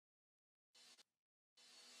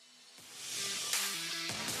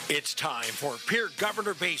It's time for Pierre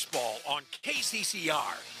Governor Baseball on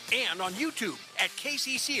KCCR and on YouTube at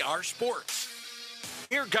KCCR Sports.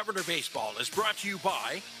 Pierre Governor Baseball is brought to you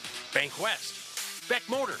by Bank West, Beck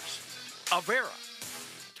Motors, Avera,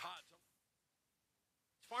 Todd's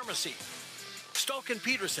Pharmacy, Stulkin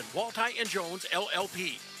Peterson, Walti and Jones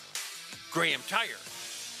LLP, Graham Tire,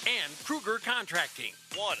 and Kruger Contracting.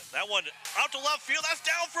 That one out to left field. That's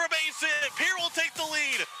down for a base hit. Pierre will take the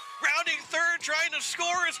lead. Rounding third, trying to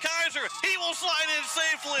score is Kaiser. He will slide in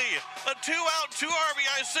safely. A 2-out, 2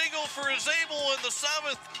 RBI single for Zabel in the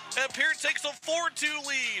 7th, and Pierre takes a 4-2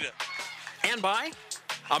 lead. And by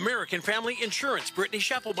American Family Insurance, Brittany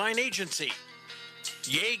Scheffelbein Agency,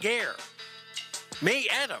 Ye Gare, May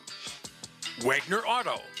Adams, Wagner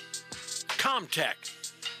Auto, Comtech,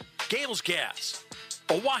 Gales Gas,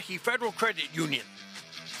 Oahe Federal Credit Union,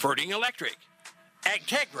 Ferding Electric,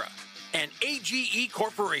 Agtegra, and AGE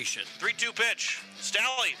Corporation. 3-2 pitch.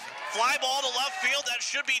 Stalley, fly ball to left field. That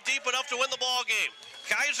should be deep enough to win the ball game.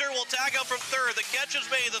 Kaiser will tag up from third. The catch is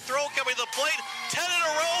made. The throw coming to the plate. 10 in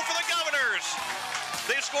a row for the Governors.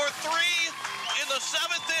 They scored 3 in the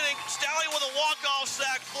 7th inning. Stalley with a walk-off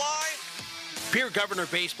sac fly. Pierre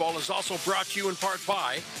Governor Baseball is also brought to you in part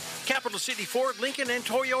by Capital City Ford, Lincoln, and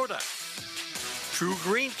Toyota, True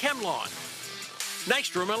Green Chemlawn,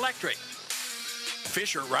 Nystrom Electric,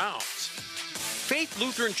 Fisher Rounds, Faith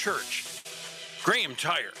Lutheran Church, Graham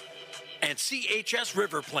Tire, and CHS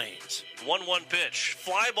River Plains. 1-1 pitch.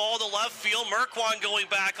 Fly ball to left field. Merkwan going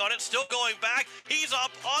back on it. Still going back. He's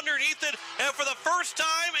up underneath it. And for the first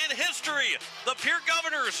time in history, the Pierre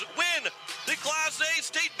Governors win the Class A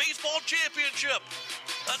State Baseball Championship.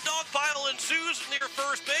 A dogpile ensues near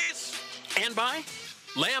first base. And by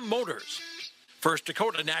Lamb Motors, First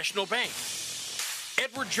Dakota National Bank,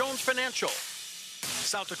 Edward Jones Financial,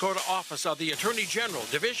 South Dakota Office of the Attorney General,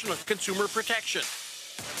 Division of Consumer Protection,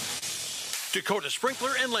 Dakota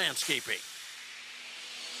Sprinkler and Landscaping.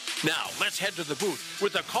 Now, let's head to the booth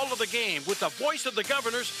with the call of the game with the voice of the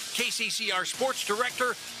Governors, KCCR Sports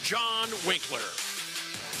Director, John Winkler.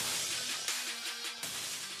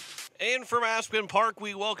 And from Aspen Park,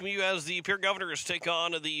 we welcome you as the Pierre Governors take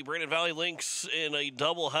on the Brandon Valley Lynx in a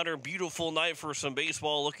doubleheader. Beautiful night for some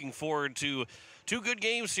baseball. Looking forward to 2 good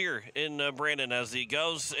games here in Brandon as the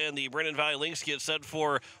Govs and the Brandon Valley Lynx get set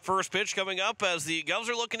for first pitch coming up as the Govs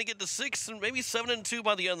are looking to get to 6 and maybe 7-2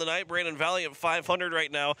 by the end of the night. Brandon Valley at 500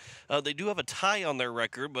 right now. They do have a tie on their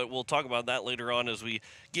record, but we'll talk about that later on as we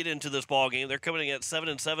get into this ball game. They're coming in at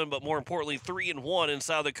 7-7, but more importantly 3-1 in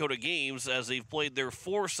South Dakota games as they've played their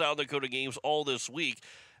 4 South Dakota games all this week,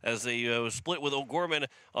 as they split with O'Gorman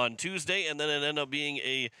on Tuesday, and then it ended up being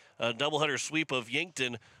a doubleheader sweep of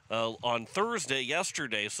Yankton on Thursday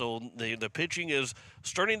yesterday. So the pitching is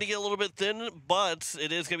starting to get a little bit thin, but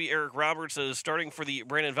it is going to be Eric Roberts that is starting for the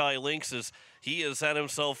Brandon Valley Lynx, as he has had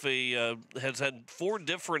himself has had 4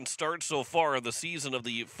 different starts so far of the season of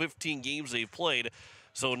the 15 games they've played.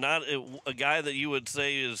 So not a guy that you would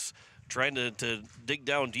say is trying to dig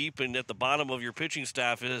down deep and at the bottom of your pitching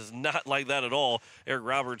staff. It is not like that at all. Eric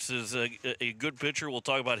Roberts is a good pitcher. We'll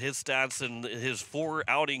talk about his stats and his 4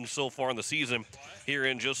 outings so far in the season here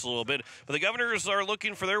in just a little bit. But the Governors are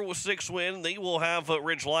looking for their 6th win. They will have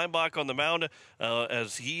Ridge Leinbach on the mound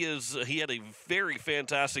as he had a very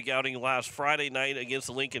fantastic outing last Friday night against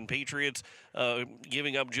the Lincoln Patriots,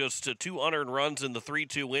 giving up just 2 unearned runs in the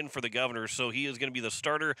 3-2 win for the Governors. So he is going to be the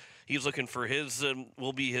starter. He's looking for his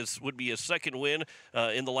would be his 2nd win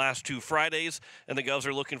in the last 2 Fridays, and the Govs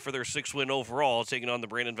are looking for their 6th win overall, taking on the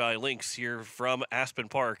Brandon Valley Lynx here from Aspen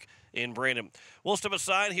Park in Brandon. We'll step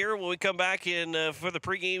aside here when we come back in for the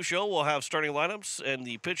pregame show. We'll have starting lineups and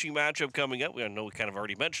the pitching matchup coming up. I know we kind of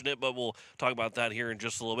already mentioned it, but we'll talk about that here in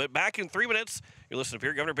just a little bit. Back in 3 minutes. You're listening to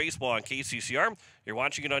Pierre Governor Baseball on KCCR. You're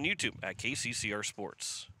watching it on YouTube at KCCR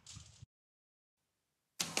Sports.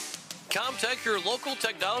 Comtech, your local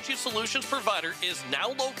technology solutions provider, is now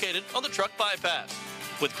located on the truck bypass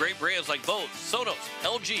with great brands like Bose, Sonos,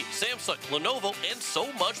 LG, Samsung, Lenovo, and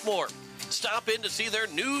so much more. Stop in to see their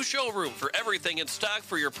new showroom for everything in stock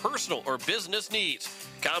for your personal or business needs.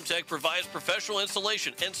 Comtech provides professional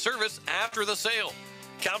installation and service after the sale.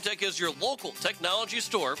 Comtech is your local technology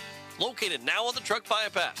store located now on the truck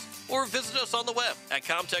bypass, or visit us on the web at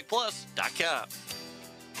comtechplus.com.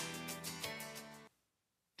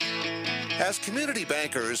 As community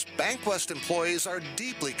bankers, BankWest employees are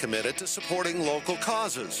deeply committed to supporting local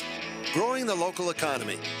causes, growing the local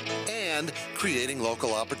economy, and creating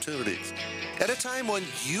local opportunities. At a time when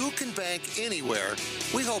you can bank anywhere,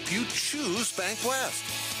 we hope you choose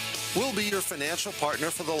BankWest. We'll be your financial partner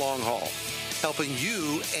for the long haul, helping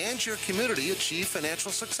you and your community achieve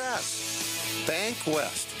financial success.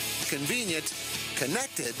 BankWest. convenient,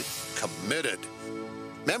 connected, committed.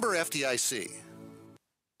 Member FDIC.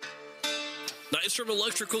 Nystrom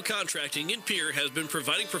Electrical Contracting in Pierre has been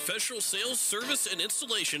providing professional sales, service, and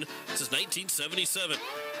installation since 1977.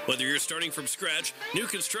 Whether you're starting from scratch, new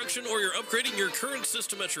construction, or you're upgrading your current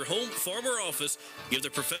system at your home, farm, or office, give the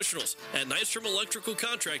professionals at Nystrom Electrical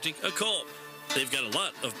Contracting a call. They've got a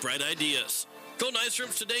lot of bright ideas. Call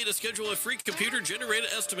Nystrom's today to schedule a free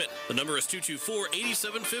computer-generated estimate. The number is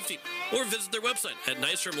 224-8750, or visit their website at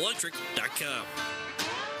nystromelectric.com.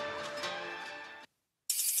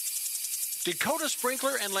 Dakota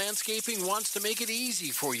Sprinkler and Landscaping wants to make it easy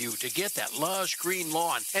for you to get that lush green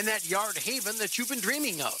lawn and that yard haven that you've been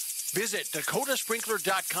dreaming of. Visit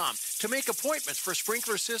dakotasprinkler.com to make appointments for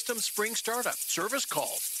sprinkler system spring startup, service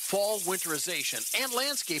calls, fall winterization, and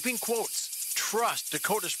landscaping quotes. Trust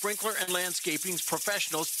Dakota Sprinkler and Landscaping's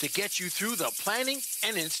professionals to get you through the planning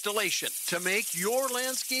and installation to make your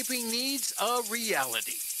landscaping needs a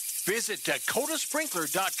reality. Visit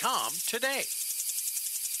dakotasprinkler.com today.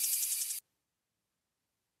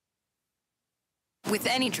 With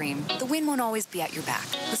any dream, the wind won't always be at your back.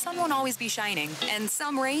 The sun won't always be shining, and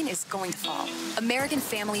some rain is going to fall. American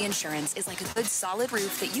Family Insurance is like a good solid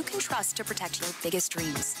roof that you can trust to protect your biggest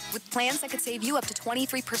dreams. With plans that could save you up to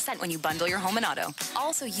 23% when you bundle your home and auto.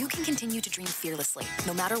 Also, you can continue to dream fearlessly,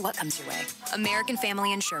 no matter what comes your way. American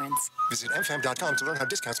Family Insurance. Visit mfam.com to learn how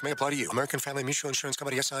discounts may apply to you. American Family Mutual Insurance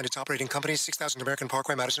Company assigned its operating company, 6000 American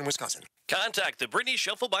Parkway, Madison, Wisconsin. Contact the Brittany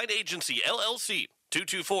Shufflebind Agency, LLC,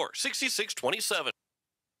 224-6627.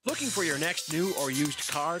 Looking for your next new or used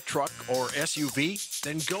car, truck, or SUV?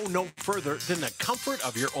 Then go no further than the comfort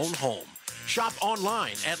of your own home. Shop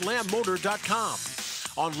online at lambmotor.com.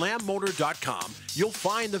 On lambmotor.com, you'll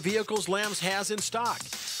find the vehicles Lambs has in stock.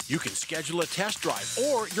 You can schedule a test drive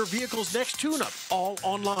or your vehicle's next tune-up, all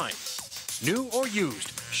online. New or used,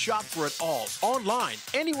 shop for it all online,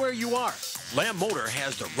 anywhere you are. Lamb Motor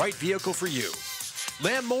has the right vehicle for you.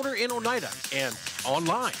 Lamb Motor in Oneida and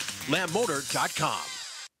online, lambmotor.com.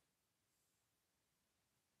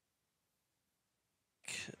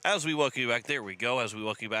 As we welcome you back, there we go. As we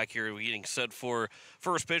welcome you back here, we're getting set for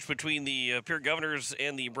first pitch between the Pierre Governors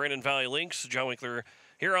and the Brandon Valley Lynx. John Winkler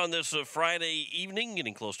here on this Friday evening,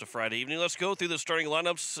 getting close to Friday evening. Let's go through the starting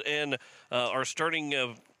lineups and our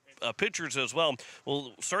starting pitchers as well.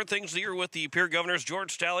 We'll start things here with the Pierre Governors.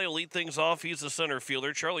 George Staley will lead things off. He's the center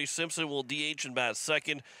fielder. Charlie Simpson will DH and bat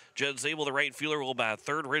second. Jed Zabel, the right fielder, will bat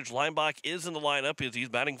third. Ridge Leinbach is in the lineup as he's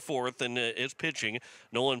batting fourth and is pitching.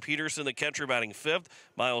 Nolan Peterson, the catcher, batting fifth.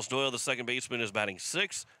 Miles Doyle, the second baseman, is batting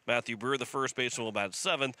sixth. Matthew Brewer, the first baseman, will bat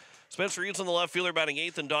seventh. Spencer Eads on the left fielder, batting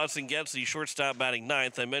eighth, and Dawson Getz, the shortstop, batting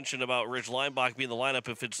ninth. I mentioned about Ridge Leinbach being in the lineup.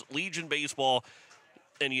 If it's Legion baseball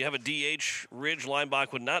and you have a DH, Ridge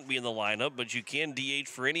Leinbach would not be in the lineup, but you can DH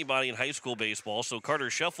for anybody in high school baseball. So Carter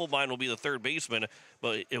Scheffelbein will be the third baseman,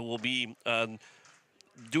 but it will be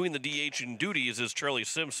doing the DH in duties is Charlie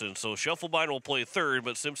Simpson. So Scheffelbein will play third,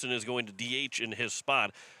 but Simpson is going to DH in his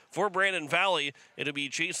spot. For Brandon Valley, it'll be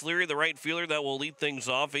Chase Leary, the right fielder, that will lead things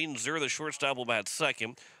off. Aiden Zur, the shortstop, will bat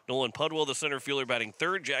second. Nolan Pudwell, the center fielder, batting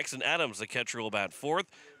third. Jackson Adams, the catcher, will bat fourth.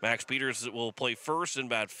 Max Peters will play first and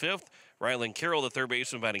bat fifth. Rylan Carroll, the third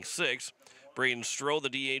baseman, batting sixth. Braden Stroh, the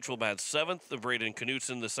DH, will bat seventh. Braden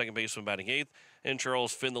Knutson, the second baseman, batting eighth. And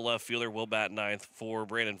Charles Finn, the left fielder, will bat ninth for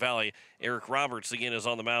Brandon Valley. Eric Roberts, again, is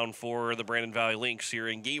on the mound for the Brandon Valley Lynx here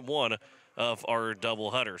in game one of our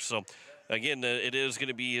doubleheader. So, again, it is going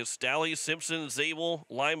to be Staley, Simpson, Zabel,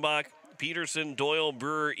 Leinbach, Peterson, Doyle,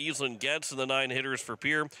 Brewer, Easlin, Getz, and the 9 hitters for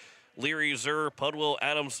Pierre. Leary, Zur, Pudwell,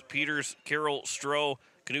 Adams, Peters, Carroll, Stroh,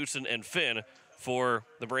 Knutson, and Finn for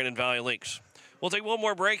the Brandon Valley Lynx. We'll take one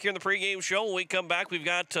more break here in the pregame show. When we come back, we've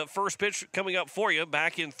got first pitch coming up for you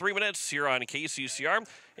back in 3 minutes here on KCCR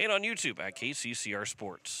and on YouTube at KCCR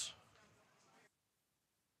Sports.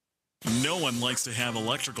 No one likes to have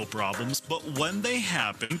electrical problems, but when they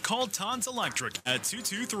happen, call Todd's Electric at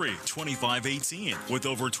 223-2518. With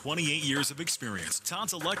over 28 years of experience,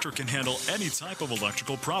 Todd's Electric can handle any type of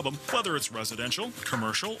electrical problem, whether it's residential,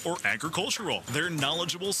 commercial, or agricultural. Their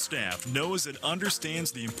knowledgeable staff knows and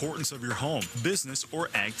understands the importance of your home, business, or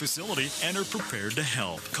ag facility and are prepared to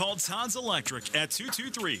help. Call Todd's Electric at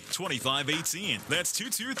 223-2518. That's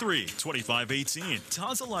 223-2518.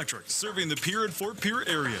 Todd's Electric, serving the Pierre and Fort Pierre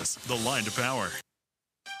areas. The line to power.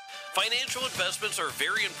 Financial investments are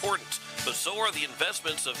very important, but so are the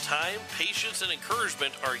investments of time, patience, and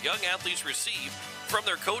encouragement our young athletes receive from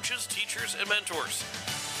their coaches, teachers, and mentors.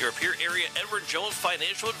 Your Pierre area Edward Jones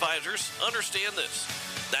Financial Advisors understand this.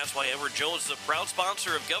 That's why Edward Jones is a proud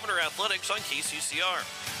sponsor of Governor Athletics on KCCR.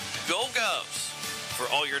 Go Govs! For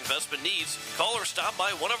all your investment needs, call or stop by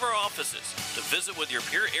one of our offices to visit with your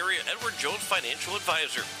Pierre area Edward Jones financial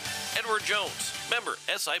advisor. Edward Jones, member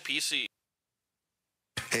SIPC.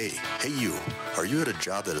 Hey you. Are you at a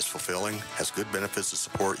job that is fulfilling, has good benefits to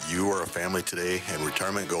support you or a family today, and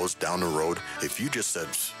retirement goes down the road? If you just said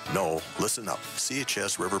no, listen up.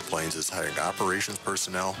 CHS River Plains is hiring operations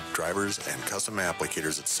personnel, drivers, and custom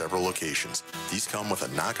applicators at several locations. These come with a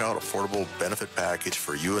knockout affordable benefit package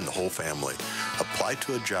for you and the whole family. Apply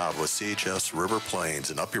to a job with CHS River Plains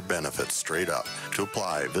and up your benefits straight up. To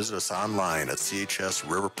apply, visit us online at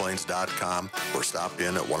chsriverplains.com or stop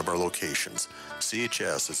in at one of our locations.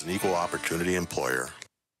 CHS is an equal opportunity employer.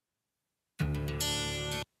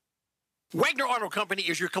 Wagner Auto Company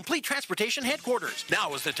is your complete transportation headquarters.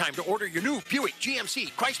 Now is the time to order your new Buick,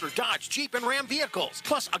 GMC, Chrysler, Dodge, Jeep, and Ram vehicles,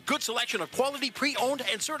 plus a good selection of quality pre-owned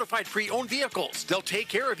and certified pre-owned vehicles. They'll take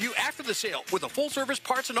care of you after the sale with a full-service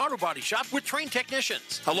parts and auto body shop with trained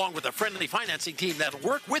technicians, along with a friendly financing team that'll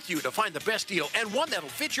work with you to find the best deal and one that'll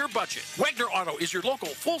fit your budget. Wagner Auto is your local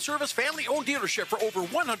full-service family-owned dealership for over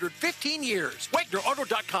 115 years.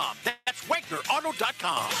 WagnerAuto.com. That's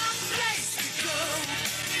WagnerAuto.com.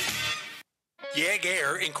 Yag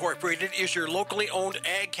Air Incorporated is your locally owned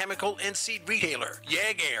ag, chemical, and seed retailer.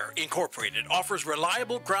 Yag Air Incorporated offers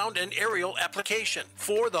reliable ground and aerial application.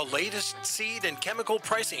 For the latest seed and chemical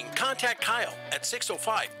pricing, contact Kyle at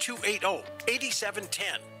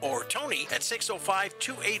 605-280-8710 or Tony at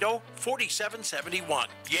 605-280-4771.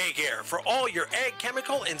 Yag Air for all your ag,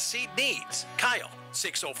 chemical, and seed needs. Kyle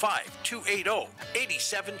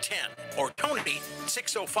 605-280-8710 or Tony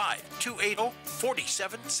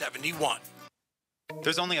 605-280-4771.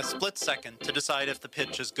 There's only a split second to decide if the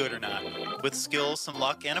pitch is good or not. With skill, some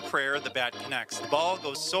luck, and a prayer, the bat connects. The ball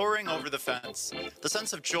goes soaring over the fence. The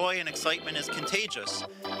sense of joy and excitement is contagious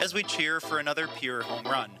as we cheer for another Pierre home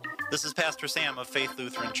run. This is Pastor Sam of Faith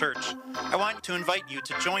Lutheran Church. I want to invite you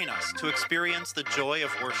to join us to experience the joy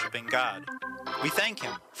of worshiping God. We thank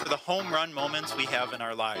Him for the home run moments we have in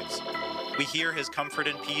our lives. We hear His comfort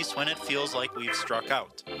and peace when it feels like we've struck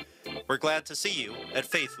out. We're glad to see you at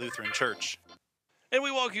Faith Lutheran Church. And we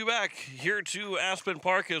welcome you back here to Aspen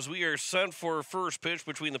Park as we are sent for first pitch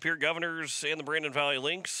between the Pierre Governors and the Brandon Valley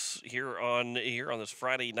Lynx here on this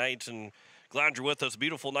Friday night. And glad you're with us.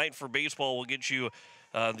 Beautiful night for baseball. We'll get you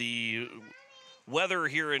the weather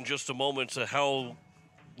here in just a moment, how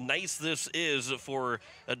nice this is for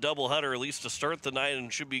a doubleheader, at least to start the night,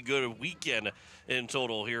 and should be good weekend in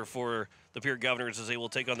total here for the Pierre Governors as they will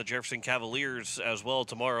take on the Jefferson Cavaliers as well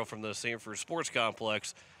tomorrow from the Sanford Sports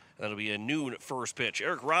Complex. That'll be a noon first pitch.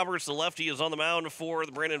 Eric Roberts, the lefty, is on the mound for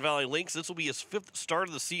the Brandon Valley Lynx. This will be his fifth start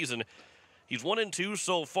of the season. He's 1-2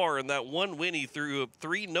 so far. In that one win, he threw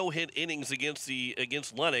 3 no-hit innings against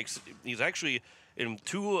Lennox. He's actually in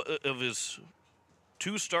 2 of his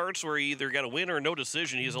 2 starts where he either got a win or no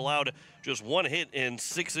decision. He's allowed just 1 hit in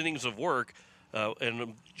 6 innings of work.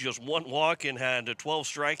 And just 1 walk and had 12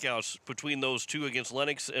 strikeouts between those 2 against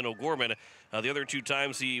Lennox and O'Gorman. The other 2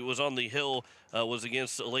 times he was on the hill was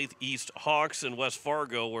against Olathe East Hawks and West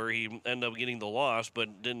Fargo, where he ended up getting the loss,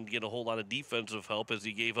 but didn't get a whole lot of defensive help as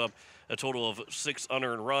he gave up a total of 6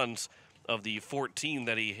 unearned runs of the 14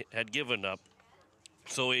 that he had given up.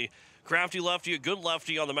 So a crafty lefty, a good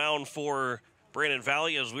lefty on the mound for Brandon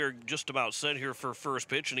Valley as we're just about set here for first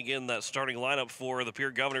pitch. And again, that starting lineup for the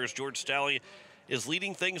Pierre Governors, George Stalley is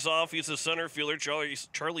leading things off. He's the center fielder.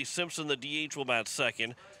 Charlie Simpson, the DH, will bat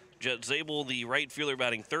second. Jet Zabel, the right fielder,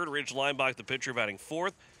 batting third. Ridge Lineback, the pitcher, batting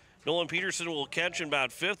fourth. Nolan Peterson will catch and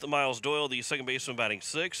bat fifth. Miles Doyle, the second baseman, batting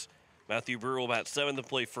sixth. Matthew Brewer will bat seventh and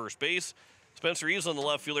play first base. Spencer Easlin, the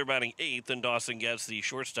left fielder, batting eighth. And Dawson Getz, the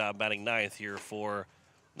shortstop, batting ninth here for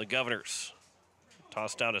the Governors.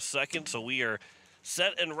 Tossed down to second, so we are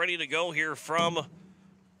set and ready to go here from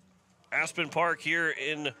Aspen Park here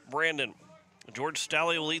in Brandon. George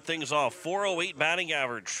Stalley will lead things off. 408 batting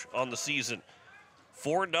average on the season.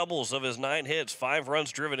 4 doubles of his 9 hits, 5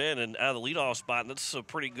 runs driven in, and out of the leadoff spot, and that's a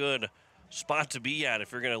pretty good spot to be at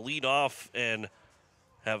if you're going to lead off and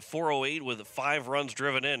have 408 with 5 runs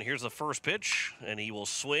driven in. Here's the first pitch, and he will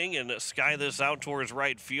swing and sky this out towards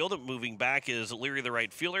right field. Moving back is Leary, the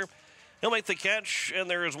right fielder. He'll make the catch, and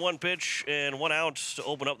there is 1 pitch and 1 out to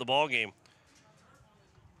open up the ball game.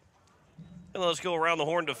 And let's go around the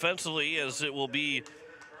horn defensively as it will be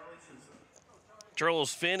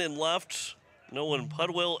Charles Finn in left, Nolan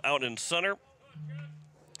Pudwill out in center,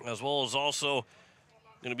 as well as also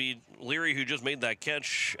going to be Leary, who just made that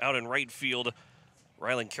catch, out in right field.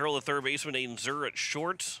 Rylan Carroll, the third baseman, Aiden Zur at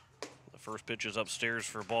short. The first pitch is upstairs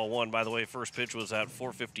for ball 1. By the way, first pitch was at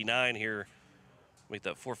 4:59 here. Make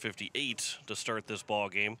that 4:58 to start this ball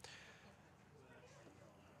game.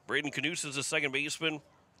 Braden Knudsen's the second baseman.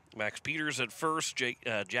 Max Peters at first.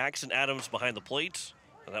 Jackson Adams behind the plate.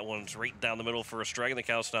 And that one's right down the middle for a strike. And the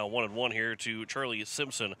count's now 1-1 here to Charlie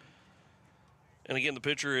Simpson. And again, the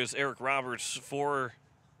pitcher is Eric Roberts for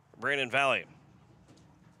Brandon Valley.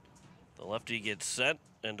 The lefty gets set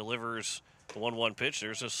and delivers the 1-1 pitch.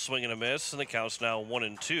 There's a swing and a miss, and the count's now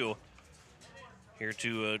 1-2 here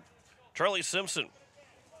to Charlie Simpson.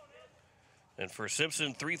 And for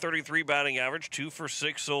Simpson, .333 batting average, 2 for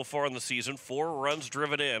 6 so far in the season, 4 runs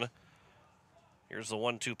driven in. Here's the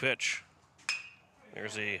 1-2 pitch.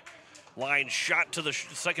 There's a line shot to the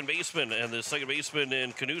second baseman, and the second baseman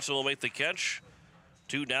in Knudsen will make the catch.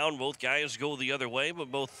 2 down, both guys go the other way,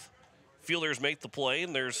 but both fielders make the play,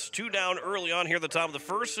 and there's 2 down early on here at the top of the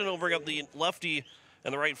first, and it'll bring up the lefty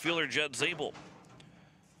and the right fielder, Jed Zabel.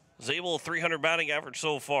 Zabel, 300 batting average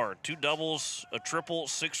so far. 2 doubles, a triple,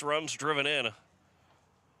 6 runs driven in.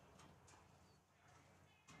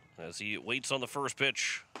 As he waits on the first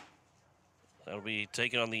pitch. That'll be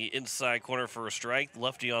taken on the inside corner for a strike.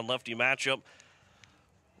 Lefty on lefty matchup.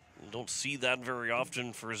 Don't see that very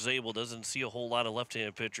often for Zabel. Doesn't see a whole lot of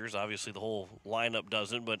left-handed pitchers. Obviously, the whole lineup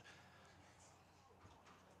doesn't, but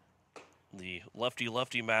the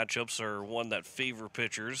lefty-lefty matchups are one that favor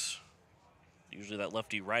pitchers. Usually that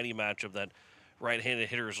lefty-righty matchup that right-handed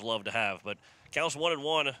hitters love to have. But counts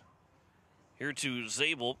 1-1 here to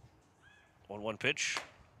Zabel. 1-1 pitch.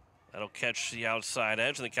 That'll catch the outside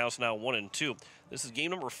edge, and the count's now 1-2. This is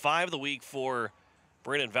game number 5 of the week for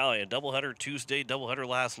Brandon Valley. A doubleheader Tuesday, doubleheader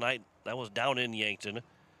last night. That was down in Yankton.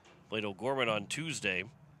 Played O'Gorman on Tuesday.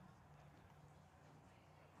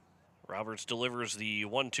 Roberts delivers the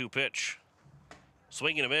 1-2 pitch.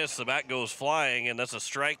 Swing and a miss, the bat goes flying, and that's a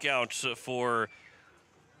strikeout for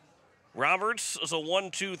Roberts. It's a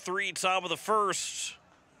 1-2-3 top of the first.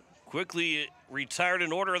 Quickly retired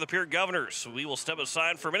in order of the Pierre Governors. We will step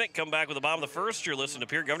aside for a minute, come back with the bottom of the first. You're listening to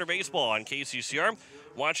Pierre Governor Baseball on KCCR.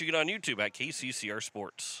 Watching it on YouTube at KCCR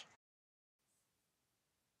Sports.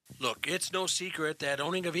 Look, it's no secret that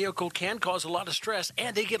owning a vehicle can cause a lot of stress,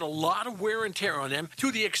 and they get a lot of wear and tear on them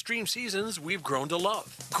through the extreme seasons we've grown to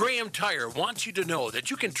love. Graham Tire wants you to know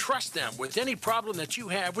that you can trust them with any problem that you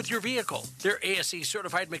have with your vehicle. Their ASE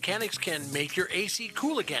certified mechanics can make your AC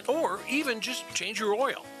cool again, or even just change your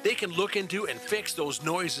oil. They can look into and fix those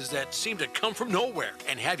noises that seem to come from nowhere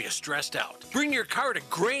and have you stressed out. Bring your car to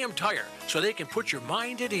Graham Tire so they can put your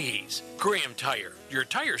mind at ease. Graham Tire, your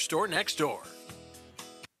tire store next door.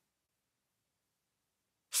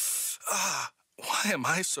 Why am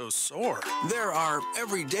I so sore? There are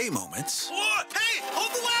everyday moments. What? Hey,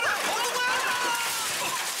 hold the ladder! Hold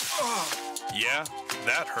the ladder! Yeah,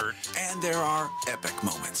 that hurt. And there are epic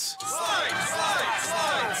moments. Slide! Got it!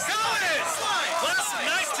 Class of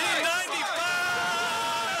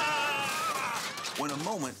 1995! When a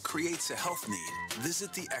moment creates a health need,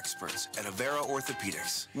 visit the experts at Avera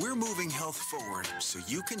Orthopedics. We're moving health forward so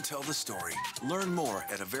you can tell the story. Learn more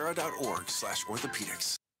at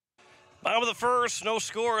avera.org/orthopedics. Bottom of the first, no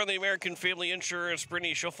score on the American Family Insurance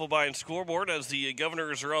Brittany Schuffelbein scoreboard as the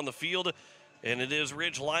Governors are on the field. And it is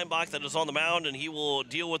Ridge Lineback that is on the mound, and he will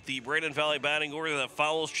deal with the Brandon Valley batting order that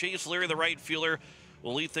follows. Chase Leary, the right fielder,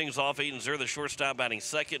 will lead things off. Aiden Zer, the shortstop, batting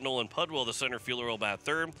second. Nolan Pudwell, the center fielder, will bat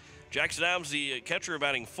third. Jackson Adams, the catcher,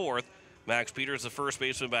 batting fourth. Max Peters, the first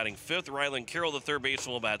baseman, batting fifth. Rylan Carroll, the third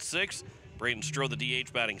baseman, will bat sixth. Braden Strode, the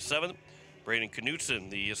DH, batting seventh. Braden Knudsen,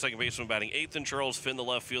 the second baseman, batting eighth, and Charles Finn, the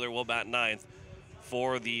left fielder, will bat ninth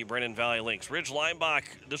for the Brandon Valley Lynx. Ridge Lineback,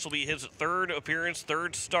 this will be his third appearance,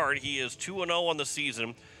 third start. He is 2-0 on the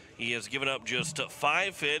season. He has given up just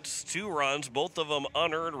 5 hits, 2 runs, both of them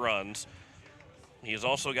unearned runs. He has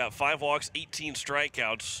also got 5 walks, 18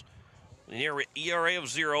 strikeouts, an ERA of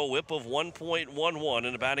 0, whip of 1.11,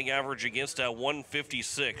 and a batting average against at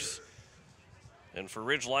 156. And for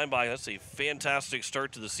Ridge Lineback, that's a fantastic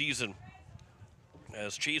start to the season,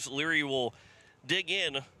 as Chase Leary will dig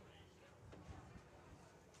in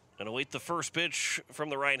and await the first pitch from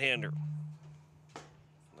the right-hander.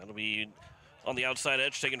 That'll be on the outside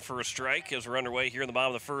edge, taken for a strike as we're underway here in the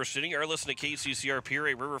bottom of the first inning. You're listening to KCCR Pierre,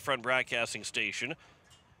 a Riverfront broadcasting station.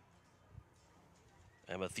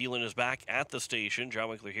 Emma Thielen is back at the station. John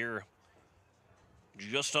Winkler here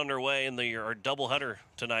just underway in our doubleheader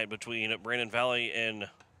tonight between Brandon Valley and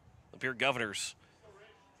the Pierre Governors.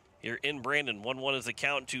 Here in Brandon, 1-1 is the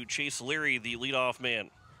count to Chase Leary, the leadoff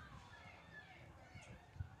man.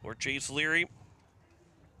 Or Chase Leary,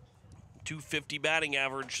 .250 batting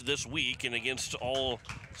average this week, and against all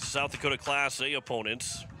South Dakota Class A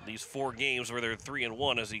opponents, these 4 games where they're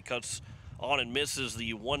 3-1 as he cuts on and misses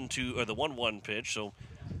the 1-1 pitch. So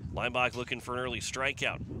Lineback looking for an early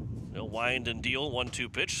strikeout. They'll wind and deal.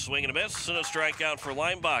 1-2 pitch, swing and a miss, and a strikeout for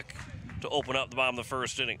Leimbach to open up the bottom of the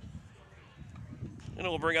first inning. And it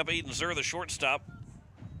will bring up Aiden Zur, the shortstop.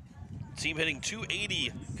 Team hitting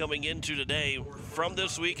 .280 coming into today from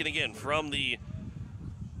this week, and again, from the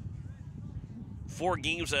 4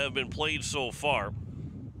 games that have been played so far.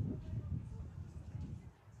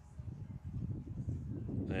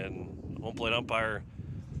 And home plate umpire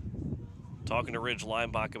talking to Ridge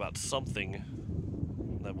Leimbach about something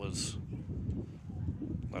that was,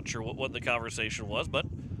 not sure what the conversation was, but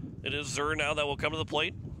it is Zur now that will come to the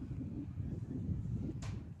plate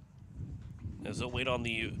as they'll wait on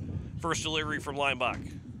the first delivery from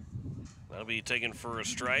Leimbach. That'll be taken for a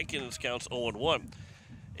strike, and this counts 0-1.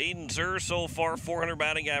 Aiden Zur so far, 400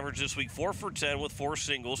 batting average this week, 4 for 10 with 4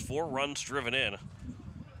 singles, 4 runs driven in.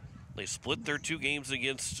 They split their 2 games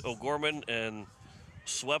against O'Gorman and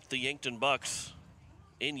swept the Yankton Bucks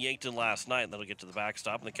in Yankton last night. That'll get to the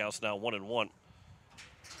backstop, and the count's now 1-1.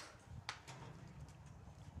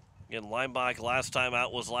 Again, Leimbach last time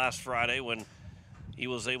out was last Friday when he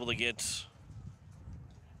was able to get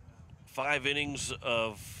 5 innings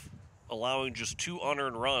of allowing just 2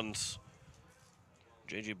 unearned runs.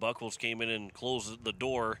 J.J. Buckles came in and closed the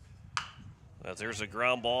door. There's a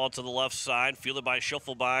ground ball to the left side, fielded by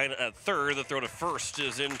Schiffelbein at third. The throw to first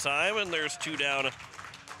is in time, and there's 2 down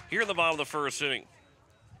here in the bottom of the first inning.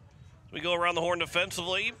 We go around the horn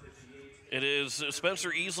defensively. It is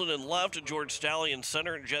Spencer Easland in left, George Stalley in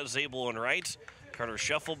center, and Jet Zabel in right. Carter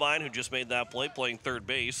Schiffelbein, who just made that play, playing third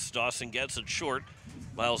base. Dawson Getz at short.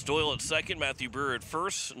 Miles Doyle at second, Matthew Brewer at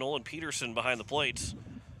first, Nolan Peterson behind the plates.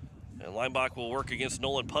 And Leimbach will work against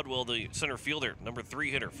Nolan Pudwell, the center fielder, number 3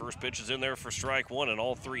 hitter. First pitch is in there for strike 1, and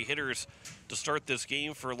all 3 hitters to start this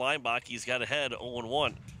game for Leimbach. He's got ahead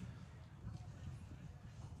 0-1.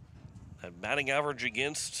 That batting average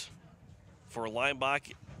against for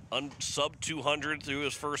Leimbach, sub 200 through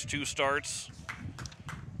his first 2 starts,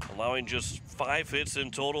 allowing just 5 hits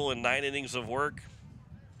in total in 9 innings of work.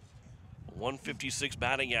 156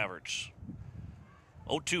 batting average.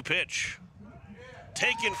 0-2 pitch.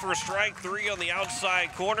 Taken for strike 3 on the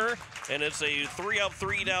outside corner, and it's a 3-up,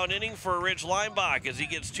 3-down inning for Ridge Leimbach as he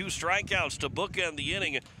gets 2 strikeouts to bookend the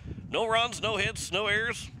inning. No runs, no hits, no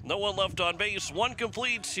errors, no one left on base. 1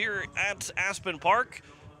 completes here at Aspen Park.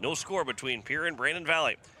 No score between Pierre and Brandon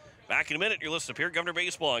Valley. Back in a minute, you're listening to Pierre Governor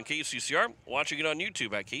Baseball on KCCR. Watching it on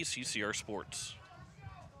YouTube at KCCR Sports.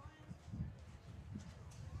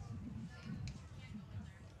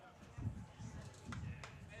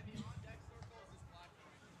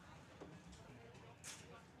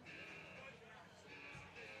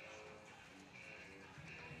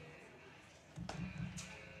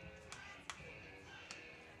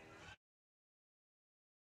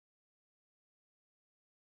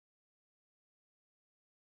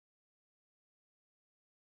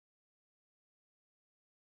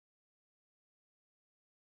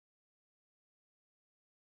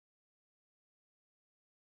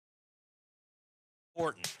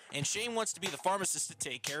 Important. And Shane wants to be the pharmacist to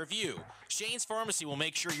take care of you. Shane's Pharmacy will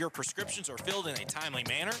make sure your prescriptions are filled in a timely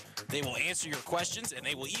manner. They will answer your questions, and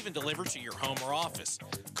they will even deliver to your home or office.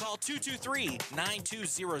 Call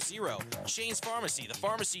 223-9200. Shane's Pharmacy, the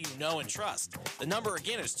pharmacy you know and trust. The number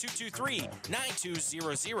again is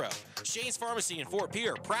 223-9200. Shane's Pharmacy in Fort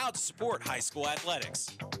Pierre, proud to support high school athletics.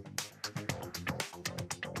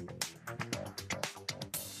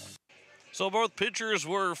 So both pitchers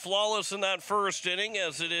were flawless in that first inning,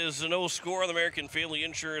 as it is no score on the American Family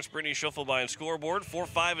Insurance Brittany Schiffelbein scoreboard. 4,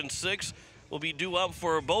 5, and 6 will be due up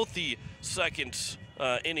for both the second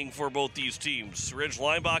inning for both these teams. Ridge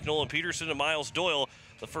Leimbach, Nolan Peterson, and Miles Doyle,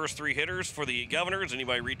 the first 3 hitters for the Governors.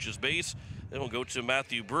 Anybody reaches base, then we'll go to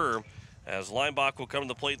Matthew Brewer, as Leimbach will come to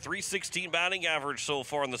the plate. .316 batting average so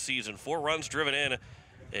far in the season. 4 runs driven in.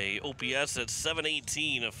 A OPS at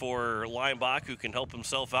 .718 for Leimbach, who can help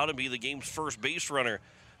himself out and be the game's first base runner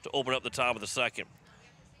to open up the top of the second.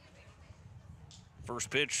 First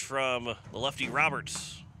pitch from the lefty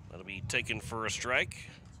Roberts. That'll be taken for a strike.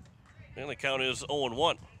 And the count is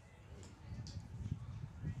 0-1.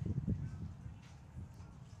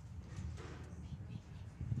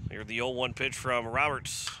 Here's the 0-1 pitch from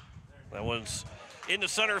Roberts. That one's into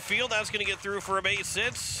center field. That's going to get through for a base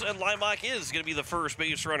hit, and Leimbach is going to be the first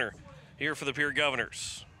base runner here for the Pierre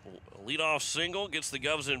Governors. Leadoff single gets the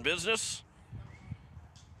Govs in business.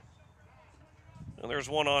 And there's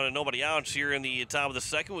one on and nobody out here in the top of the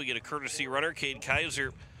second. We get a courtesy runner. Cade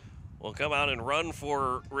Kaiser will come out and run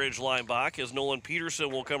for Ridge Leimbach as Nolan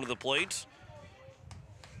Peterson will come to the plate.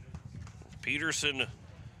 Peterson,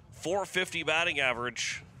 .450 batting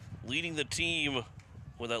average, leading the team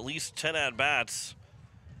with at least 10 at-bats.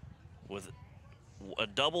 with a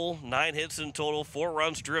double, 9 hits in total, 4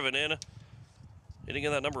 runs driven in. Hitting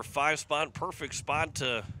in that number 5 spot, perfect spot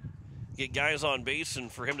to get guys on base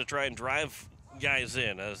and for him to try and drive guys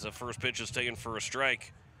in as the first pitch is taken for a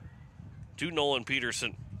strike to Nolan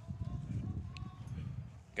Peterson.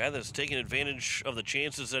 Guy that's taking advantage of the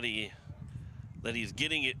chances that he's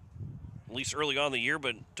getting it, at least early on in the year,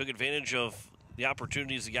 but took advantage of the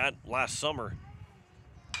opportunities he got last summer.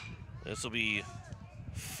 This will be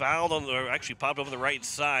fouled on the, actually popped over the right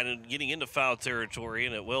side and getting into foul territory,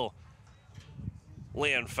 and it will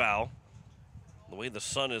land foul. The way the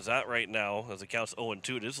sun is at right now, as it counts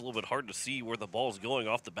 0-2, it is a little bit hard to see where the ball's going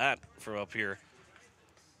off the bat from up here.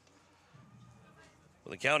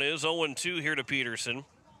 But the count is 0-2 here to Peterson.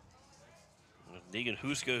 Negan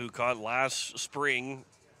Huska, who caught last spring,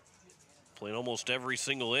 played almost every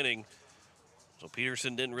single inning. So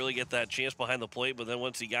Peterson didn't really get that chance behind the plate, but then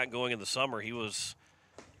once he got going in the summer, he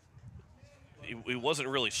wasn't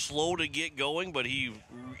really slow to get going, but he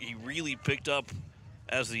really picked up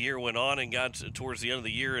as the year went on and got towards the end of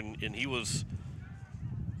the year, and he was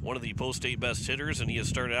one of the post-state best hitters, and he has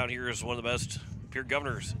started out here as one of the best Pierre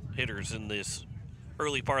Governor's hitters in this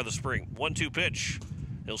early part of the spring. 1-2 pitch.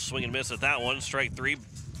 He'll swing and miss at that one. Strike 3.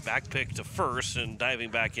 Back pick to first, and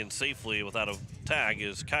diving back in safely without a tag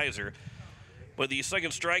is Kaiser. But the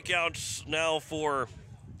second strikeout now for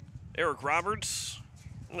Eric Roberts,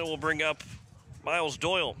 and it will bring up Miles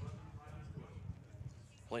Doyle,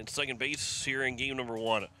 playing second base here in game number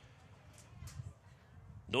 1.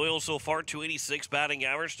 Doyle so far 286 batting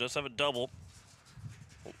average, does have a double.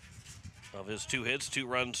 Of his 2 hits, 2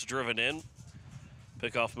 runs driven in.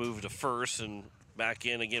 Pickoff move to first and back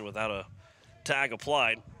in again without a tag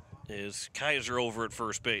applied is Kaiser over at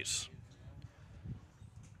first base.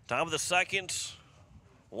 Top of the second,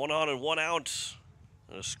 1 on and 1 out.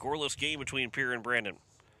 A scoreless game between Pierre and Brandon.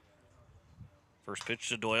 First pitch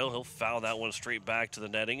to Doyle. He'll foul that one straight back to the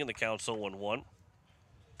netting, and the count's 0-1.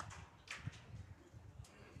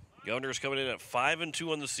 Governor's coming in at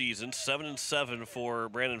 5-2 on the season, 7-7 for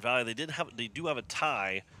Brandon Valley. They do have a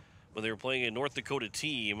tie when they were playing a North Dakota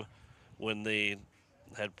team when they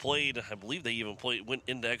had played. I believe they even went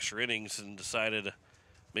into extra innings and decided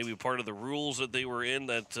maybe part of the rules that they were in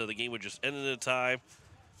that the game would just end in a tie.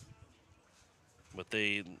 But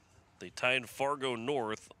they tied Fargo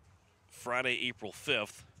North Friday, April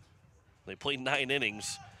 5th. They played 9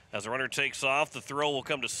 innings. As the runner takes off, the throw will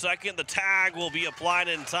come to second. The tag will be applied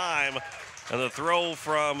in time. And the throw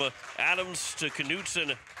from Adams to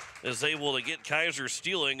Knutson is able to get Kaiser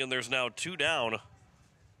stealing, and there's now 2 down.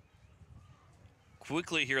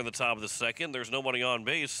 Quickly here in the top of the second, there's nobody on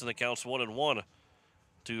base, and the count's 1-1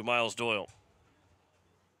 to Miles Doyle.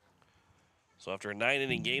 So after a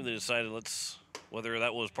 9-inning game, they decided whether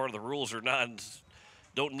that was part of the rules or not,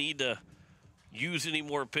 don't need to use any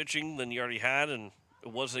more pitching than you already had, and it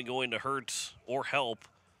wasn't going to hurt or help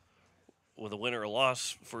with a win or a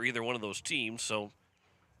loss for either one of those teams. So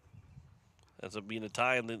ends up being a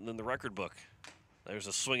tie in the record book. There's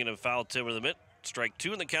a swinging and foul tip in the mitt. Strike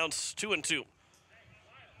 2, and the count's 2-2.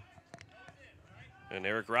 And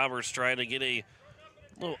Eric Roberts trying to get a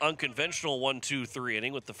little unconventional 1-2-3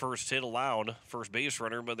 inning with the first hit allowed, first base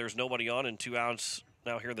runner, but there's nobody on and 2 outs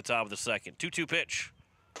now here at the top of the second. 2-2 pitch.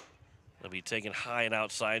 It'll be taken high and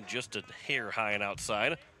outside, just a hair high and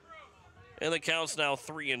outside. And the count's now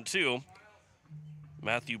 3-2.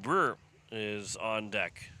 Matthew Brewer is on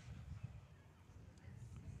deck.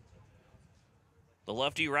 The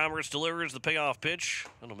lefty Roberts delivers the payoff pitch.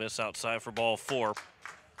 It'll miss outside for ball 4.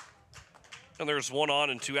 And there's 1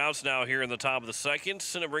 on and 2 outs now here in the top of the second,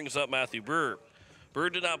 and it brings up Matthew Brewer.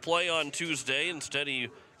 Brewer did not play on Tuesday. Instead, he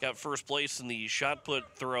got first place in the shot put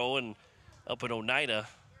throw and up in Oneida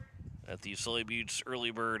at the Sully Buttes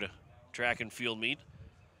Early Bird track and field meet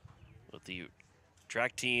with the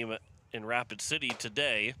track team in Rapid City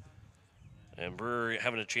today. And Brewer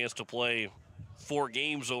having a chance to play 4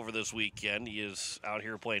 games over this weekend. He is out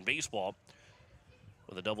here playing baseball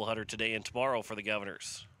with a doubleheader today and tomorrow for the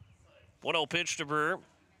Governors. 1-0 pitch to Brewer.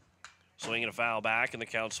 Swinging a foul back, and the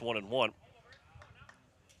count's 1-1.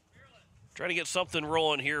 Trying to get something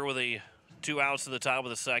rolling here with 2 outs to the top of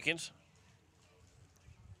the second.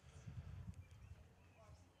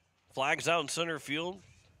 Flags out in center field.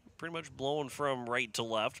 Pretty much blowing from right to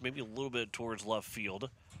left, maybe a little bit towards left field.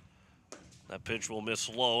 That pitch will miss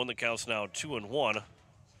low, and the count's now 2-1.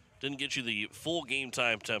 Didn't get you the full game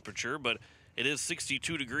time temperature, but it is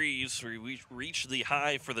 62 degrees. We reached the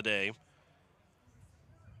high for the day.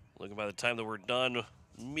 Looking by the time that we're done,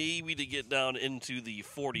 maybe to get down into the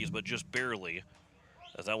 40s, but just barely.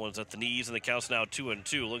 as that one's at the knees, and the count's now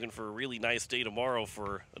 2-2. Looking for a really nice day tomorrow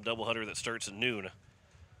for a doubleheader that starts at noon.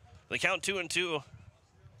 The count 2-2.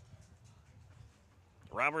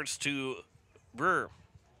 Roberts to Brewer.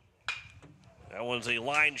 That one's a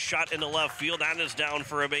line shot into left field. That is down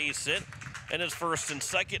for a base hit. And it's first and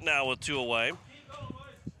second now with 2 away.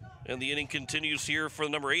 And the inning continues here for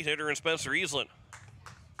the number 8 hitter in Spencer Easlin.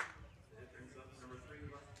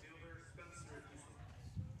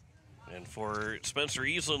 And for Spencer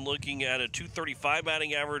Easlin, looking at a .235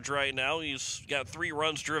 batting average right now. He's got 3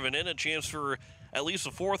 runs driven in, a chance for at least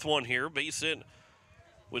a 4th one here. Base hit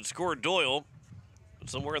would score Doyle.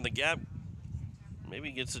 Somewhere in the gap, maybe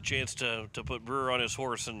he gets a chance to put Brewer on his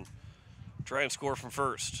horse and try and score from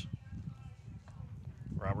first.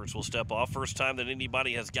 Roberts will step off. First time that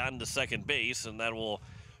anybody has gotten to second base, and that will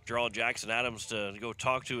draw Jackson Adams to go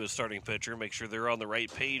talk to his starting pitcher, make sure they're on the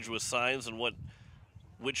right page with signs and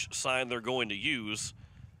which sign they're going to use.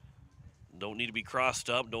 Don't need to be crossed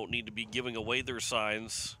up, don't need to be giving away their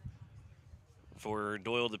signs for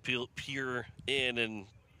Doyle to peer in and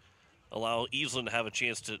allow Easlin to have a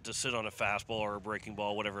chance to sit on a fastball or a breaking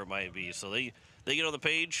ball, whatever it might be. So they get on the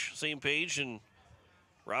page, same page, and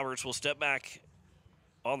Roberts will step back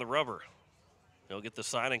on the rubber. He'll get the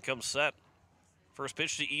sign and come set. First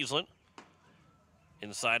pitch to Easlin.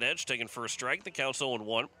 Inside edge, taking first strike. The count's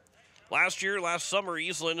 0-1. Last summer,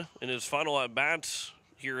 Easlin, in his final at-bat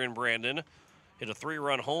here in Brandon, hit a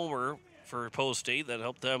 3-run homer for Post State that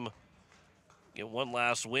helped them get one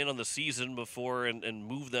last win on the season before and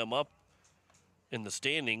move them up in the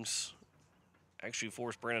standings. Actually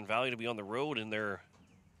forced Brandon Valley to be on the road in their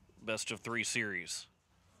best-of-3 series.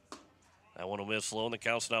 That one will miss low, and the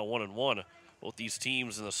count's now 1-1. Both these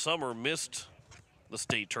teams in the summer missed the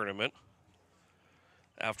state tournament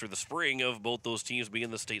after the spring of both those teams being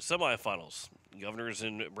in the state semifinals. Governors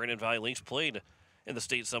and Brandon Valley Lynx played in the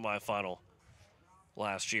state semifinal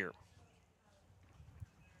last year.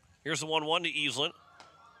 Here's the 1-1 to Easlin.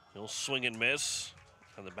 He'll swing and miss.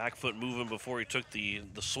 And the back foot moving before he took the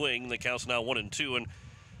swing. The count's now 1-2. And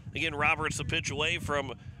again, Roberts a pitch away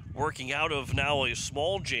from working out of now a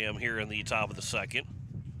small jam here in the top of the second.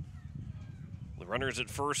 The runners at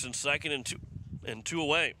first and second and two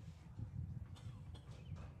away.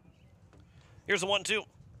 Here's the 1-2.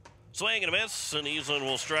 Swing and a miss, and Easlin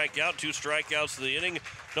will strike out. 2 strikeouts to the inning.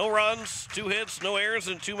 No runs, 2 hits, no errors,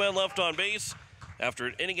 and 2 men left on base. After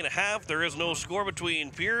an inning and a half, there is no score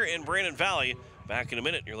between Pierre and Brandon Valley. Back in a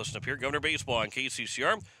minute. You're listening to Pierre Governor Baseball on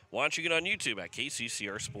KCCR. Watching it on YouTube at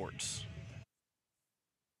KCCR Sports.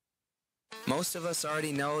 Most of us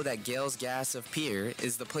already know that Gales Gas of Pierre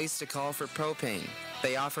is the place to call for propane.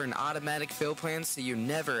 They offer an automatic fill plan so you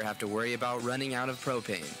never have to worry about running out of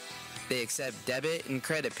propane. They accept debit and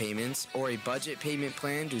credit payments or a budget payment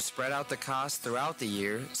plan to spread out the cost throughout the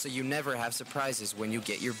year so you never have surprises when you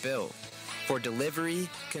get your bill. For delivery,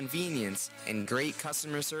 convenience, and great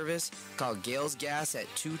customer service, call Gales Gas at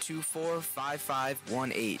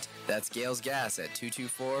 224-5518. That's Gales Gas at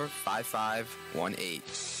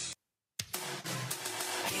 224-5518.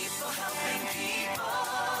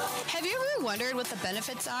 Have you ever wondered what the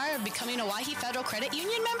benefits are of becoming a Owyhee Federal Credit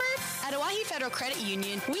Union member? At Owyhee Federal Credit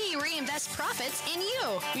Union, we reinvest profits in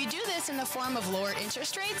you. We do this in the form of lower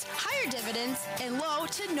interest rates, higher dividends, and low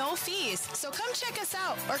to no fees. So come check us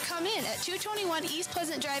out or come in at 221 East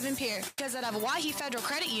Pleasant Drive in Pierre. Because at Owyhee Federal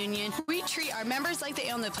Credit Union, we treat our members like they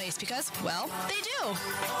own the place because, well, they do.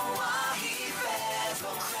 Owyhee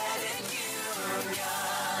Federal Credit Union.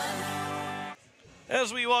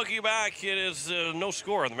 As we welcome you back, it is no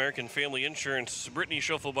score on the American Family Insurance Brittany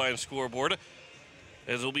Schoffelbein scoreboard.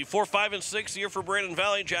 As it will be 4, 5, and 6 here for Brandon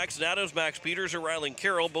Valley. Jackson Adams, Max Peters, and Rylan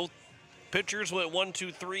Carroll. Both pitchers went 1,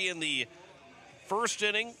 2, 3 in the first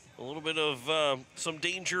inning. A little bit of some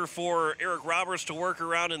danger for Eric Roberts to work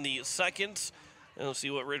around in the second. And let's see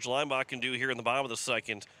what Ridge Leinbach can do here in the bottom of the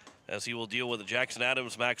second as he will deal with Jackson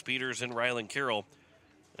Adams, Max Peters, and Rylan Carroll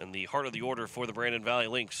in the heart of the order for the Brandon Valley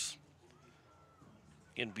Lynx.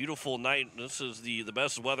 Again, beautiful night. This is the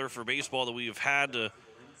best weather for baseball that we've had to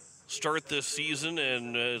start this season,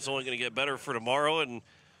 and it's only going to get better for tomorrow. And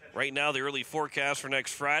right now, the early forecast for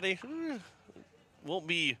next Friday won't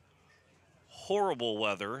be horrible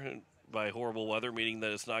weather. And by horrible weather, meaning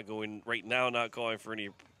that it's not going right now, not calling for any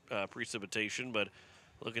precipitation, but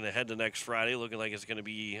looking ahead to next Friday, looking like it's going to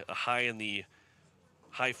be a high in the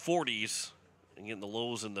high 40s. And getting the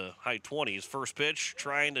lows in the high 20s. First pitch,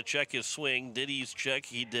 trying to check his swing. Did he check?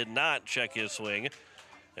 He did not check his swing.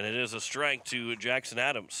 And it is a strike to Jackson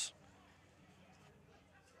Adams.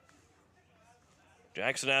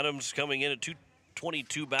 Jackson Adams coming in at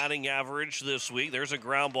 22 batting average this week. There's a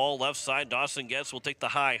ground ball left side. Dawson Getz will take the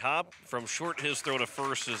high hop from short. His throw to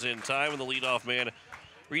first is in time, and the leadoff man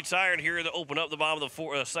retired here to open up the bottom of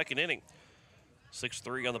the second inning.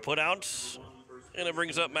 6-3 on the putouts, and it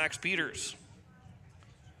brings up Max Peters.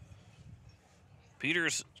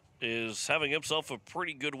 Peters is having himself a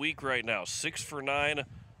pretty good week right now. 6 for 9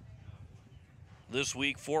 this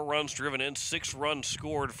week. 4 runs driven in, 6 runs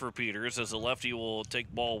scored for Peters as the lefty will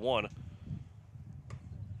take ball 1.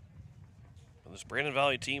 And this Brandon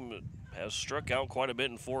Valley team has struck out quite a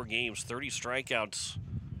bit in 4 games. 30 strikeouts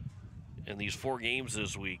in these 4 games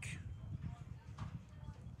this week.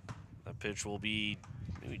 That pitch will be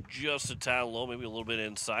maybe just a tad low, maybe a little bit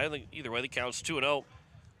inside. I think either way, the count's 2-0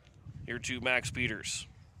 here to Max Peters.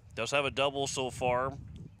 Does have a double so far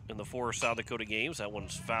in the 4 South Dakota games. That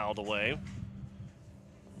one's fouled away.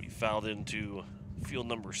 We fouled into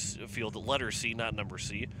field letter C, not number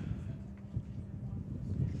C.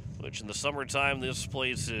 Which in the summertime, this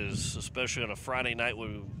place is, especially on a Friday night,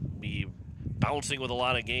 would be bouncing with a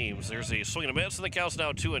lot of games. There's a swing and a miss, and the count's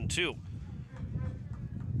now 2-2.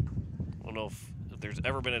 I don't know if there's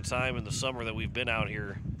ever been a time in the summer that we've been out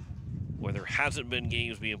here where there hasn't been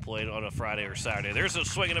games being played on a Friday or Saturday. There's a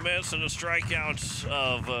swing and a miss and a strikeout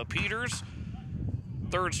of Peters.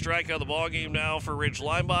 3rd strikeout of the ball game now for Ridge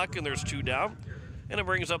Lineback, and there's 2 down. And it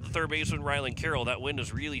brings up the third baseman, Rylan Carroll. That wind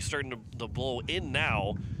is really starting to blow in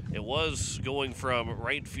now. It was going from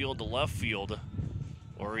right field to left field,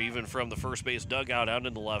 or even from the first base dugout out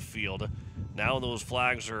into left field. Now those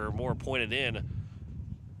flags are more pointed in,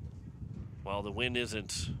 while the wind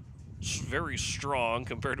isn't very strong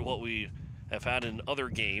compared to what we have had in other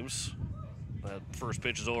games. That first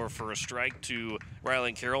pitch is over for a strike to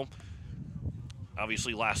Rylan Carroll.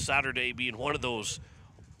 Obviously last Saturday being one of those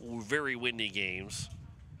very windy games,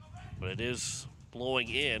 but it is blowing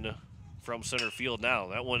in from center field now.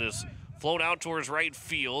 That one is flown out towards right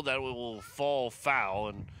field. That will fall foul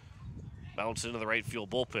and bounce into the right field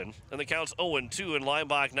bullpen. And the count's 0-2, and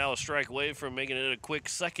Lineback now a strike away from making it a quick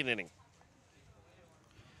second inning.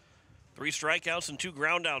 3 strikeouts and 2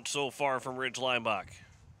 groundouts so far from Ridge Lineback.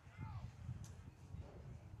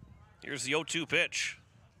 Here's the 0-2 pitch.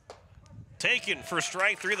 Taken for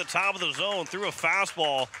strike 3 at the top of the zone through a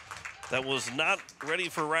fastball that was not ready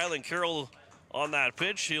for Rylan Carroll on that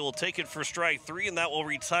pitch. He'll take it for strike 3, and that will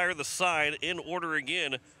retire the side in order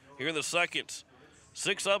again here in the second.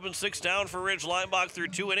 6 up and 6 down for Ridge Lineback through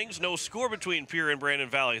 2 innings. No score between Pierre and Brandon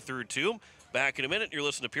Valley through 2. Back in a minute. You're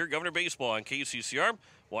listening to Pierre Governor Baseball on KCCR.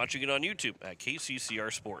 Watching it on YouTube at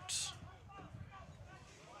KCCR Sports.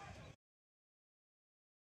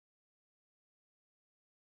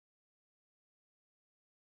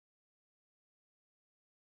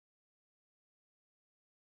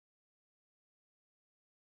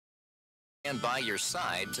 And by your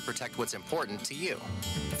side to protect what's important to you.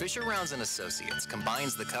 Fisher Rounds & Associates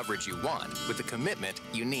combines the coverage you want with the commitment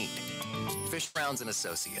you need. Fisher Rounds &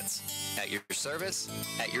 Associates, at your service,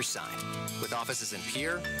 at your side, with offices in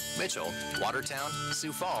Pierre, Mitchell, Watertown,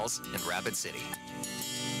 Sioux Falls, and Rapid City.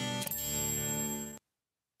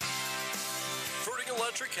 Fording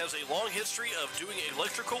Electric has a long history of doing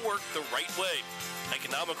electrical work the right way.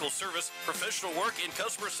 Economical service, professional work, and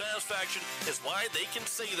customer satisfaction is why they can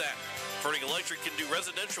say that. Fording Electric can do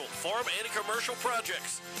residential, farm, and commercial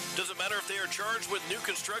projects. Doesn't matter if they are charged with new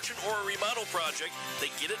construction or a remodel project, they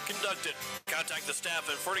get it conducted. Contact the staff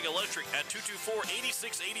at Fording Electric at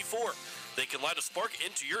 224-8684. They can light a spark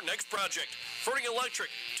into your next project. Fording Electric,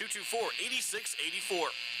 224-8684.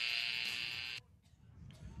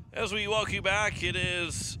 As we welcome you back, it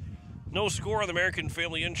is no score on the American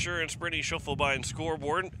Family Insurance Brittany Schuffelbein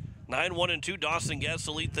scoreboard. 9-1-2, Dawson Getz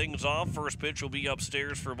to lead things off. First pitch will be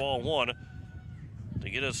upstairs for ball 1 to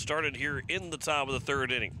get us started here in the top of the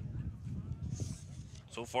third inning.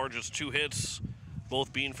 So far, just 2 hits,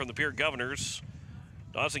 both being from the Pierre Governors.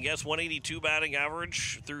 Dawson Getz, 182 batting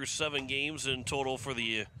average through 7 games in total for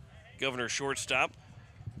the Governor shortstop.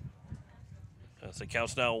 As it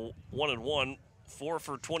counts now 1-1. 4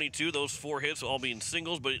 for 22, those 4 hits all being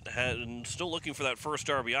singles, but it still looking for that first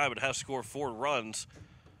RBI, but has scored 4 runs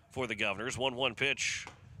for the Governors. 1-1 pitch.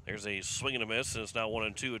 There's a swing and a miss, and it's now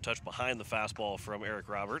 1-2, a touch behind the fastball from Eric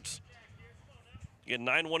Roberts. Again,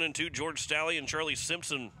 9-1-2, George Stalley and Charlie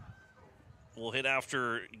Simpson will hit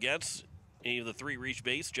after Getz. Any of the 3 reach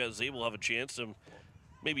base, Jet Zabe will have a chance to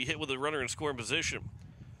maybe hit with a runner in scoring position.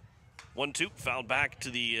 1-2, fouled back to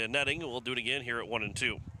the netting. We'll do it again here at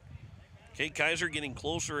 1-2. Kate Kaiser getting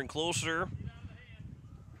closer and closer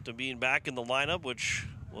to being back in the lineup, which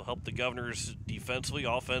will help the Governors defensively,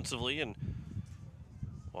 offensively, and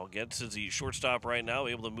Well, Getz is the shortstop right now,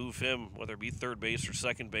 able to move him, whether it be third base or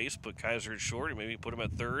second base, put Kaiser at short, and maybe put him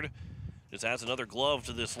at third. Just adds another glove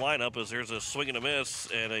to this lineup as there's a swing and a miss,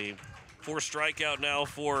 and a forced strikeout now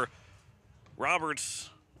for Roberts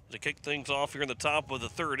to kick things off here in the top of the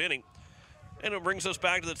third inning. And it brings us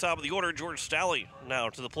back to the top of the order. George Stalley now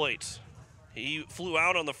to the plate. He flew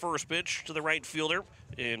out on the first pitch to the right fielder,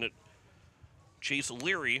 and Chase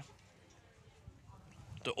Leary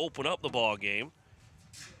to open up the ball game.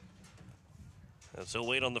 And so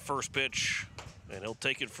wait on the first pitch, and he'll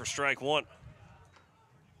take it for strike one.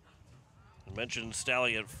 I mentioned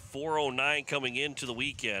Stalley at 409 coming into the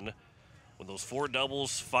weekend with those 4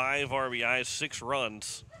 doubles, 5 RBIs, 6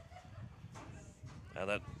 runs. Now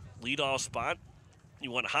that leadoff spot,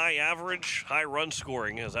 you want high average, high run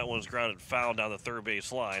scoring, as that one's grounded foul down the third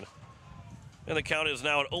base line. And the count is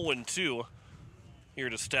now at 0-2 here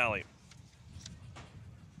to Stalley.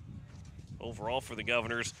 Overall for the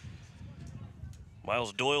Governors,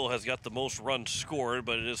 Miles Doyle has got the most runs scored,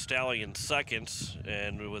 but it is Stalley in second.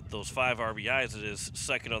 And with those 5 RBIs, it is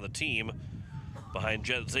second on the team behind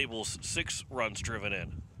Jet Zabel's 6 runs driven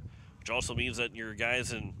in. Which also means that your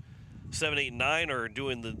guys in 7, 8, 9 are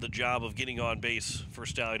doing the job of getting on base for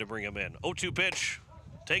Stalley to bring him in. 0-2 pitch,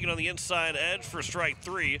 taken on the inside edge for strike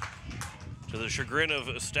 3. To the chagrin of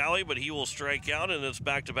Stalley, but he will strike out, and it's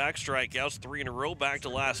back-to-back strikeouts, 3 in a row, back to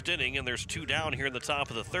last inning, and there's 2 down here in the top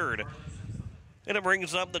of the third. And it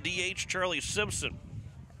brings up the DH, Charlie Simpson.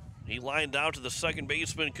 He lined out to the second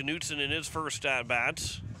baseman, Knutson, in his first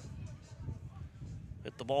at-bat.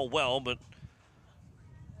 Hit the ball well, but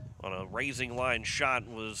on a raising line shot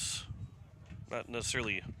was not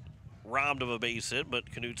necessarily robbed of a base hit,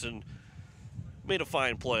 but Knutson made a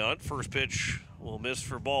fine play on it. First pitch will miss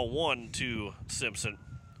for ball 1 to Simpson.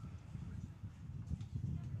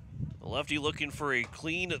 The lefty looking for a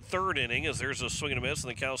clean third inning as there's a swing and a miss, and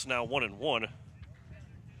the count's now 1-1.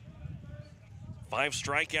 5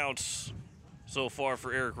 strikeouts so far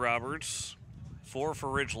for Eric Roberts. 4 for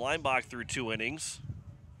Ridge Leinbach through 2 innings.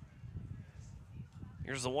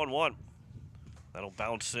 Here's the 1-1. That'll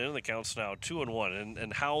bounce in. The count's now 2-1.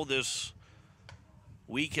 And how this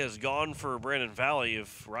week has gone for Brandon Valley,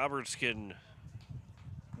 if Roberts can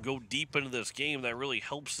go deep into this game, that really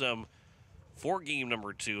helps them for game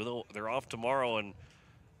number 2. They're off tomorrow and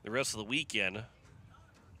the rest of the weekend.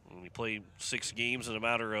 And we play 6 games in a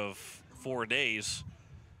matter of 4 days.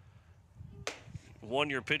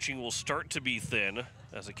 Your pitching will start to be thin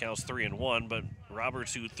as it counts 3-1, but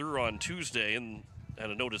Roberts, who threw on Tuesday and had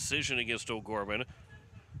a no decision against O'Gorman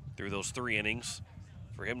through those 3 innings,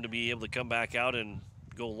 for him to be able to come back out and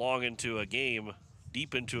go long into a game,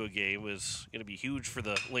 deep into a game, is going to be huge for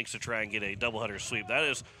the Lynx to try and get a doubleheader sweep. That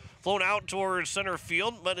is flown out towards center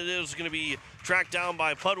field, but it is going to be tracked down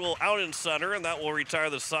by Pudwell out in center, and that will retire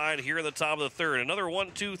the side here in the top of the third. Another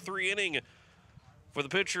 1-2-3 inning for the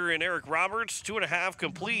pitcher in Eric Roberts. 2.5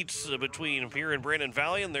 completes between Pierre and Brandon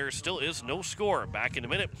Valley, and there still is no score. Back in a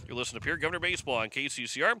minute. You're listening to Pierre Governor Baseball on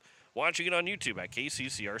KCCR, watching it on YouTube at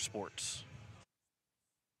KCCR Sports.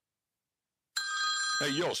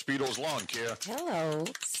 Hey, yo, Speedo's Lawn Care. Hello.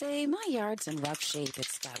 Say, my yard's in rough shape.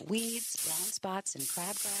 It's got weeds, brown spots, and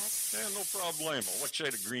crabgrass. Yeah, no problemo. What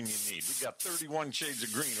shade of green you need? We got 31 shades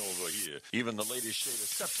of green over here. Even the latest shade of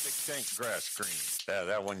septic tank grass green.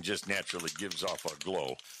 That one just naturally gives off a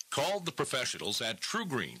glow. Call the professionals at True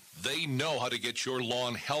Green. They know how to get your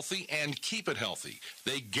lawn healthy and keep it healthy.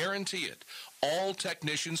 They guarantee it. All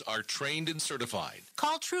technicians are trained and certified.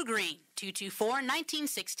 Call True Green,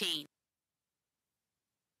 224-1916.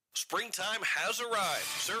 Springtime has arrived.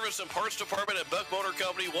 Service and Parts Department at Buck Motor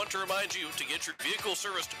Company want to remind you to get your vehicle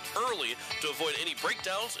serviced early to avoid any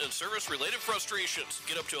breakdowns and service-related frustrations.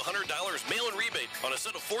 Get up to $100 mail-in rebate on a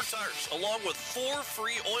set of 4 tires, along with 4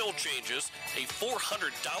 free oil changes, a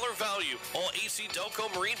 $400 value. All AC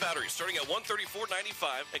Delco Marine batteries starting at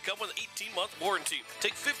 $134.95 and come with an 18-month warranty.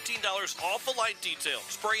 Take $15 off a light detail.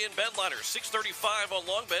 Spray in bed liners, $635 on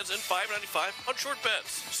long beds and $595 on short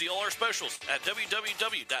beds. See all our specials at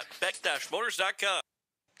www.beck-motors.com.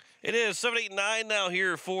 It is 7-8-9 now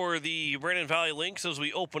here for the Brandon Valley Lynx as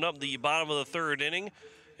we open up the bottom of the third inning.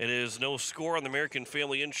 It is no score on the American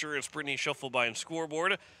Family Insurance Brittany Shufflebein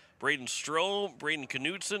scoreboard. Braden Stroh, Braden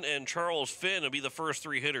Knutson, and Charles Finn will be the first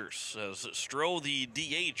 3 hitters. As Stroh, the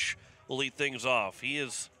DH, will lead things off. He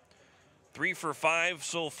is 3 for 5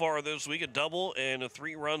 so far this week, a double and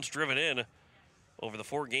 3 runs driven in over the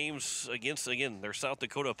 4 games against, again, their South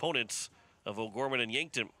Dakota opponents of O'Gorman and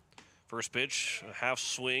Yankton. First pitch, a half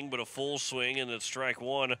swing, but a full swing, and it's strike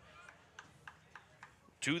 1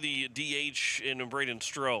 to the DH in Braden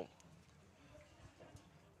Stroh.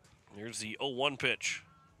 Here's the 0-1 pitch.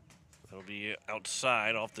 That'll be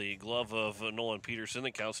outside off the glove of Nolan Peterson.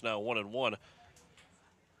 The count's now 1-1.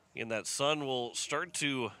 And that sun will start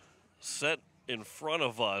to set in front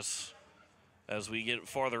of us as we get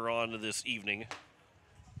farther on to this evening.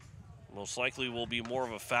 Most likely will be more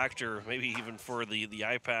of a factor, maybe even for the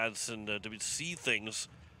iPads and to see things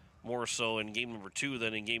more so in game number 2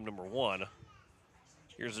 than in game number 1.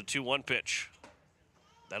 Here's a 2-1 pitch.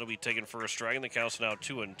 That'll be taken for a strike, and the count's now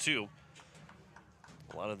 2-2.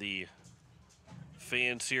 A lot of the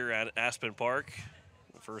fans here at Aspen Park,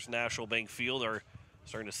 First National Bank Field, are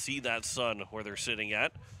starting to see that sun where they're sitting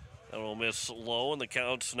at. That will miss low, and the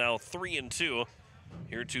count's now 3-2.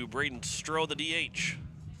 Here to Braden Stroh, the DH.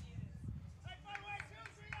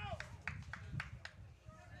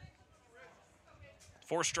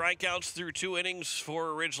 Four strikeouts through 2 innings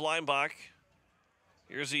for Ridge Leimbach.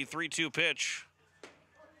 Here's the 3-2 pitch.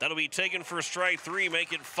 That'll be taken for strike 3,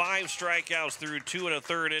 make it 5 strikeouts through 2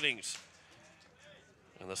 1/3 innings.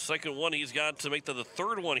 And the second one he's got to make the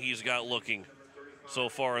third one he's got looking so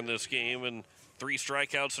far in this game. And 3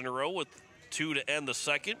 strikeouts in a row with 2 to end the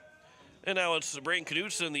second. And now it's Braden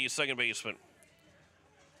Knudsen, the second baseman.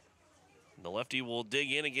 The lefty will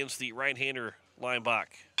dig in against the right-hander Leimbach.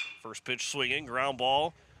 First pitch swinging, ground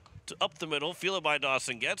ball to up the middle, fielded by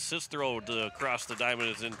Dawson Getz. His throw to across the diamond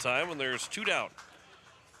is in time, and there's 2 down.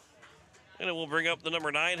 And it will bring up the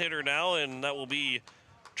number 9 hitter now, and that will be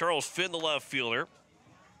Charles Finn, the left fielder.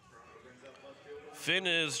 Finn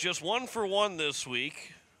is just 1 for 1 this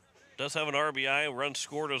week. Does have an RBI, run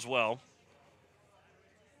scored as well.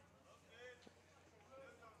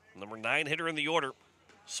 Number 9 hitter in the order.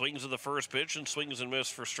 Swings at the first pitch and swings and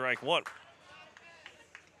misses for strike 1.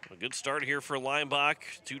 A good start here for Leimbach.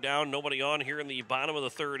 2 down, nobody on here in the bottom of the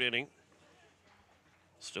 3rd inning.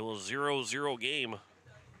 Still a 0-0 game.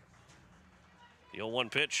 The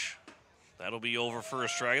 0-1 pitch. That'll be over for a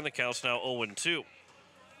strike, and the count's now 0-2.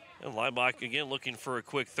 And Leimbach again looking for a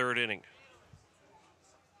quick 3rd inning.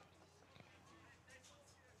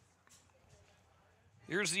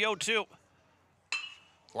 Here's the 0-2.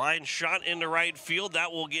 Line shot into right field.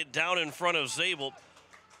 That will get down in front of Zabel.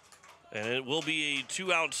 And it will be a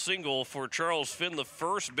 2-out single for Charles Finn, the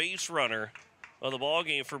first base runner of the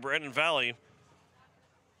ballgame for Brandon Valley.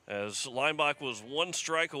 As Leimbach was 1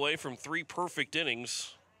 strike away from 3 perfect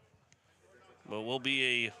innings. But will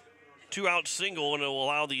be a 2-out single, and it will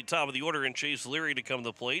allow the top of the order and Chase Leary to come to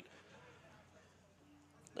the plate.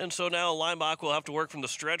 And so now Leimbach will have to work from the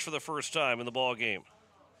stretch for the first time in the ballgame.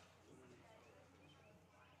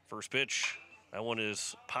 First pitch. That one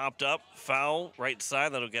is popped up, foul, right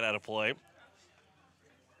side. That'll get out of play.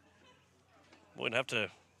 We'd have to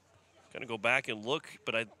kind of go back and look,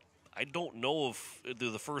 but I don't know if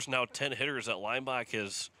the first now 10 hitters that Leimbach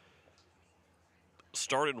has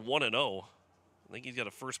started 1-0. I think he's got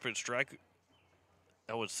a first pitch strike.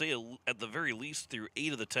 I would say at the very least through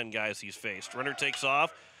 8 of the 10 guys he's faced. Runner takes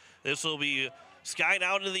off. This will be skied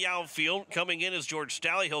out into the outfield. Coming in is George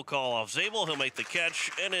Stalley. He'll call off Zabel. He'll make the catch,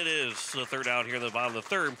 and it is the 3rd out here in the bottom of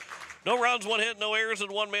the 3rd. No runs, 1 hit, no errors,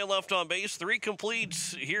 and 1 man left on base. 3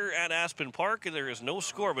 completes here at Aspen Park, and there is no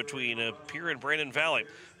score between Pierre and Brandon Valley.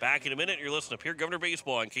 Back in a minute, you're listening to Pierre Governor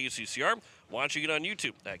Baseball on KCCR. Watching it on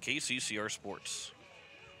YouTube at KCCR Sports.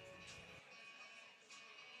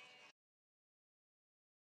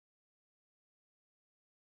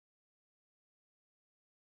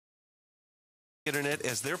 Internet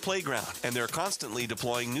as their playground, and they're constantly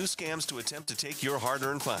deploying new scams to attempt to take your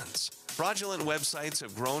hard-earned funds. Fraudulent websites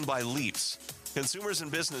have grown by leaps. Consumers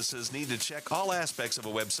and businesses need to check all aspects of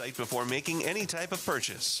a website before making any type of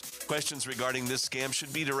purchase. Questions regarding this scam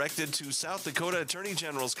should be directed to South Dakota Attorney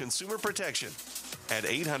General's Consumer Protection at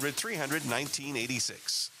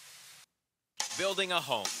 800-300-1986. Building a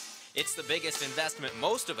home. It's the biggest investment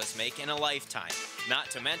most of us make in a lifetime. Not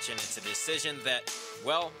to mention it's a decision that,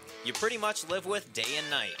 well, you pretty much live with day and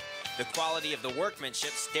night. The quality of the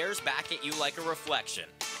workmanship stares back at you like a reflection.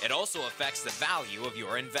 It also affects the value of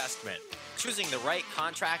your investment. Choosing the right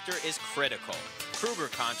contractor is critical. Kruger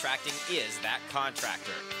Contracting is that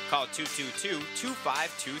contractor. Call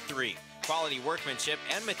 222-2523. Quality workmanship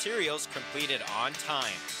and materials completed on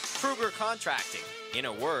time. Kruger Contracting. In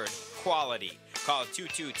a word, quality. Call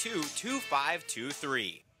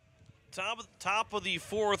 222-2523. Top of the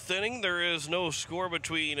 4th inning. There is no score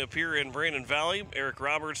between Pierre and Brandon Valley. Eric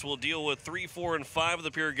Roberts will deal with 3, 4, and 5 of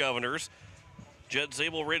the Pierre Governors. Jed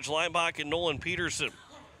Zabel, Ridge Leimbach, and Nolan Peterson.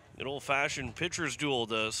 An old-fashioned pitcher's duel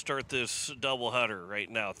to start this doubleheader right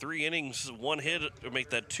now. 3 innings, 1 hit, or make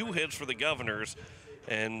that 2 hits for the Governors,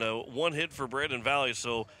 and 1 hit for Brandon Valley.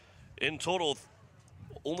 So in total,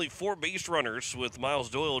 only 4 base runners, with Miles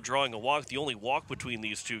Doyle drawing a walk, the only walk between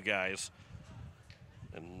these two guys.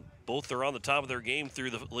 And both are on the top of their game through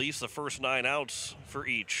at least the first 9 outs for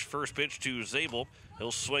each. First pitch to Zabel.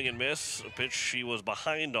 He'll swing and miss. A pitch he was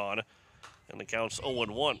behind on, and the count's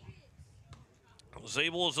 0-1.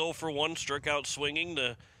 Zabel is 0 for 1, struck out swinging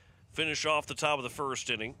to finish off the top of the first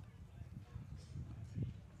inning.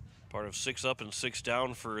 Part of 6 up and 6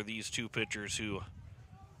 down for these two pitchers who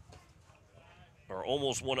are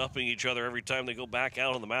almost one-upping each other every time they go back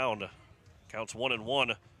out on the mound. Counts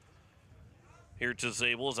 1-1. Here to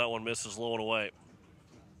Zabel as that one misses low and away.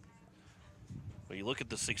 But you look at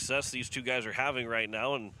the success these two guys are having right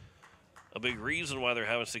now, and a big reason why they're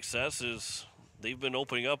having success is they've been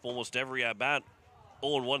opening up almost every at-bat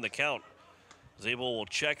 0-1 the count. Zabel will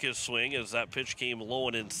check his swing as that pitch came low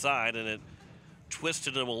and inside, and it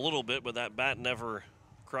twisted him a little bit, but that bat never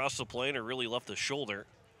crossed the plane or really left the shoulder.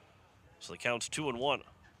 So the count's 2-1.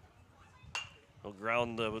 He'll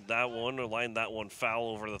ground that one or line that one foul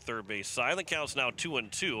over the third base side. The count's now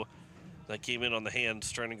 2-2. That came in on the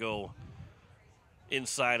hands, trying to go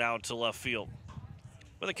inside out to left field.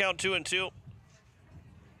 With the count 2-2.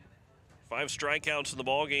 5 strikeouts in the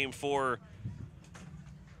ball game for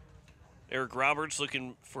Eric Roberts,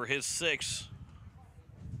 looking for his 6th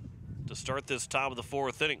to start this top of the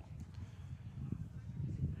 4th inning.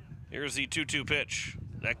 Here's the 2-2 pitch.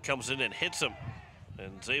 That comes in and hits him.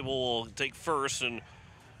 And Zabel will take first, and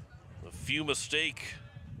a few mistakes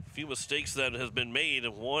that has been made,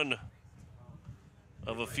 and one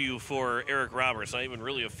of a few for Eric Roberts. Not even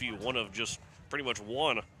really a few, one of just pretty much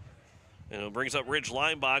one. And it brings up Ridge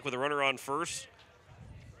Leinbach with a runner on first.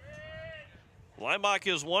 Leinbach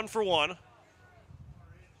is 1 for 1.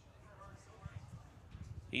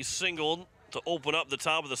 He singled to open up the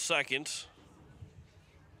top of the second.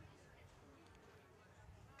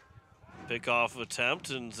 Pickoff attempt,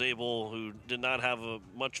 and Zabel, who did not have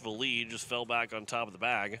much of a lead, just fell back on top of the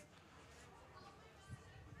bag.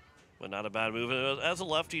 But not a bad move. As a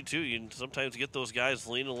lefty, too, you sometimes get those guys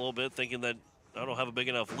leaning a little bit, thinking that I don't have a big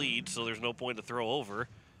enough lead, so there's no point to throw over.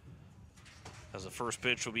 As the first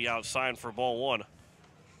pitch will be outside for ball 1.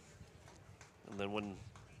 And then when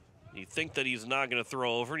you think that he's not going to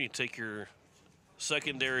throw over and you take your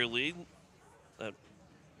secondary lead, that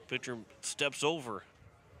pitcher steps over.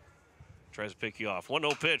 Tries to pick you off.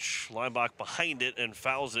 1-0 pitch. Leinbach behind it and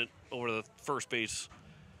fouls it over to the first base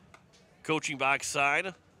coaching box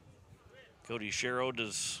side. Cody Sherrow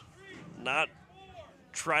does not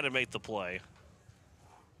try to make the play.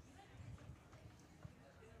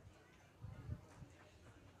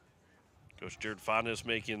 Coach Jared Fondness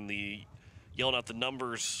yelling out the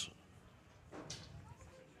numbers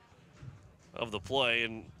of the play,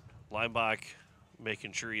 and Leinbach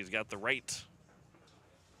making sure he's got the right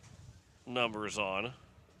numbers on.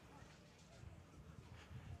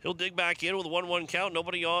 He'll dig back in with a 1-1 count.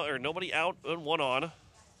 Nobody out and 1 on.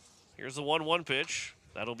 Here's the 1-1 pitch.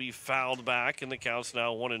 That'll be fouled back, and the count's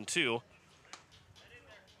now 1-2.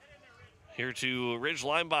 Here to Ridge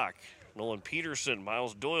Leinbach, Nolan Peterson,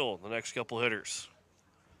 Miles Doyle, the next couple hitters.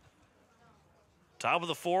 Top of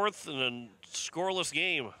the 4th and a scoreless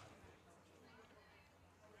game.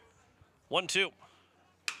 1-2.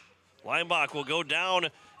 Leinbach will go down,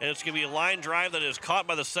 and it's going to be a line drive that is caught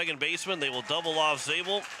by the second baseman. They will double off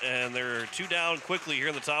Zabel, and they're 2 down quickly here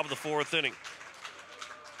in the top of the 4th inning.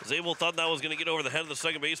 Zabel thought that was going to get over the head of the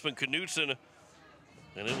second baseman, Knutson,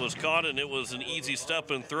 and it was caught, and it was an easy step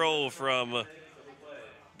and throw from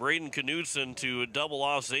Braden Knutson to double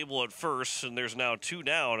off Zabel at first, and there's now 2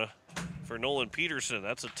 down for Nolan Peterson.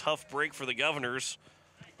 That's a tough break for the Governors,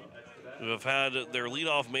 who have had their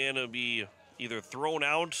leadoff man be either thrown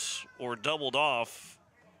out or doubled off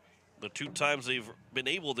the 2 times they've been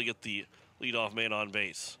able to get the leadoff man on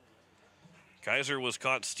base. Kaiser was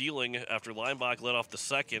caught stealing after Leinbach led off the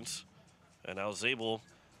second, and now Zabel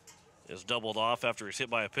is doubled off after he's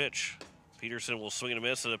hit by a pitch. Peterson will swing and a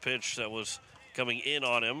miss at a pitch that was coming in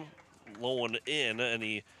on him, low and in, and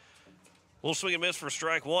he will swing and miss for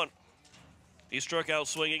strike 1. He struck out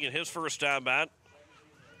swinging in his first at bat.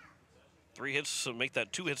 3 hits, so make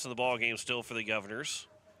that 2 hits in the ball game still for the Governors.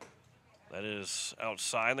 That is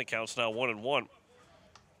outside. The count's now 1-1.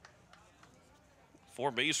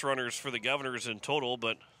 4 base runners for the Governors in total,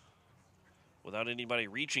 but without anybody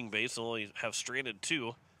reaching base, they'll only have stranded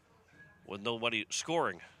 2 with nobody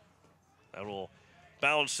scoring. That will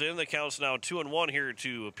bounce in. The count's now 2-1 here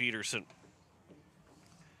to Peterson.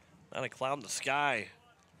 Not a cloud in the sky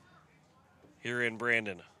here in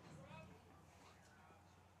Brandon.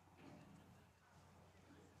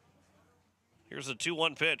 Here's the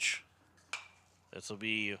 2-1 pitch. This will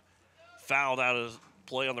be fouled out of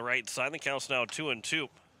play on the right side. The count's now 2-2.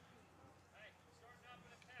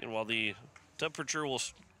 And while the temperature will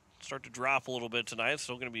start to drop a little bit tonight, it's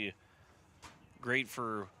still going to be great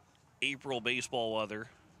for April baseball weather.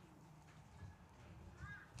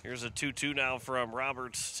 Here's a 2-2 now from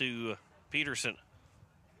Roberts to Peterson.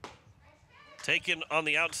 Taken on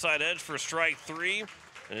the outside edge for strike 3.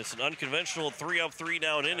 And it's an unconventional 3-up,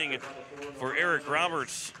 3-down inning for Eric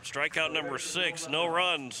Roberts. Strikeout number 6. No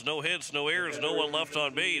runs, no hits, no errors, no one left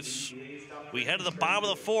on base. We head to the bottom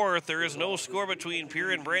of the 4th. There is no score between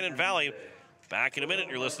Pierre and Brandon Valley. Back in a minute.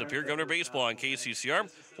 You're listening to Pierre Governor Baseball on KCCR.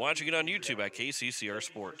 Watching it on YouTube at KCCR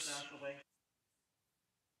Sports.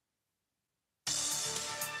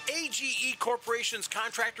 AGE Corporation's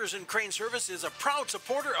Contractors and Crane Service is a proud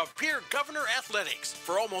supporter of Pierre Governor Athletics.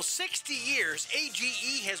 For almost 60 years,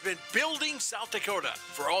 AGE has been building South Dakota.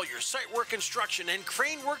 For all your site work construction and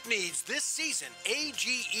crane work needs this season,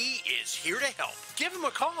 AGE is here to help. Give them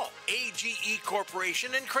a call. AGE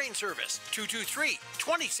Corporation and Crane Service,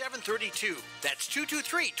 223-2732. That's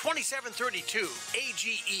 223-2732.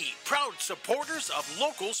 AGE, proud supporters of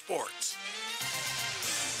local sports.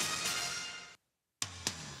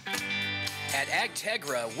 At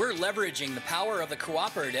AgTegra, we're leveraging the power of the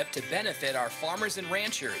cooperative to benefit our farmers and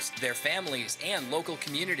ranchers, their families, and local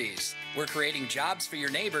communities. We're creating jobs for your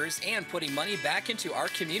neighbors and putting money back into our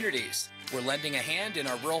communities. We're lending a hand in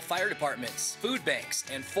our rural fire departments, food banks,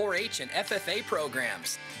 and 4-H and FFA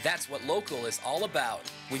programs. That's what local is all about.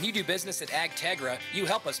 When you do business at AgTegra, you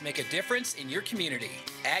help us make a difference in your community.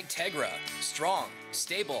 AgTegra, strong,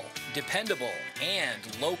 stable, dependable, and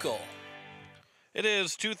local. It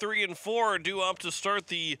is 2-3-4 due up to start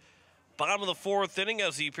the bottom of the 4th inning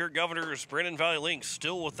as the Pierre Governors Brandon Valley Lynx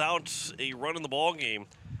still without a run in the ball game.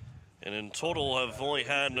 And in total have only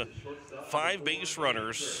had 5 base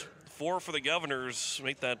runners, 4 for the Governors,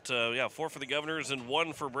 make that, 4 for the Governors and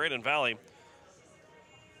 1 for Brandon Valley.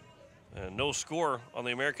 And no score on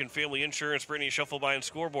the American Family Insurance Brittany Shufflebine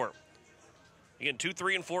scoreboard. Again,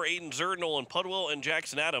 2-3-4, Aiden Zer, Nolan Pudwell, and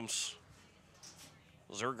Jackson Adams.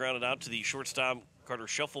 Zer grounded out to the shortstop, Carter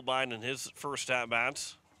Shufflebine, in his first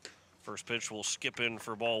at-bats. First pitch will skip in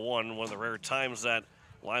for ball 1, one of the rare times that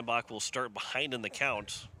Lineback will start behind in the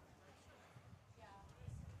count.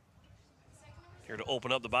 Here to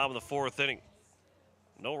open up the bottom of the 4th inning.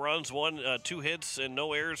 No runs, 2 hits, and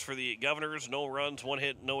no errors for the Governors. No runs, 1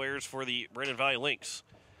 hit, no errors for the Brandon Valley Lynx.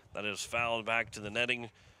 That is fouled back to the netting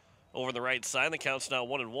over the right side. The count's now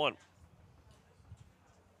 1-1.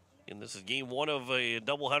 And this is game 1 of a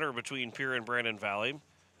doubleheader between Pierre and Brandon Valley.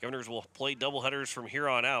 Governors will play doubleheaders from here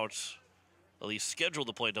on out. At least scheduled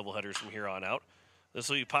to play doubleheaders from here on out. This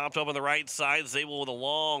will be popped up on the right side. Zabel with a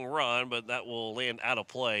long run, but that will land out of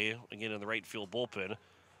play. Again, in the right field bullpen.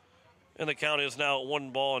 And the count is now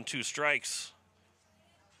 1 ball and 2 strikes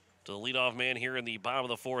to the leadoff man here in the bottom of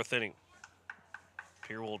the 4th inning.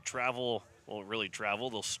 Pierre will travel, won't really travel.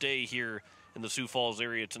 They'll stay here in the Sioux Falls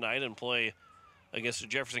area tonight and play against the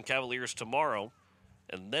Jefferson Cavaliers tomorrow.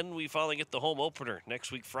 And then we finally get the home opener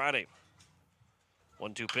next week, Friday.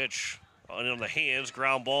 1-2 pitch on the hands.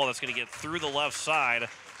 Ground ball that's going to get through the left side.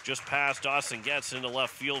 Just past Dawson Getz into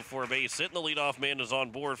left field for a base hit. And the leadoff man is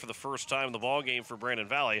on board for the first time in the ball game for Brandon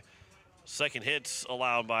Valley. Second hits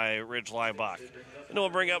allowed by Ridge Lineback. And we'll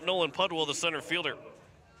bring up Nolan Pudwell, the center fielder.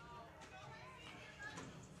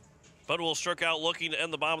 Pudwell struck out looking to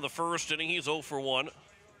end the bottom of the 1st inning. He's 0 for 1.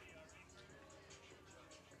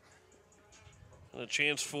 And a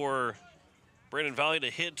chance for Brandon Valley to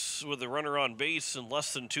hit with the runner on base in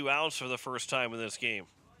less than 2 outs for the first time in this game.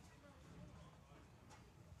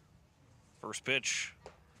 First pitch.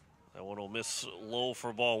 That one will miss low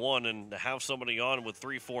for ball 1. And to have somebody on with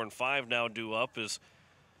 3, 4, and 5 now due up is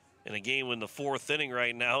in a game in the 4th inning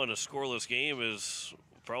right now in a scoreless game is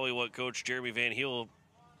probably what Coach Jeremy Van Heel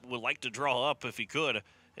would like to draw up if he could.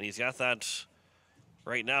 And he's got that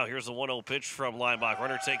right now. Here's the 1-0 pitch from Lineback.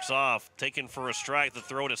 Runner takes off, taken for a strike. The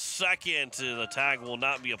throw to second. The tag will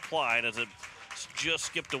not be applied as it just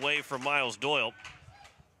skipped away from Miles Doyle.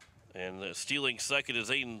 And stealing second is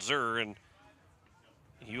Aiden Zer, and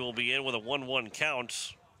he will be in with a 1-1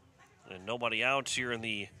 count. And nobody out here in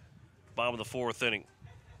the bottom of the 4th inning.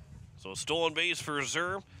 So a stolen base for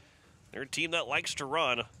Zer. They're a team that likes to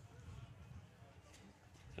run.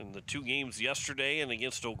 In the 2 games yesterday and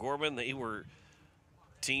against O'Gorman, they were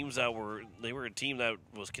a team that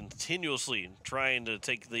was continuously trying to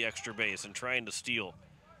take the extra base and trying to steal.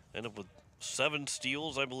 Ended up with 7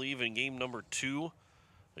 steals, I believe, in game number 2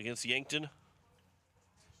 against Yankton.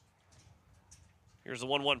 Here's the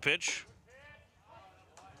 1-1 pitch.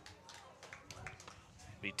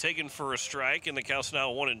 Be taken for a strike, and the count's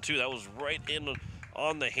now 1-2. That was right in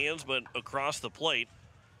on the hands, but across the plate.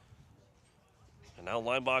 And now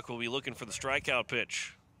Leinbach will be looking for the strikeout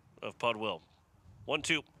pitch of Pudwill.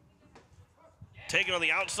 1-2. Taken on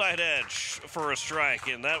the outside edge for a strike,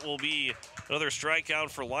 and that will be another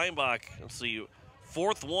strikeout for Leinbach. Let's see,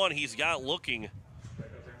 fourth one he's got looking.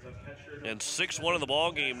 And 6-1 in the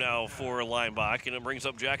ball game now for Leinbach, and it brings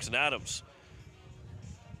up Jackson Adams.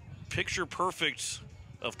 Picture perfect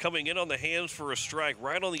of coming in on the hands for a strike,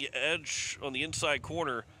 right on the edge, on the inside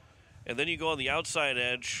corner, and then you go on the outside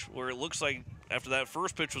edge where it looks like after that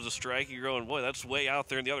first pitch was a strike, you're going, boy, that's way out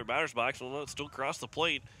there in the other batter's box. Well, no, it's still across the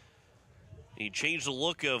plate. He changed the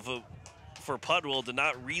look of for Pudwill, did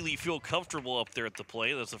not really feel comfortable up there at the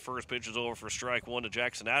plate. That's the first pitch is over for strike one to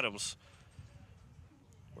Jackson Adams.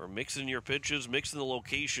 We're mixing your pitches, mixing the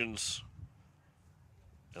locations,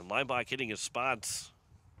 and Leinbach hitting his spots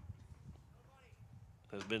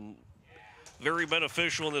has been very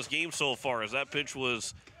beneficial in this game so far, as that pitch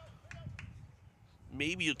was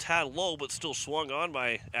maybe a tad low, but still swung on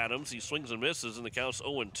by Adams. He swings and misses, and the count's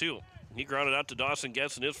 0-2. He grounded out to Dawson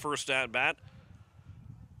Getz in his first at-bat.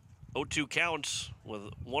 0-2 counts with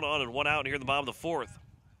 1 on and 1 out here in the bottom of the fourth.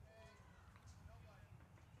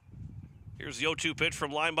 Here's the 0-2 pitch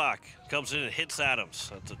from Leinbach. Comes in and hits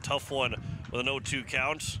Adams. That's a tough one with an 0-2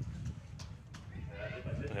 count.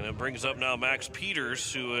 And it brings up now Max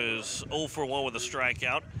Peters, who is 0 for 1 with a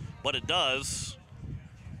strikeout. But it does,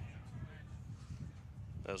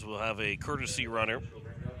 as we'll have a courtesy runner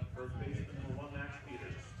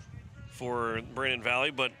for Brandon Valley,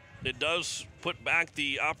 but it does put back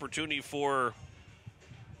the opportunity for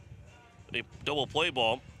a double play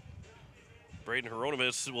ball. Braden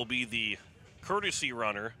Hieronymus will be the courtesy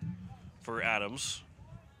runner for Adams.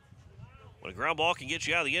 When a ground ball can get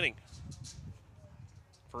you out of the inning.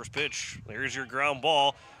 First pitch, there's your ground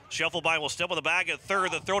ball. Shufflebine will step on the bag at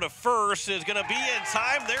third. The throw to first is going to be in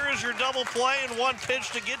time. There is your double play and one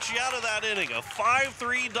pitch to get you out of that inning. A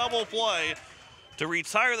 5-3 double play to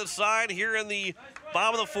retire the side here in the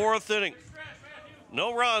bottom of the fourth inning.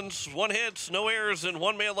 No runs, 1 hit, no errors, and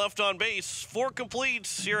 1 man left on base. 4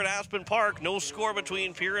 completes here at Aspen Park. No score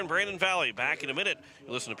between Pierre and Brandon Valley. Back in a minute.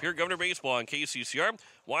 You listen to Pierre Governor Baseball on KCCR.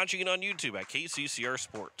 Watching it on YouTube at KCCR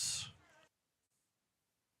Sports.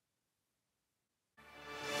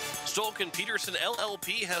 Stolken Peterson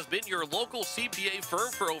LLP has been your local CPA firm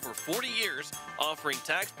for over 40 years, offering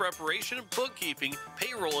tax preparation, bookkeeping,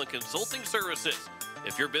 payroll, and consulting services.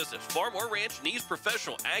 If your business, farm, or ranch needs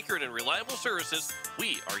professional, accurate, and reliable services,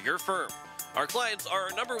 we are your firm. Our clients are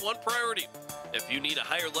our #1 priority. If you need a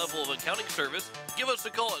higher level of accounting service, give us a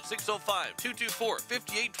call at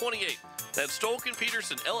 605-224-5828. That's Stolken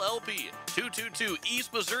Peterson LLP, 222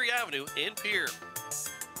 East Missouri Avenue in Pierre.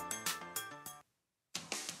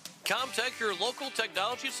 Comtech, your local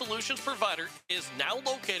technology solutions provider, is now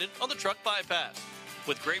located on the truck bypass.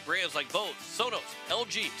 With great brands like Bose, Sonos,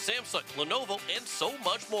 LG, Samsung, Lenovo, and so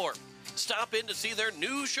much more. Stop in to see their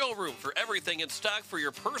new showroom for everything in stock for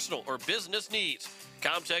your personal or business needs.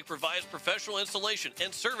 Comtech provides professional installation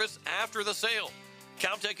and service after the sale.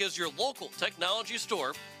 Comtech is your local technology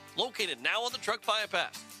store, located now on the truck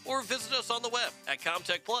bypass, or visit us on the web at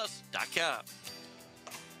comtechplus.com.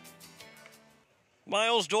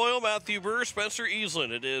 Miles Doyle, Matthew Burr, Spencer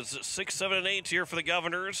Easlin. It is 6, 7, and 8 here for the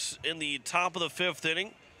Governors in the top of the 5th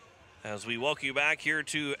inning. As we welcome you back here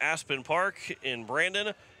to Aspen Park in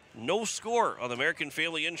Brandon. No score on the American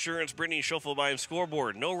Family Insurance Brittany Schuffelbein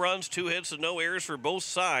scoreboard. No runs, 2 hits, and no errors for both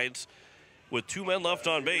sides. With 2 men left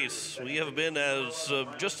on base, we have been as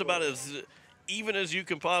just about as even as you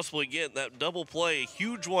can possibly get. That double play,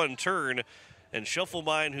 huge one turn, and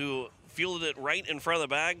Schuffelbein, who fielded it right in front of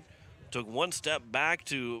the bag, took 1 step back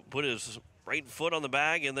to put his right foot on the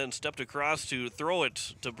bag and then stepped across to throw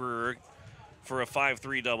it to Brewer for a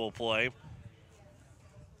 5-3 double play.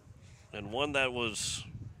 And one that looks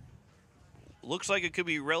like it could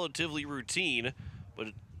be relatively routine, but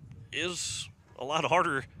it is a lot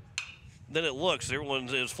harder than it looks. Everyone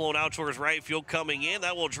is flown out towards right field coming in.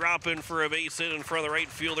 That will drop in for a base hit in front of the right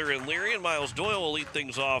fielder in Leary, and Miles Doyle will lead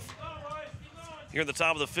things off here at the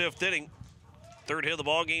top of the 5th inning. 3rd hit of the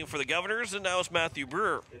ball game for the Governors, and now it's Matthew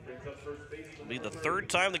Brewer. It'll be the 3rd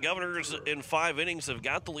time the Governors in 5 innings have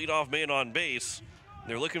got the leadoff man on base.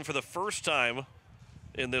 They're looking for the first time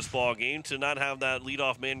in this ball game to not have that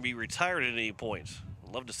leadoff man be retired at any point.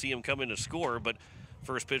 I'd love to see him come in to score, but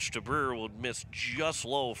first pitch to Brewer will miss just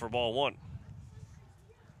low for ball 1.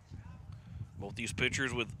 Both these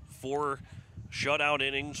pitchers with 4 shutout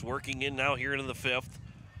innings working in now here into the 5th.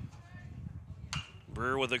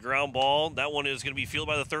 Brewer with a ground ball. That one is going to be fielded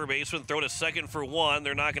by the third baseman. Throw to second for one.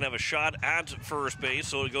 They're not going to have a shot at first base,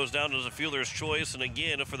 so it goes down as a fielder's choice. And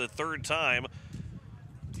again, for the third time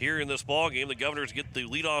here in this ball game, the Governors get the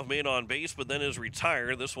leadoff man on base, but then is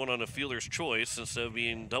retired. This one on a fielder's choice instead of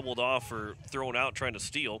being doubled off or thrown out trying to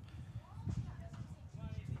steal.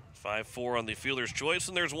 5-4 on the fielder's choice,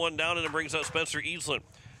 and there's one down, and it brings up Spencer Eastland.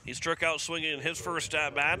 He struck out swinging in his first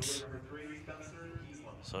at-bat.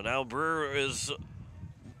 So now Brewer is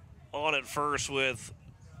on at first with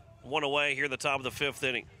one away here at the top of the fifth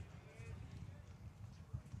inning.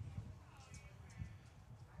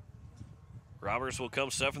 Roberts will come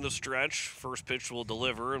set from the stretch. First pitch will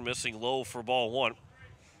deliver and missing low for ball one.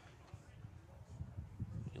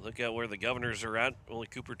 You look at where the Governors are at. Only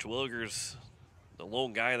Cooper Terwilliger's the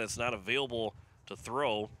lone guy that's not available to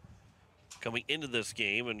throw coming into this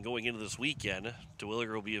game and going into this weekend.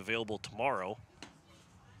 Terwilliger will be available tomorrow.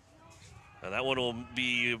 And that one will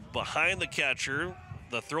be behind the catcher.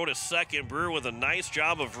 The throw to second. Brewer with a nice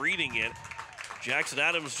job of reading it. Jackson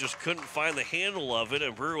Adams just couldn't find the handle of it,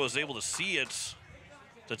 and Brewer was able to see it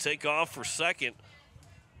to take off for second.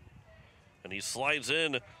 And he slides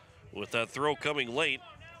in with that throw coming late.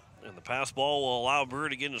 And the pass ball will allow Brewer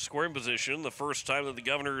to get into scoring position. The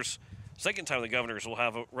second time the Governors will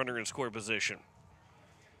have a runner in scoring position.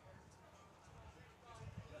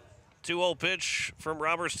 2-0 pitch from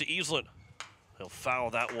Roberts to Eastland. He'll foul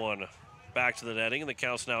that one back to the netting, and the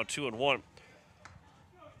count's now 2-1.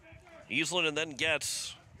 Eastland and then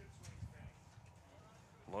Getz.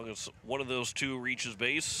 As long as one of those two reaches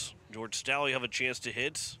base, George Staley have a chance to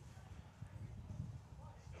hit.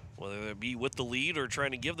 Whether it be with the lead or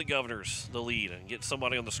trying to give the Governors the lead and get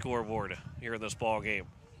somebody on the scoreboard here in this ball game.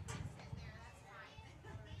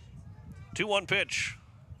 2-1 pitch.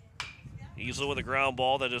 Easily with a ground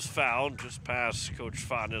ball that is fouled just past Coach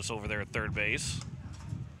Fondness over there at third base.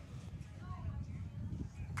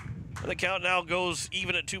 And the count now goes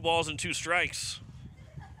even at 2 balls and 2 strikes.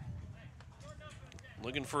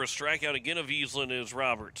 Looking for a strikeout again of Eastland is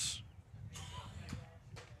Roberts.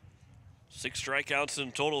 6 strikeouts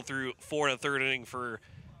in total through 4 1/3 inning for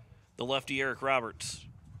the lefty Eric Roberts.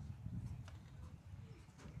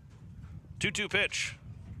 2-2 pitch.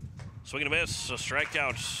 Swing and a miss, a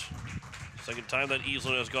strikeout. Second time that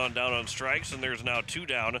Eastland has gone down on strikes, and there's now 2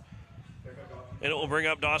 down. And it will bring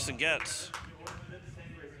up Dawson Getz.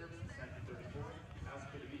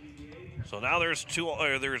 So now there's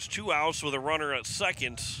 2 outs with a runner at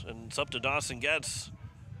second, and it's up to Dawson Getz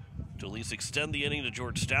to at least extend the inning to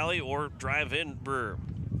George Staley or drive in Brewer.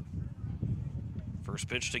 First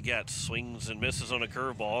pitch to Getz, swings and misses on a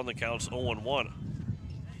curveball, and the count's 0-1.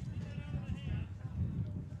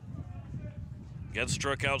 Getz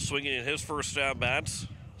struck out swinging in his first at-bats.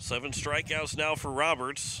 7 strikeouts now for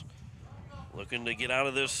Roberts. Looking to get out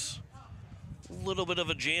of this little bit of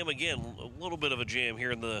a jam again. A little bit of a jam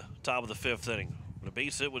here in the top of the 5th inning. But a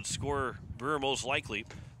base hit would score Brewer most likely.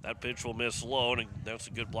 That pitch will miss low, and that's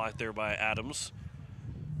a good block there by Adams.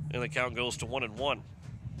 And the count goes to 1-1.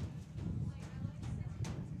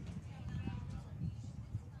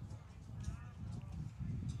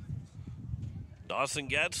 Dawson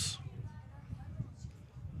Getz.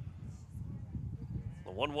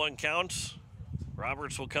 The 1-1 count.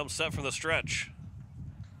 Roberts will come set from the stretch.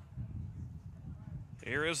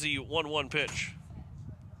 Here is the 1-1 pitch.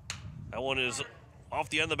 That one is off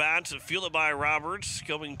the end of the bat, fielded by Roberts,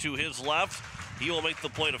 coming to his left. He will make the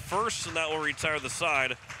play to first, and that will retire the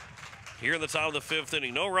side. Here in the top of the 5th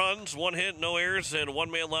inning. No runs, 1 hit, no errors, and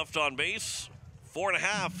 1 man left on base.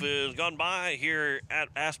 4.5 is gone by here at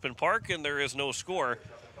Aspen Park, and there is no score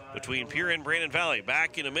between Pierre and Brandon Valley.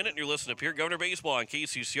 Back in a minute, you're listening to Pierre Governor Baseball on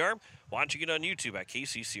KCCR. Watching it on YouTube at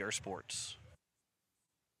KCCR Sports.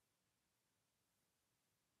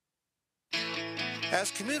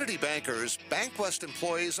 As community bankers, BankWest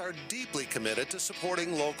employees are deeply committed to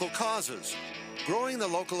supporting local causes, growing the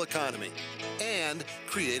local economy, and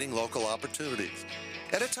creating local opportunities.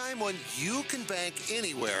 At a time when you can bank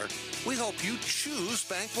anywhere, we hope you choose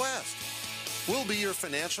BankWest. We'll be your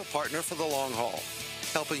financial partner for the long haul,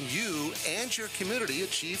 helping you and your community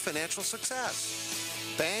achieve financial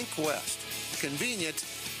success. BankWest. Convenient,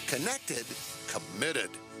 connected,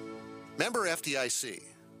 committed. Member FDIC.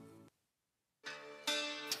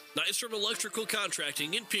 Nystrom Electrical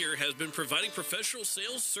Contracting in Pierre has been providing professional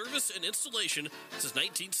sales, service, and installation since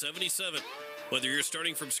 1977. Whether you're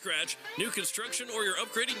starting from scratch, new construction, or you're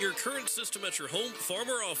upgrading your current system at your home, farm,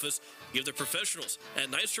 or office, give the professionals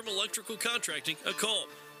at Nystrom Electrical Contracting a call.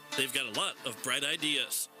 They've got a lot of bright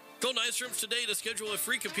ideas. Call Nystrom's today to schedule a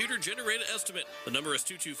free computer-generated estimate. The number is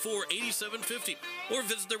 224-8750, or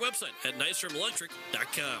visit their website at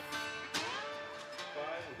nystromelectric.com.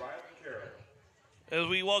 As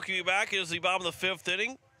we welcome you back, as the bottom of the 5th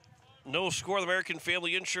inning. No score. The American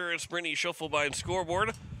Family Insurance Brittany Shufflebine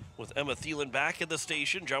scoreboard with Emma Thielen back at the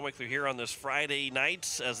station. John Wickler here on this Friday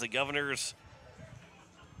night as the Governors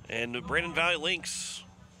and Brandon Valley Lynx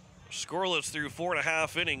scoreless through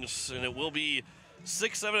 4.5 innings, and it will be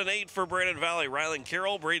 6, 7, and 8 for Brandon Valley. Rylan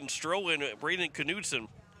Carroll, Braden Stroh, and Braden Knudsen.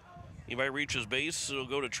 He might reach his base. It'll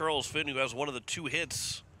go to Charles Finn, who has one of the 2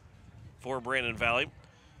 hits for Brandon Valley.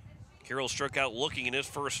 Carroll struck out looking in his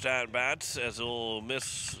first at bat as he'll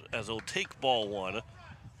take ball 1.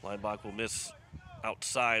 Leinbach will miss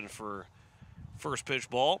outside for first pitch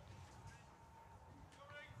ball.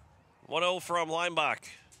 1-0 from Leinbach.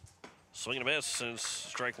 Swing and a miss since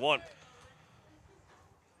strike 1.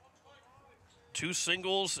 2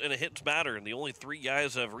 singles and a hit batter, and the only 3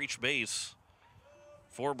 guys have reached base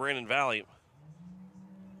for Brandon Valley.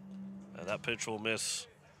 And that pitch will miss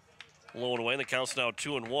low and away, and the count's now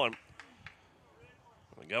 2-1.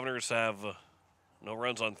 The Governors have no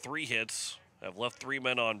runs on 3 hits, have left 3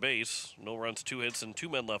 men on base. No runs, 2 hits, and 2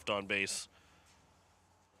 men left on base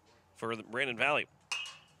for Brandon Valley.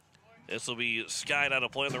 This will be skied out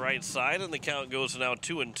of play on the right side, and the count goes to now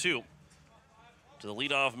 2-2. To the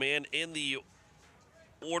leadoff man in the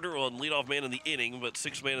order, well, leadoff man in the inning, but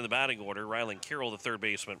 6th man in the batting order, Rylan Carroll, the third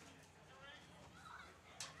baseman.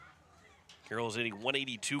 Carroll's hitting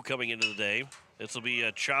 182 coming into the day. This will be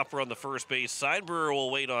a chopper on the first base side. Brewer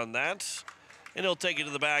will wait on that, and he'll take it to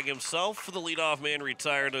the bag himself for the leadoff man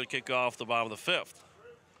retired to kick off the bottom of the 5th.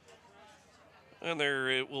 And there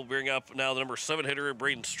it will bring up now the number 7 hitter,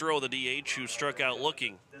 Braden Stroh, the DH, who struck out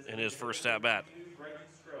looking in his first at-bat.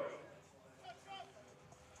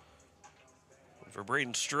 For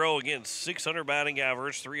Braden Stroh, again, 600 batting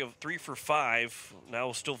average, 3 for 5.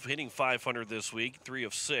 Now still hitting 500 this week, 3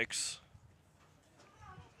 of 6.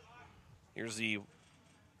 Here's the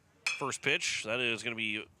first pitch. That is going to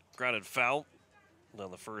be grounded foul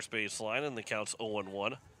down the first base line, and the count's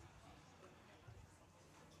 0-1.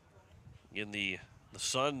 Again, the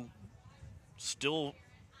sun still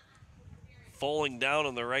falling down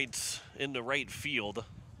on the into right field.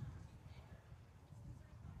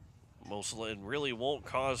 Mostly, and really won't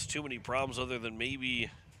cause too many problems other than maybe,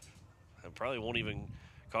 it probably won't even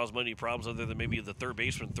cause many problems other than maybe the third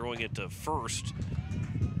baseman throwing it to first.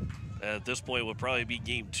 At this point, it would probably be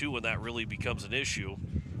game 2 when that really becomes an issue,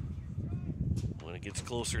 when it gets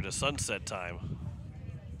closer to sunset time.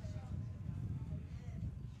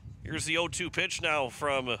 Here's the 0-2 pitch now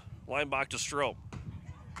from Leinbach to Stroh.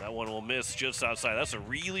 That one will miss just outside. That's a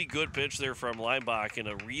really good pitch there from Leinbach and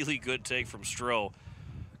a really good take from Stroh,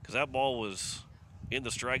 because that ball was in the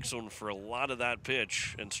strike zone for a lot of that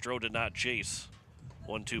pitch, and Stroh did not chase.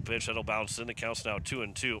 1-2 pitch, that'll bounce in. The count's now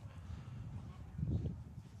 2-2.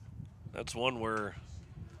 That's one where,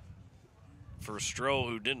 for Stroh,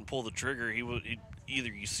 who didn't pull the trigger, either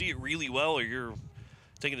you see it really well or you're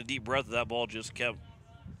taking a deep breath, and that ball just kept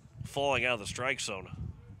falling out of the strike zone.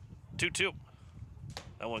 2-2.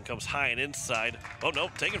 That one comes high and inside. Oh, no,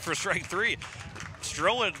 taken for strike 3.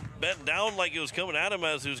 Stroh had bent down like it was coming at him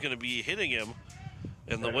as he was going to be hitting him.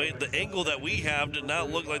 And the angle that we have did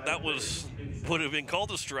not look like that would have been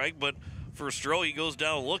called a strike, but for Stroh, he goes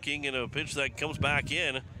down looking, and a pitch that comes back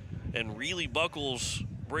in and really buckles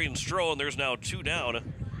Braden Stroh, and there's now 2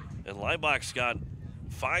 down. And Leinbach's got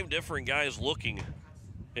 5 different guys looking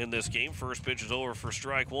in this game. First pitch is over for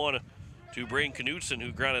strike 1 to Braden Knudsen,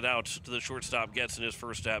 who grounded out to the shortstop Getz in his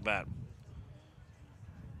first at-bat.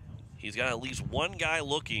 He's got at least 1 guy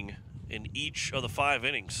looking in each of the 5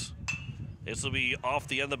 innings. This will be off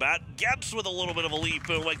the end of the bat. Getz with a little bit of a leap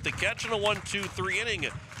and like the catch in a 1-2-3 inning.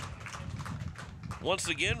 Once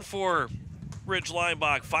again for Ridge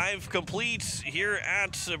Leinbach, 5 complete here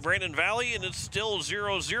at Brandon Valley, and it's still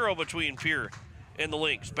 0-0 between Pierre and the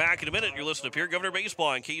Lynx. Back in a minute, you're listening to Pierre Governor Baseball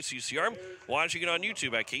on KCCR. Watching it on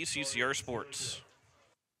YouTube at KCCR Sports.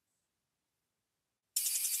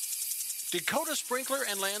 Dakota Sprinkler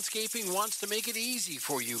and Landscaping wants to make it easy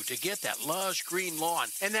for you to get that lush green lawn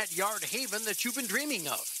and that yard haven that you've been dreaming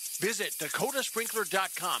of. Visit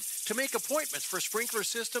dakotasprinkler.com to make appointments for sprinkler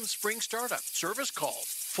system spring startup, service calls,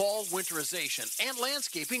 fall winterization, and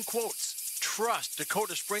landscaping quotes. Trust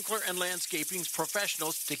Dakota Sprinkler and Landscaping's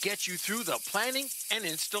professionals to get you through the planning and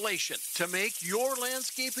installation to make your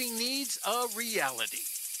landscaping needs a reality.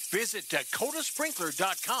 Visit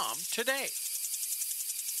dakotasprinkler.com today.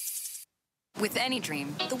 With any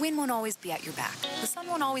dream, the wind won't always be at your back. The sun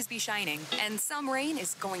won't always be shining, and some rain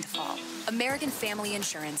is going to fall. American Family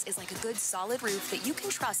Insurance is like a good, solid roof that you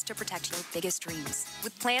can trust to protect your biggest dreams.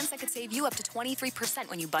 With plans that could save you up to 23%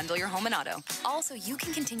 when you bundle your home and auto. Also, you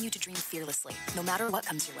can continue to dream fearlessly, no matter what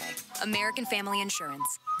comes your way. American Family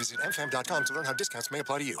Insurance. Visit mfam.com to learn how discounts may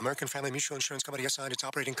apply to you. American Family Mutual Insurance Company assigned its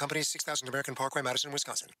operating company, 6000 American Parkway, Madison,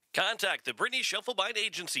 Wisconsin. Contact the Brittany Shufflebind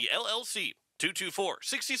Agency, LLC,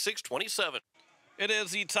 224-6627. It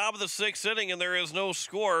is the top of the sixth inning, and there is no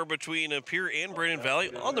score between Pierre and Brandon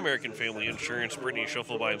Valley on the American Family Insurance Brittany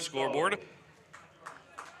Shufflebind scoreboard.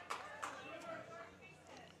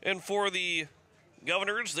 And for the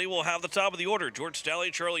Governors, they will have the top of the order. George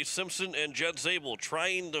Stalley, Charlie Simpson, and Jed Zabel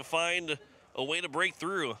trying to find a way to break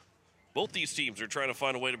through. Both these teams are trying to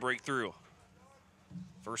find a way to break through.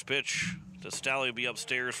 First pitch to Stalley will be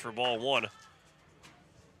upstairs for ball one.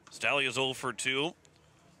 Stalley is 0 for 2.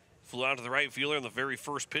 Flew out to the right fielder in the very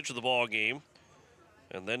first pitch of the ball game.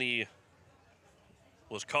 And then he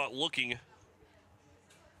was caught looking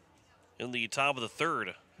in the top of the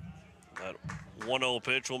third. That 1-0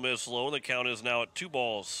 pitch will miss low, and the count is now at 2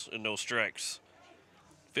 balls and no strikes.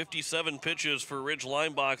 57 pitches for Ridge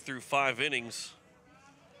Leinbach through 5 innings.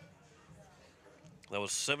 That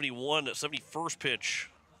was 71st pitch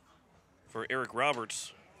for Eric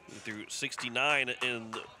Roberts, who threw 69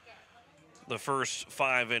 in the first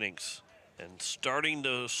 5 innings. And starting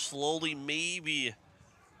to slowly maybe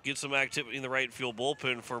get some activity in the right field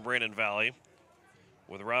bullpen for Brandon Valley,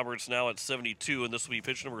 with Roberts now at 72, and this will be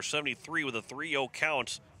pitch number 73 with a 3-0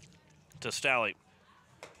 count to Stalley.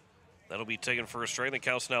 That'll be taken for a strike. The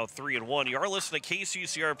count's now 3-1. You are listening to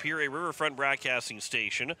KCCR Pierre, a Riverfront broadcasting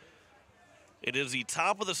station. It is the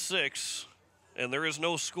top of the 6th, and there is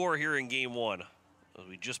no score here in game 1.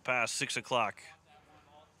 We just passed 6 o'clock.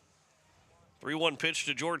 3-1 pitch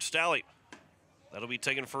to George Stalley. That'll be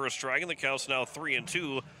taken for a strike, and the count's now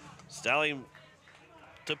 3-2. Stalley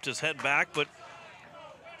tipped his head back, but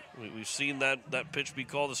we've seen that pitch be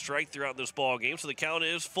called a strike throughout this ball game. So the count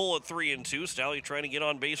is full at 3-2. Stalley trying to get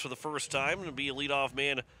on base for the first time and be a leadoff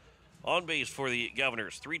man on base for the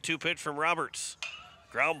Governors. 3-2 pitch from Roberts.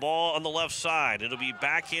 Ground ball on the left side. It'll be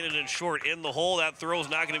backhanded and short in the hole. That throw's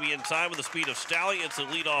not going to be in time with the speed of Stalley. It's a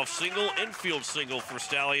leadoff single, infield single for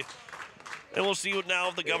Stalley. And we'll see now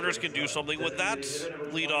if the Governors can do something with that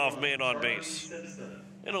leadoff man on base.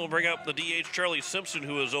 And it'll bring up the DH Charlie Simpson,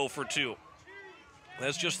 who is 0 for 2.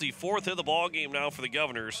 That's just the 4th hit of the ball game now for the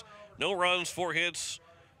Governors. No runs, 4 hits,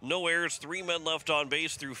 no errors, 3 men left on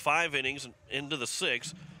base through 5 innings into the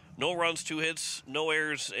 6th. No runs, 2 hits, no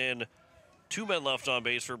errors, and 2 men left on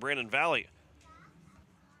base for Brandon Valley.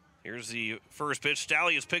 Here's the first pitch.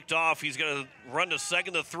 Stalley is picked off. He's going to run to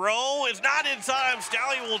second. The throw is not in time.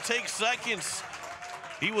 Stalley will take seconds.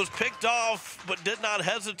 He was picked off, but did not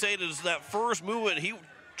hesitate as that first movement. He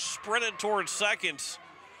sprinted towards second.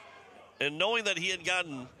 And knowing that he had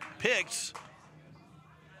gotten picked,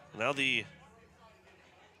 now Coach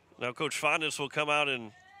Fondas will come out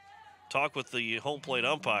and talk with the home plate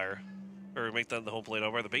umpire, or make that the home plate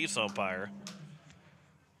umpire, the base umpire.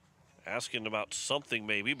 Asking about something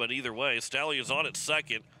maybe, but either way, Stalley is on at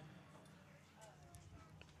second.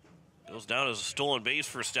 Goes down as a stolen base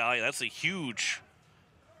for Stalley. That's a huge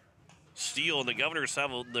steal, and the Governors have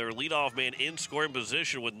their leadoff man in scoring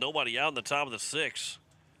position with nobody out in the top of the 6th.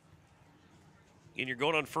 And you're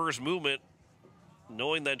going on first movement,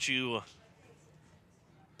 knowing that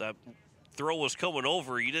that throw was coming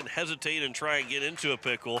over. You didn't hesitate and try and get into a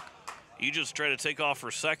pickle. You just try to take off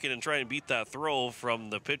for second and try and beat that throw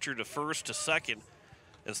from the pitcher to first to second.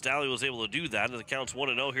 And Stalley was able to do that. And the count's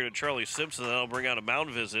 1-0 here to Charlie Simpson. That'll bring out a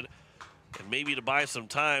mound visit. And maybe to buy some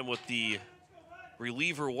time with the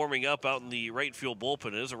reliever warming up out in the right field bullpen.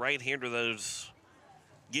 It is a right-hander that is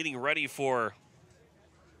getting ready for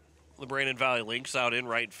the Brandon Valley Lynx out in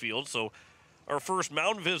right field. So our first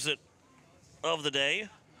mound visit of the day.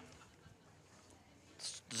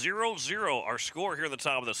 0-0 our score here at the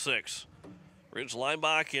top of the 6th. Ridge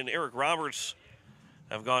Leinbach and Eric Roberts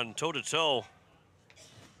have gone toe-to-toe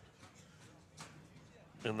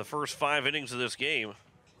in the first 5 innings of this game.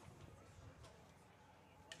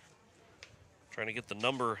 Trying to get the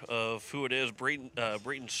number of who it is. Brayton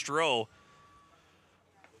Stroh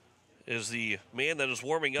is the man that is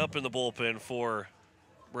warming up in the bullpen for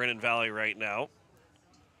Brandon Valley right now.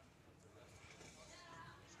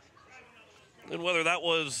 And whether that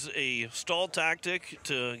was a stall tactic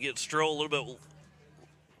to get Stroh a little bit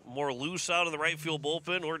more loose out in the right field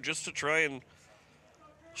bullpen, or just to try and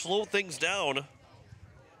slow things down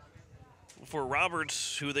for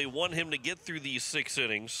Roberts, who they want him to get through these 6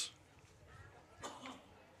 innings.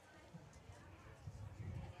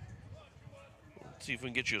 See if we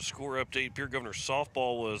can get you a score update. Pierre Governor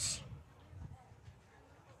softball was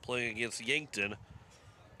playing against Yankton.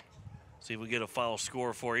 See if we get a final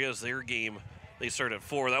score for you as their game, they start at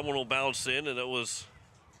 4. That one will bounce in, and it was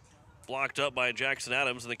blocked up by Jackson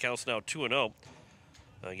Adams, and the count's now 2-0.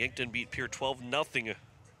 Yankton beat Pierre 12-0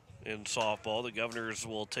 in softball. The Governors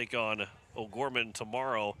will take on O'Gorman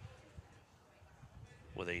tomorrow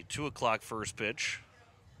with a 2 o'clock first pitch.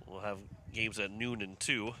 We'll have games at noon and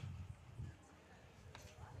 2.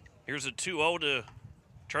 Here's a 2-0 to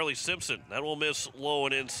Charlie Simpson. That will miss low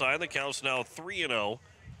and inside. The count's now 3-0.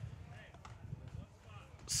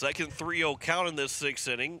 Second 3-0 count in this 6th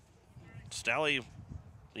inning. Stalley,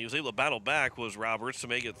 he was able to battle back, was Roberts, to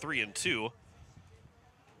make it 3-2.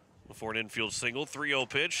 Before an infield single. 3-0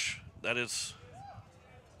 pitch. That is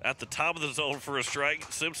at the top of the zone for a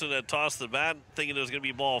strike. Simpson had tossed the bat, thinking it was going to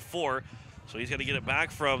be ball 4. So he's going to get it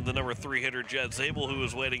back from the number 3 hitter, Jed Zabel, who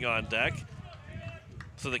was waiting on deck.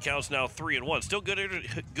 So the count's now 3-1. Still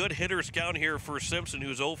good hitters count here for Simpson,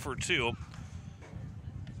 who's 0 for 2.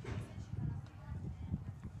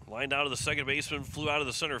 Lined out of the second baseman, flew out of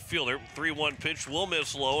the center fielder. 3-1 pitch will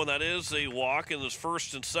miss low, and that is a walk in this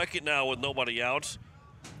first and second now with nobody out.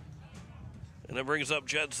 And that brings up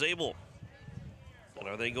Jed Zabel. And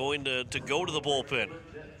are they going to go to the bullpen?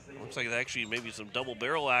 Looks like actually maybe some double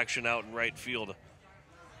barrel action out in right field.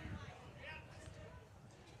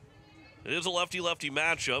 It is a lefty-lefty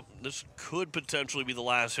matchup. This could potentially be the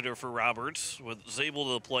last hitter for Roberts with Zabel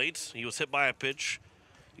to the plate. He was hit by a pitch.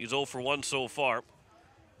 He's 0 for 1 so far.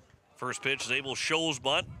 First pitch, Zabel shows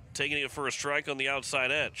bunt, taking it for a strike on the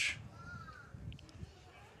outside edge.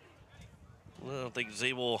 I don't think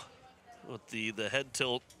Zabel, with the head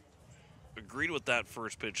tilt, agreed with that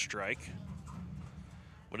first pitch strike.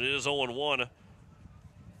 But it is 0-1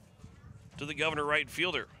 to the Governor right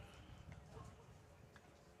fielder.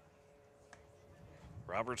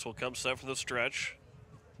 Roberts will come set from the stretch.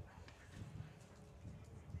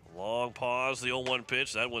 Long pause, the 0-1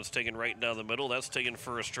 pitch. That one's taken right down the middle. That's taken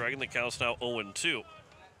for a strike, and the count's now 0-2.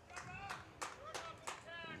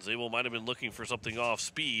 Zabel might have been looking for something off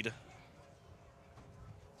speed.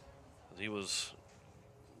 He was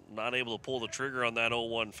not able to pull the trigger on that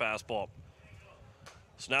 0-1 fastball.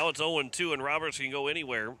 So now it's 0-2, and Roberts can go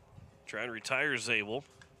anywhere. Try and retire Zabel.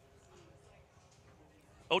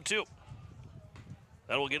 0-2.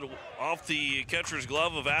 That will get off the catcher's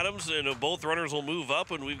glove of Adams, and both runners will move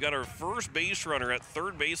up, and we've got our first base runner at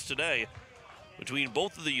third base today between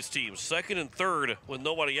both of these teams, second and third with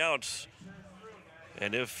nobody out.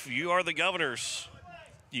 And if you are the Governors,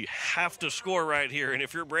 you have to score right here. And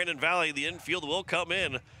if you're Brandon Valley, the infield will come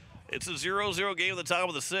in. It's a 0-0 game at the top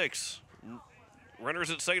of the 6th.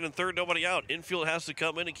 Runners at second and third, nobody out. Infield has to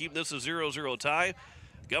come in and keep this a 0-0 tie.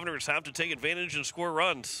 Governors have to take advantage and score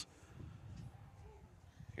runs.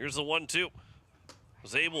 Here's the 1-2.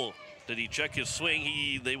 Zabel, did he check his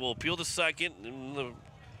swing? They will appeal to second, and the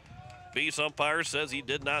base umpire says he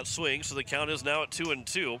did not swing, so the count is now at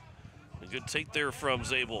 2-2. A good take there from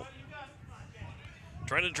Zabel.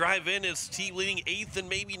 Trying to drive in his team-leading 8th and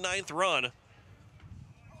maybe 9th run.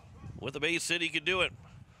 With the base hit, he could do it.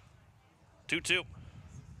 2-2.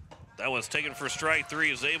 That was taken for strike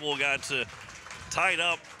 3. Zabel got tied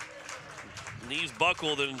up. Knees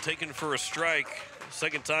buckled and taken for a strike.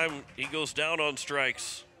 Second time he goes down on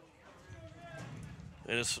strikes.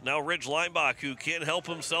 And it's now Ridge Leinbach who can't help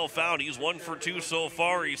himself out. He's 1 for 2 so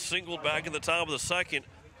far. He's singled back in the top of the second.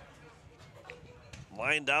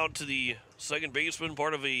 Lined out to the second baseman,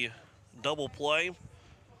 part of a double play.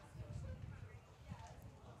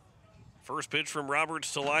 First pitch from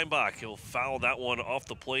Roberts to Leinbach. He'll foul that one off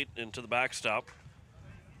the plate into the backstop.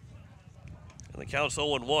 And the count's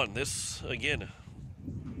 0-1. This, again,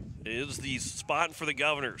 is the spot for the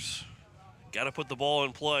Governors. Got to put the ball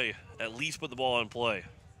in play. At least put the ball in play.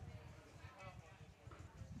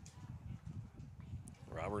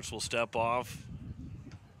 Roberts will step off.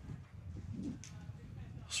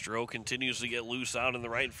 Stroh continues to get loose out in the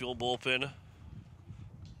right field bullpen.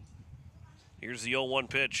 Here's the 0-1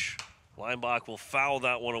 pitch. Leinbach will foul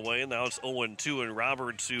that one away, and now it's 0-2, and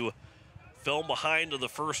Roberts, who fell behind to the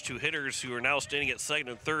first 2 hitters, who are now standing at second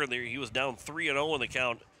and third. He was down 3-0 in the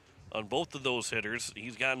count on both of those hitters.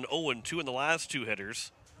 He's gotten 0-2 in the last 2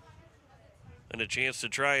 hitters. And a chance to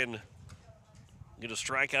try and get a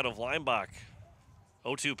strikeout of Leinbach.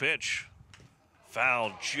 0-2 pitch.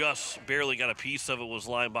 Foul, just barely got a piece of it, was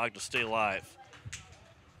Leinbach to stay alive.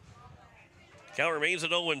 Count remains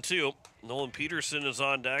at 0-2. Nolan Peterson is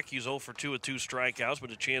on deck. He's 0 for 2 with 2 strikeouts,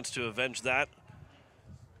 but a chance to avenge that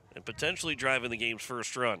and potentially drive in the game's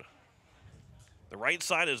first run. The right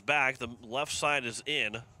side is back. The left side is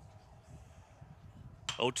in.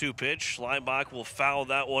 0-2 pitch. Leinbach will foul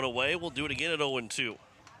that one away. We'll do it again at 0-2.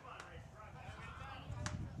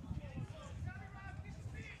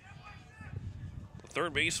 The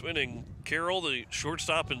third baseman and Carroll, the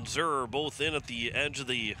shortstop, and Zur are both in at the edge of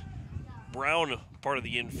the brown part of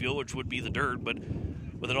the infield, which would be the dirt, but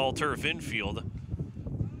with an all-turf infield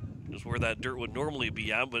is where that dirt would normally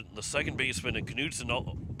be at. But the second baseman and Knudsen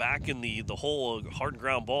back in the hole, hard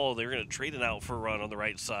ground ball. They're going to trade it out for a run on the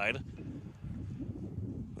right side.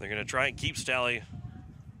 They're going to try and keep Stalley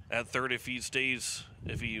at third if he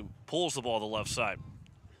pulls the ball to the left side.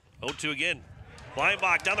 0-2 again.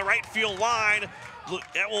 Leinbach down the right field line. Look,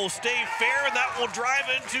 that will stay fair, and that will drive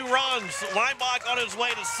in 2 runs. Leinbach on his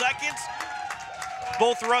way to second.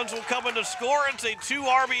 Both runs will come in to score. It's a 2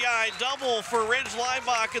 RBI double for Ridge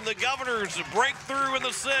Leinbach, and the Governors break through in the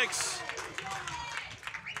 6th.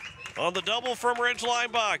 On the double from Ridge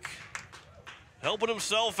Leinbach, helping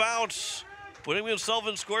himself out, putting himself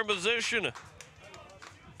in scoring position.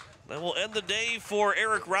 That will end the day for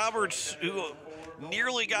Eric Roberts, who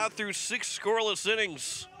nearly got through 6 scoreless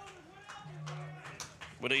innings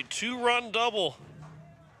with a 2-run double.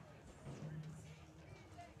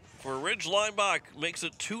 For Ridge Leinbach, makes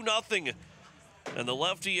it 2-0. And the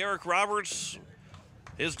lefty, Eric Roberts,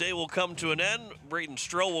 his day will come to an end. Braden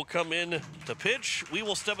Stroh will come in to pitch. We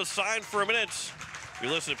will step aside for a minute.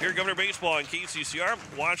 You're listening to Pierre Governor Baseball on KCCR.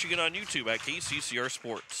 Watching it on YouTube at KCCR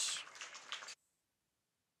Sports.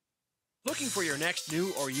 Looking for your next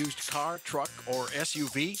new or used car, truck, or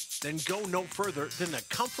SUV? Then go no further than the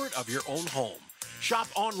comfort of your own home. Shop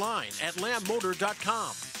online at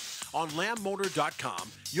lambmotor.com. On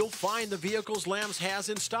lambmotor.com, you'll find the vehicles Lambs has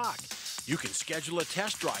in stock. You can schedule a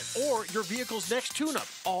test drive or your vehicle's next tune-up,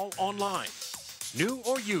 all online. New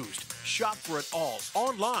or used, shop for it all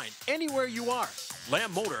online, anywhere you are.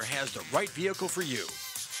 Lamb Motor has the right vehicle for you.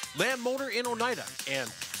 Lamb Motor in Oneida and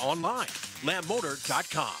online,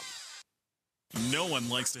 lambmotor.com. No one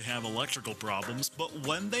likes to have electrical problems, but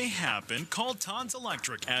when they happen, call Todd's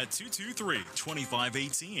Electric at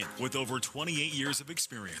 223-2518. With over 28 years of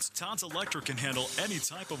experience, Todd's Electric can handle any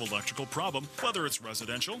type of electrical problem, whether it's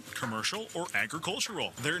residential, commercial, or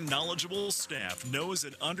agricultural. Their knowledgeable staff knows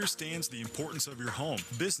and understands the importance of your home,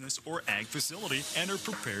 business, or ag facility and are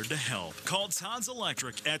prepared to help. Call Todd's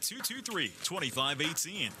Electric at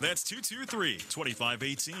 223-2518. That's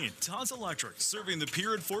 223-2518. Todd's Electric, serving the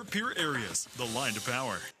Pierre and Fort Pierre areas. The line to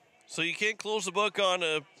power. So you can't close the book on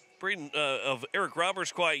Braden of Eric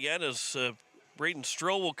Roberts quite yet, as Braden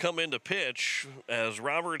Stroh will come in to pitch, as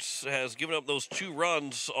Roberts has given up those 2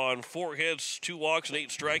 runs on 4 hits, 2 walks, and 8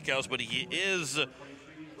 strikeouts, but he is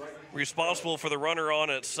responsible for the runner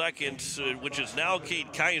on at second, which is now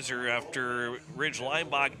Cade Kaiser, after Ridge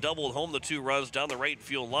Leinbach doubled home the 2 runs down the right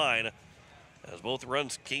field line, as both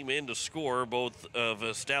runs came in to score, both of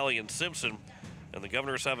Stalley and Simpson. And the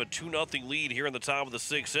Governors have a 2-0 lead here in the top of the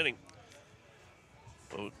 6th inning.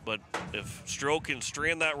 But if Stroh can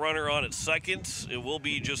strand that runner on at second, it will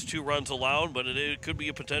be just 2 runs allowed, but it could be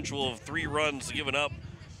a potential of 3 runs given up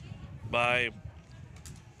by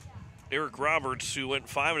Eric Roberts, who went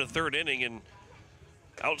 5 1/3 inning. And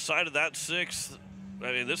outside of that 6th,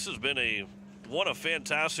 I mean, this has been a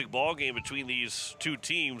fantastic ball game between these 2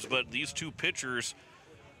 teams, but these 2 pitchers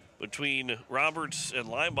between Roberts and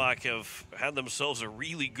Leinbach have had themselves a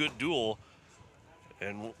really good duel.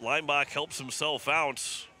 And Leinbach helps himself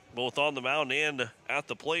out both on the mound and at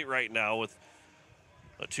the plate right now with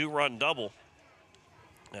a 2-run double.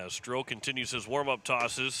 As Stroh continues his warm-up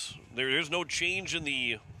tosses. There's no change in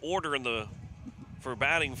the order for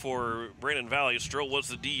batting for Brandon Valley. Stroh was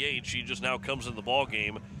the DH. He just now comes in the ball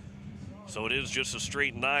game. So it is just a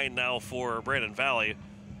straight 9 now for Brandon Valley.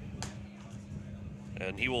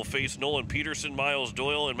 And he will face Nolan Peterson, Miles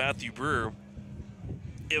Doyle, and Matthew Brewer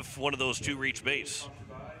if one of those 2 reach base.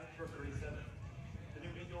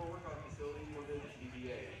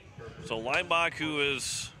 So Leinbach, who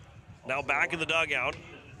is now back in the dugout,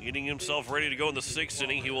 getting himself ready to go in the 6th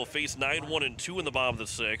inning. He will face 9-1-2 in the bottom of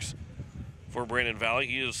the 6th for Brandon Valley.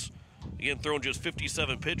 He is, again, thrown just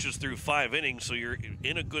 57 pitches through 5 innings, so you're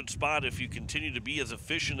in a good spot if you continue to be as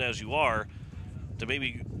efficient as you are to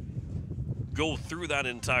maybe go through that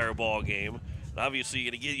entire ball game. Obviously,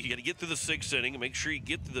 you got to get through the 6th inning and make sure you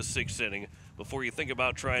get through the 6th inning before you think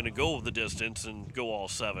about trying to go the distance and go all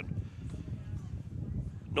 7.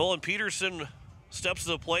 Nolan Peterson steps to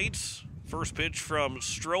the plate. First pitch from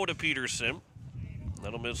Stroh to Peterson.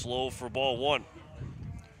 That'll miss low for ball 1.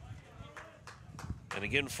 And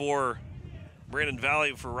again, for Brandon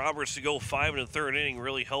Valley, for Roberts to go 5 1/3 inning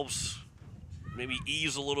really helps maybe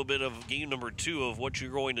ease a little bit of game number 2 of what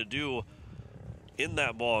you're going to do in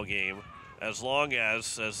that ball game, as long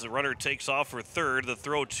as the runner takes off for third, the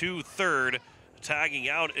throw to third. Tagging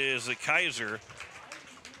out is Kaiser.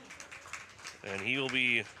 And he will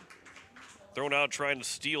be thrown out trying to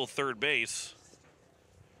steal third base.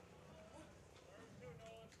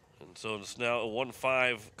 And so it's now a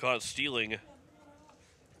 1-5 caught stealing.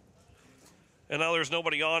 And now there's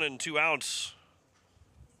nobody on and 2 outs.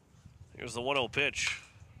 Here's the 1-0 pitch.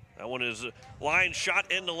 That one is line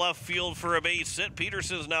shot into left field for a base hit.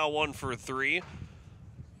 Peterson's now 1 for 3.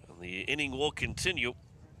 And the inning will continue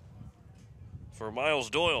for Miles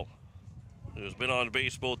Doyle, who's been on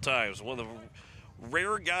base both times. One of the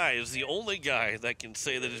rare guys, the only guy that can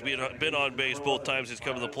say that he's been on base both times he's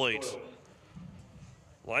come to the plate.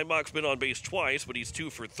 Leinbach's been on base twice, but he's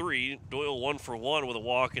 2 for 3. Doyle 1 for 1 with a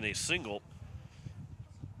walk and a single.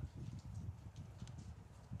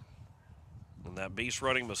 And that base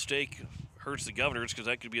running mistake hurts the Governors because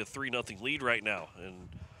that could be a 3-0 lead right now. And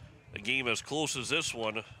a game as close as this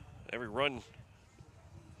one, every run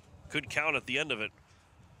could count at the end of it.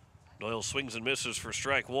 Doyle swings and misses for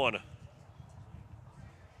strike 1.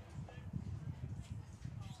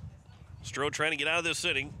 Strode trying to get out of this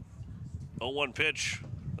inning. 0-1 pitch.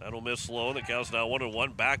 That'll miss low. The count's now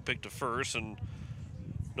 1-1. Back pick to first and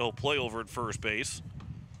no play over at first base.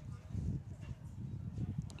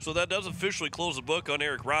 So that does officially close the book on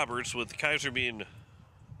Eric Roberts, with Kaiser being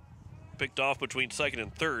picked off between second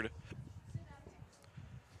and third.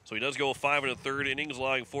 So he does go 5 1/3 innings,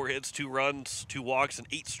 allowing 4 hits, 2 runs, 2 walks, and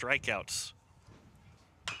 8 strikeouts.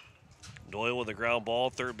 Doyle with a ground ball,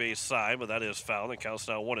 third base side, but that is foul. The count's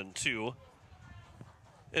now 1-2.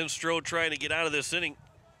 And Strode trying to get out of this inning.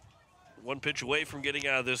 1 pitch away from getting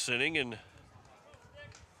out of this inning and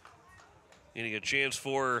getting a chance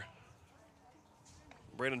for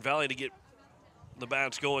Brandon Valley to get the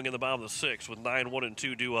bats going in the bottom of the 6th with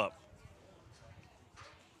 9-1-2 due up.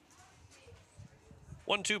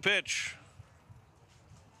 1-2 pitch.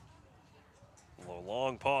 A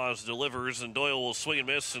long pause delivers, and Doyle will swing and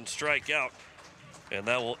miss and strike out. And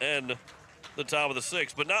that will end the top of the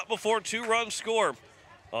 6th, but not before 2 runs score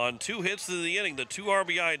on 2 hits in the inning. The 2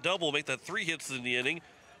 RBI double make that 3 hits in the inning,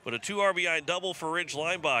 but a 2 RBI double for Ridge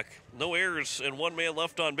Leinbach. No errors and 1 man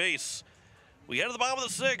left on base. We head to the bottom of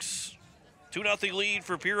the 6th. 2-0 lead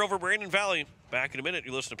for Pierre over Brandon Valley. Back in a minute.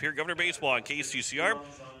 You listen to Pierre Governor Baseball on KCCR.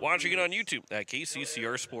 Watching it on YouTube at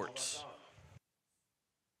KCCR Sports.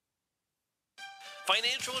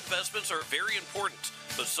 Financial investments are very important,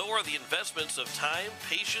 but so are the investments of time,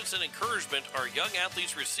 patience, and encouragement our young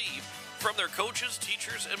athletes receive from their coaches,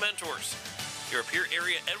 teachers, and mentors. Your Pierre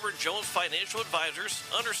area Edward Jones Financial Advisors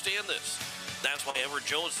understand this. That's why Edward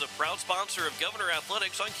Jones is a proud sponsor of Governor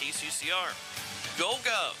Athletics on KCCR. Go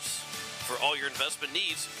Govs! For all your investment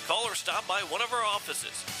needs, call or stop by one of our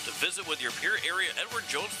offices to visit with your Pierre area Edward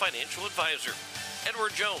Jones Financial Advisor.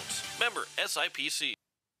 Edward Jones, member SIPC.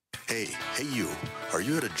 Hey you. Are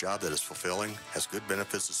you at a job that is fulfilling, has good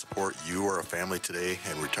benefits to support you or a family today,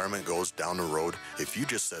 and retirement goes down the road? If you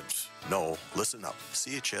just said no, listen up.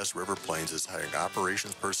 CHS River Plains is hiring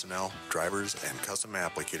operations personnel, drivers, and custom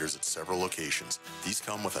applicators at several locations. These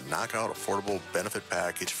come with a knockout affordable benefit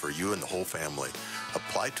package for you and the whole family.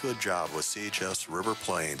 Apply to a job with CHS River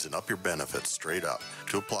Plains and up your benefits straight up.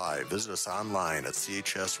 To apply, visit us online at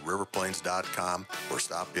chsriverplains.com or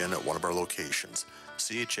stop in at one of our locations.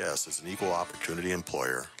 CHS is an equal opportunity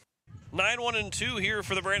employer. 9-1-2 here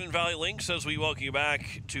for the Brandon Valley Lynx as we welcome you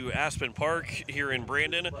back to Aspen Park here in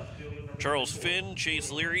Brandon. Charles Finn, Chase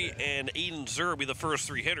Leary, and Aiden Zer will be the first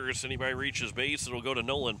 3 hitters. Anybody reaches base, it'll go to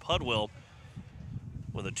Nolan Pudwell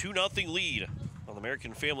with a 2-0 lead on the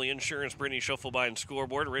American Family Insurance Brittany Shufflebine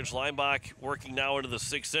scoreboard. Ridge Leinbach working now into the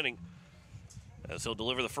 6th inning as he'll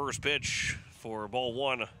deliver the first pitch for ball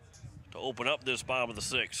 1 to open up this bottom of the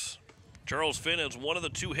 6th. Charles Finn has one of the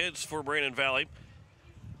 2 hits for Brandon Valley.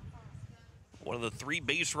 One of the 3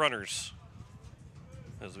 base runners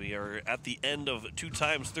as we are at the end of 2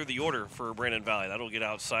 times through the order for Brandon Valley. That'll get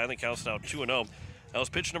outside. The count's now 2-0. That was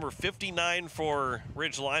pitch number 59 for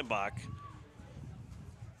Ridge Leinbach.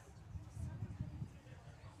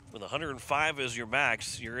 With 105 as your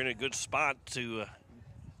max, you're in a good spot to,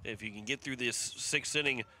 if you can get through this 6th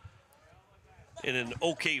inning in an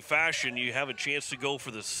okay fashion, you have a chance to go for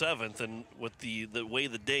the 7th. And with the way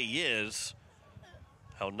the day is,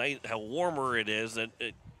 how warmer it is, that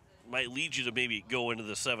it might lead you to maybe go into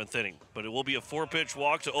the 7th inning. But it will be a 4-pitch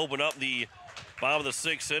walk to open up the bottom of the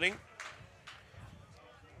 6th inning.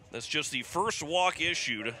 That's just the first walk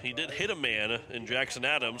issued. He did hit a man in Jackson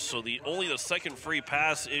Adams, so only the 2nd free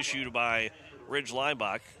pass issued by Ridge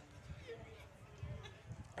Leinbach.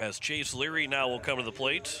 As Chase Leary now will come to the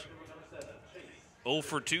plate. 0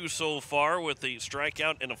 for 2 so far with a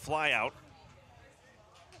strikeout and a flyout.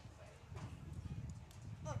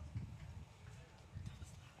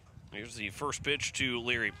 Here's the first pitch to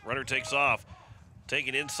Leary. Runner takes off.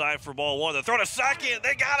 Taking inside for ball one. The throw to second.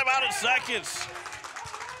 They got him out in seconds.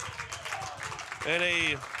 And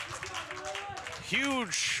a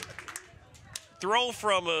huge throw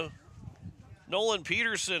from Nolan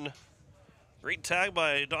Peterson. Great tag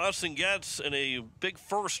by Dawson Getz and a big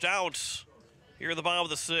first out here at the bottom of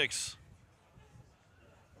the 6th.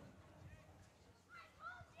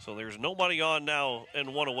 So there's nobody on now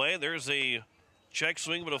and one away. There's a check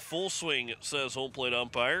swing, but a full swing, it says home plate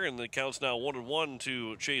umpire, and the count's now 1-1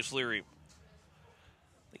 to Chase Leary.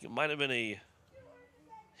 I think it might have been a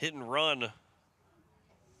hit and run,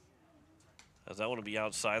 as that one will be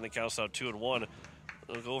outside, and the count's now 2-1.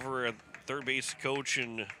 Look over at third base coach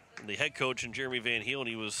and the head coach and Jeremy Van Heel, and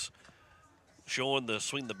he was showing the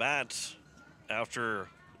swing the bats after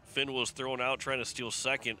Finn was thrown out trying to steal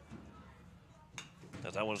second.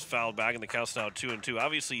 As that one's fouled back, and the count's now 2-2.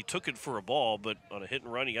 Obviously, he took it for a ball, but on a hit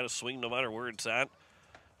and run, you got to swing no matter where it's at,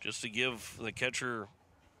 just to give the catcher.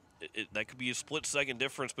 That could be a split-second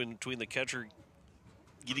difference between the catcher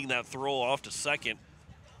getting that throw off to second,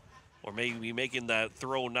 or maybe making that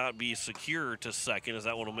throw not be secure to second, as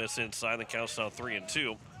that one will miss inside. The count's now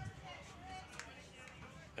 3-2.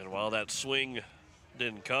 And while that swing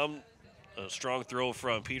didn't come, a strong throw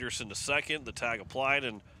from Peterson to second. The tag applied,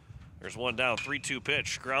 and there's one down. 3-2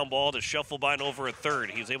 pitch. Ground ball to Schuffelbein over at third.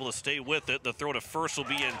 He's able to stay with it. The throw to first will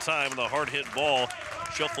be in time, and the hard hit ball.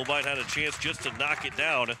 Schuffelbein had a chance just to knock it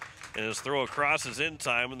down, and his throw across is in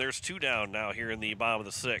time, and there's 2 down now here in the bottom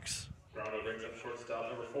of the 6th.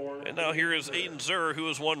 And now here is Aiden Zur, who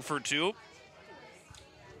is 1 for 2.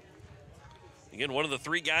 Again, one of the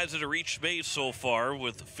 3 guys that have reached base so far,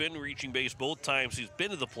 with Finn reaching base both times he's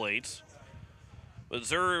been to the plates. But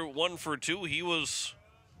Zur 1 for 2. He was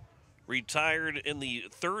retired in the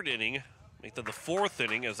 3rd inning, make that the 4th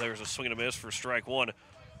inning, as there's a swing and a miss for strike 1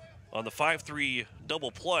 on the 5-3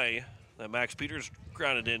 double play that Max Peters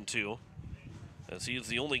grounded into, as he is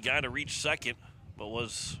the only guy to reach second, but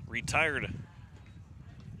was retired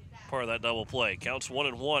part of that double play. Counts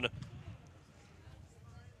 1-1.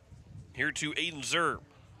 Here to Aiden Zur.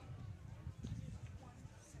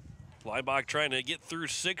 Leibach trying to get through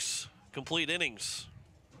 6 complete innings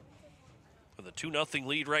with a 2-0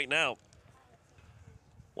 lead right now.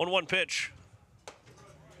 1-1 pitch.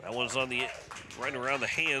 That one's on the right around the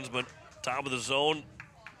hands, but top of the zone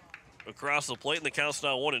across the plate, and the count's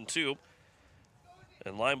now 1-2.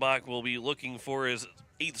 And Leibach will be looking for his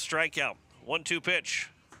 8th strikeout. 1-2 pitch.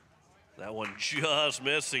 That one just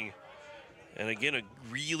missing. And again, a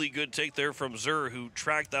really good take there from Zur, who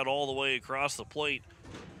tracked that all the way across the plate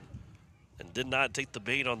and did not take the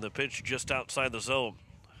bait on the pitch just outside the zone.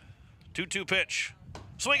 2-2 pitch.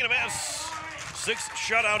 Swing and a miss. 6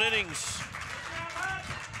 shutout innings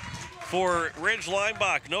for Ridge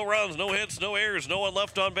Leibach. No runs, no hits, no errors, no one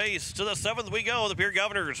left on base. To the 7th we go. The Pierre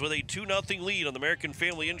Governors with a 2-0 lead on the American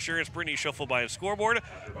Family Insurance Brittany Schuffelbein scoreboard.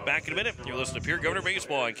 Back in a minute. You're listening to Pierre Governor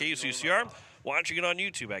Baseball on KCCR. Watching it on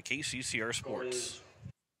YouTube at KCCR Sports.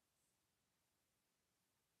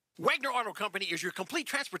 Wagner Auto Company is your complete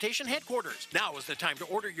transportation headquarters. Now is the time to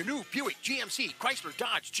order your new Buick, GMC, Chrysler,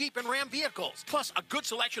 Dodge, Jeep, and Ram vehicles, plus a good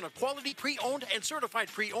selection of quality pre-owned and certified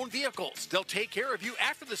pre-owned vehicles. They'll take care of you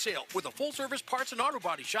after the sale with a full-service parts and auto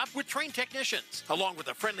body shop with trained technicians, along with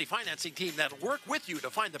a friendly financing team that'll work with you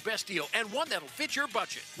to find the best deal and one that'll fit your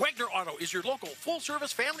budget. Wagner Auto is your local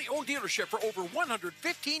full-service family-owned dealership for over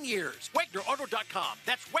 115 years. WagnerAuto.com.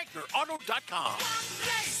 That's WagnerAuto.com.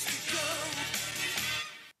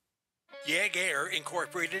 Yag Air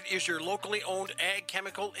Incorporated is your locally owned ag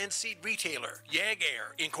chemical and seed retailer. Yag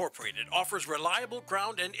Air Incorporated offers reliable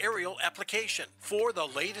ground and aerial application. For the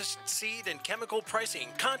latest seed and chemical pricing,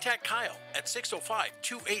 contact Kyle at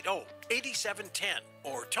 605-280-8710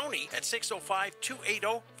 or Tony at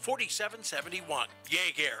 605-280-4771.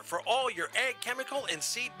 Yag Air for all your ag chemical and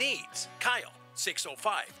seed needs. Kyle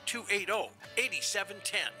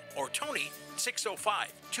 605-280-8710 or Tony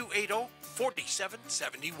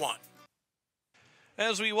 605-280-4771.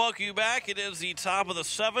 As we welcome you back, it is the top of the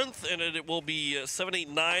 7th, and it will be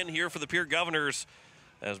 7-8-9 here for the Pierre Governors,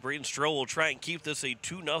 as Braden Stroh will try and keep this a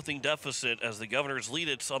 2-0 deficit as the Governors lead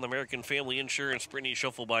it on the American Family Insurance Brittany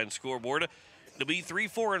Schuffelbein scoreboard. It'll be 3,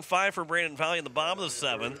 4, and 5 for Brandon Valley in the bottom of the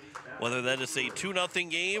 7th, whether that is a 2-0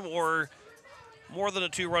 game or more than a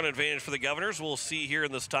 2-run advantage for the Governors. We'll see here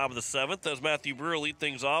in this top of the 7th as Matthew Brewer lead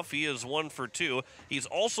things off. He is 1 for 2. He's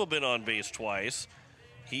also been on base twice.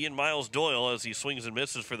 He and Miles Doyle as he swings and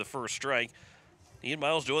misses for the first strike. He and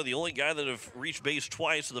Miles Doyle, the only guy that have reached base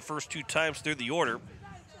twice the first 2 times through the order.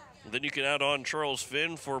 And then you can add on Charles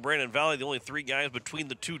Finn for Brandon Valley, the only 3 guys between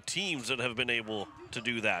the 2 teams that have been able to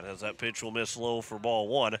do that, as that pitch will miss low for ball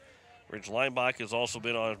 1. Rich Leinbach has also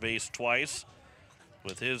been on base twice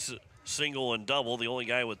with his single and double, the only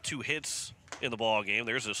guy with 2 hits in the ball game.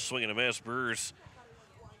 There's a swing and a miss. Brewer's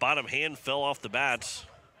bottom hand fell off the bat.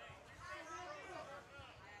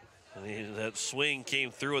 And that swing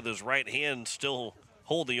came through with his right hand still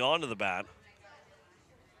holding on to the bat.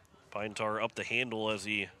 Pine Tar up the handle as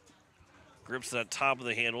he grips that top of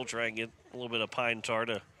the handle, try and get a little bit of Pine Tar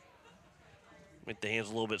to make the hands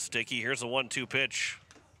a little bit sticky. Here's a 1-2 pitch.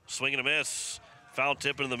 Swing and a miss. Foul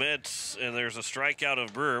tip into the mitts, and there's a strikeout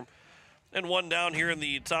of Brewer. And 1 down here in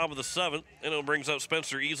the top of the 7th, and it brings up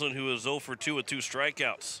Spencer Easlin, who is 0 for 2 with 2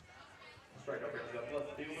 strikeouts.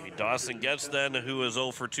 Dawson Getz then, who is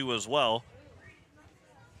 0 for 2 as well.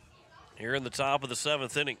 Here in the top of the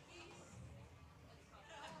 7th inning.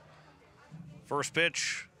 First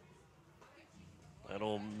pitch.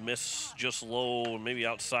 That'll miss just low, maybe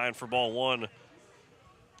outside for ball 1.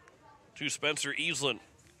 To Spencer Easlin,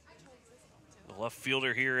 the left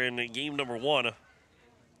fielder here in game number 1.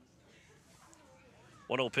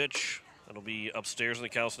 1-0 pitch. That'll be upstairs, and the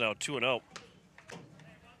count's now 2-0.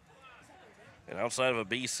 And outside of a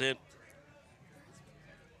base hit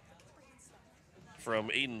from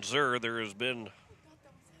Aiden Zur, there has been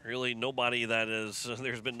really nobody that is,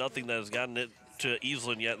 there's been nothing that has gotten it to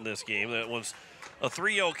Easlin yet in this game. That was a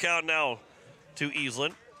 3-0 count now to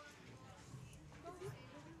Easlin.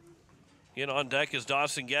 In on deck is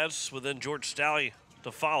Dawson Getz, with then George Stalley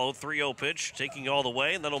to follow. 3-0 pitch, taking all the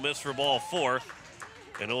way, and that'll miss for ball 4.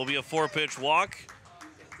 And it will be a 4-pitch walk.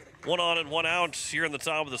 1 on and 1 out here in the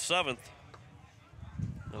top of the 7th.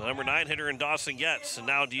 The number 9 hitter in Dawson Getz. And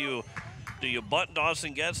now do you bunt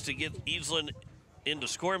Dawson Getz to get Easlin into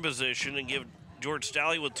scoring position and give George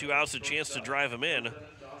Stalley with 2 outs a chance to drive him in?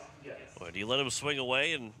 Or do you let him swing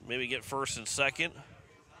away and maybe get first and second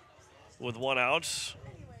with 1 out?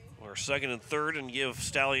 Or second and third and give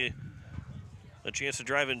Stalley a chance to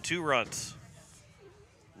drive in 2 runs?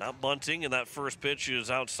 Not bunting, and that first pitch is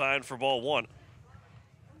outside for ball 1.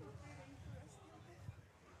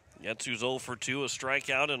 Getz 0 for 2, a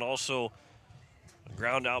strikeout, and also a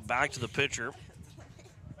ground out back to the pitcher.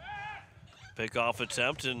 Pickoff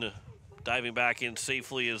attempt, and diving back in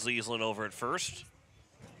safely is Easlin over at first.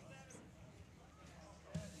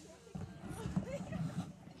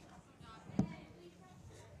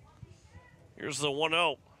 Here's the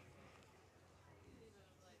 1-0.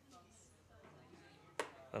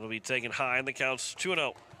 That'll be taken high, and the count's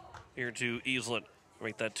 2-0 here to Easlin.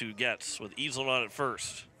 Make that 2 Getz with Easlin on at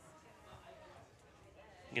first.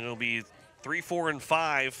 It'll be 3, 4, and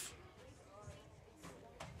 5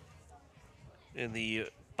 in the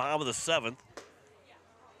bottom of the 7th.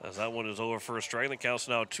 As that one is over for a strike, the count's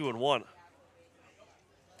now 2-1.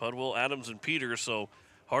 Pudwill, Adams, and Peters, so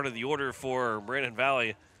heart of the order for Brandon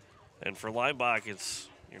Valley. And for Leinbach,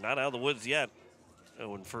 you're not out of the woods yet.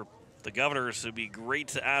 And for the Governors, it'd be great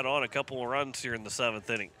to add on a couple of runs here in the 7th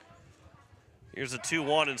inning. Here's a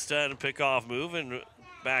 2-1 instead, pickoff move, and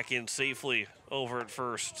back in safely over at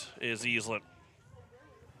first is Easlin.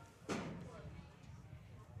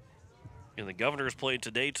 And the Governors play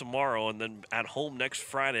today, tomorrow, and then at home next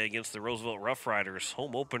Friday against the Roosevelt Rough Riders.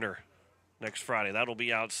 Home opener next Friday. That'll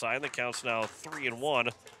be outside. The count's now 3-1.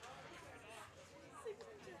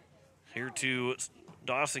 Here to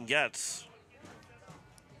Dawson Getz.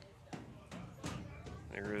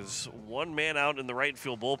 There is 1 man out in the right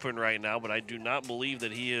field bullpen right now, but I do not believe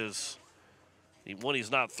that he is, one,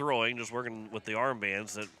 he's not throwing, just working with the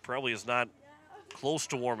armbands. That probably is not close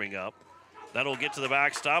to warming up. That'll get to the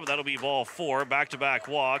backstop. That'll be ball 4. Back-to-back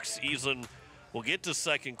walks. Easlin will get to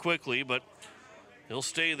second quickly, but he'll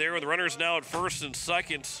stay there with runners now at first and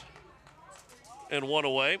second and 1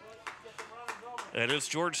 away. And it's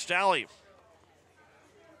George Stalley,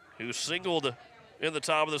 who singled in the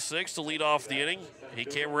top of the 6th to lead off the inning. He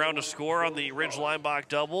came around to score on the Ridge Leinbach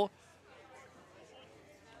double.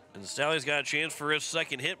 And Stalley's got a chance for his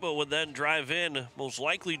second hit, but would then drive in, most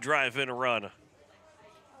likely drive in a run.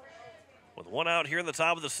 With 1 out here in the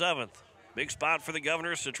top of the 7th. Big spot for the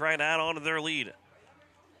Governors to try and add on to their lead.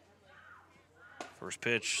 First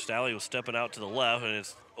pitch, Stalley was stepping out to the left, and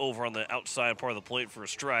it's over on the outside part of the plate for a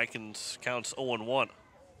strike, and counts 0-1.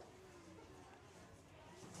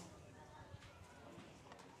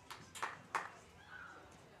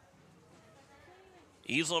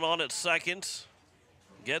 Easlin on at second,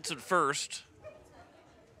 Getz at first.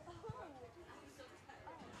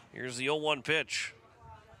 Here's the 0-1 pitch.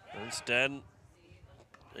 Instead,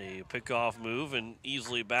 A pickoff move and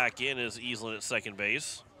easily back in is Easland at second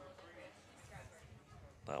base.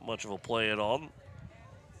 Not much of a play at all.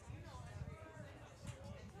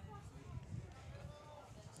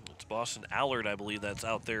 It's Boston Allard, I believe, that's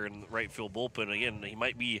out there in the right field bullpen. Again, he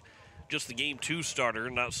might be just the game 2 starter,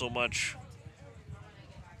 not so much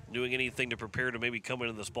doing anything to prepare to maybe come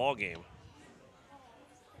into this ball game.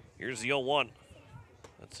 Here's the 0-1.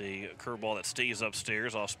 That's a curveball that stays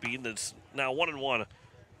upstairs off speed. That's now 1-1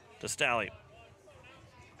 to Stalley.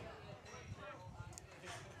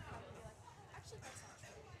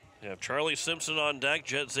 You have Charlie Simpson on deck.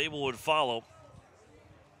 Jet Zabel would follow.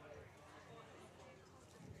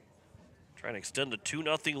 Trying to extend a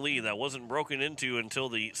 2-0 lead that wasn't broken into until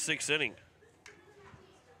the 6th inning.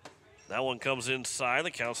 That one comes inside.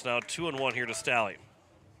 The count's now 2-1 here to Stalley.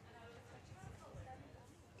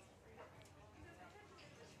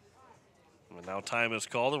 And now time is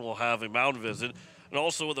called, and we'll have a mound visit. And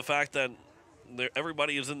also with the fact that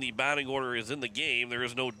everybody is in the batting order is in the game, there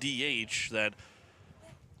is no DH, that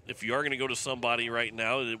if you are going to go to somebody right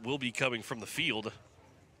now, it will be coming from the field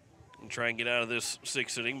and try and get out of this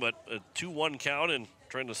 6th inning. But a 2-1 count and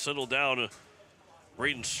trying to settle down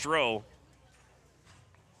Braden Stroh.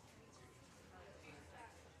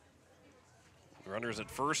 Runners at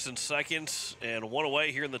first and second, and one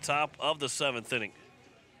away here in the top of the 7th inning.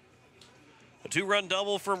 A 2-run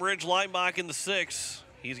double from Ridge Leimbach in the 6th.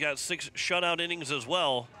 He's got 6 shutout innings as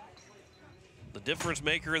well. The difference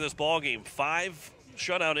maker in this ballgame. 5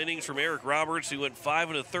 shutout innings from Eric Roberts, who went 5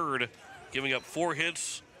 1/3, giving up 4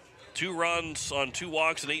 hits, 2 runs on 2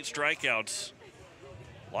 walks and 8 strikeouts.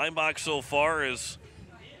 Leimbach so far has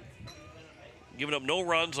given up no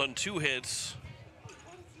runs on 2 hits.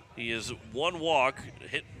 He has 1 walk,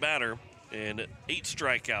 hit batter, and 8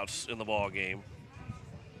 strikeouts in the ball game,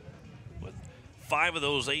 with 5 of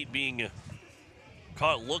those 8 being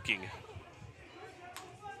caught looking.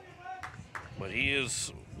 But he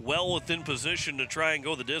is well within position to try and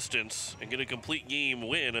go the distance and get a complete game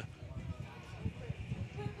win,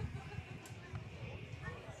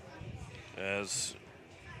 as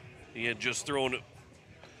he had just thrown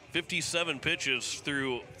 57 pitches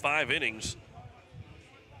through 5 innings.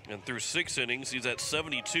 And through 6 innings, he's at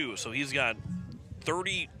 72. So he's got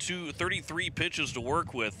 33 pitches to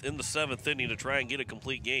work with in the 7th inning to try and get a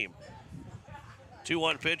complete game.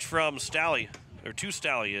 2-1 pitch from Stalley, or to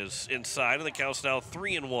Stalley, is inside, and the count's now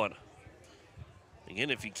 3-1. Again,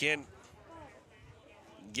 if you can't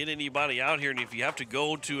get anybody out here, and if you have to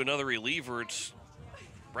go to another reliever, it's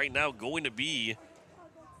right now going to be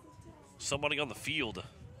somebody on the field.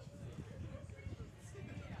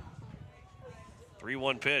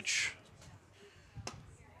 3-1 pitch.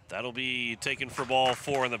 That'll be taken for ball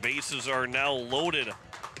 4, and the bases are now loaded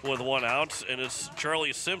with 1 out, and it's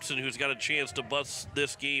Charlie Simpson who's got a chance to bust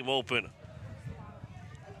this game open.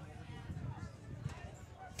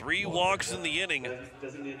 3 walks in the inning.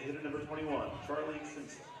 Designated hitter number 21, Charlie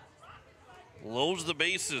Simpson. Loads the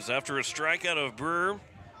bases after a strikeout of Brewer.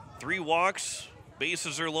 3 walks,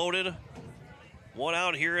 bases are loaded. 1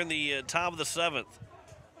 out here in the top of the 7th.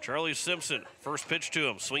 Charlie Simpson, first pitch to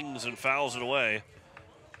him, swings and fouls it away.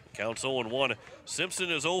 Counts 0-1. Simpson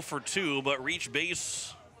is 0 for 2, but reached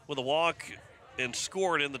base with a walk and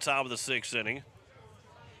scored in the top of the 6th inning.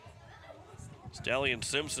 Stalley and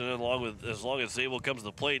Simpson, as long as Zabel comes to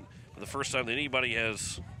the plate, for the first time that anybody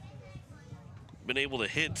has been able to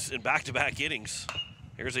hit in back-to-back innings.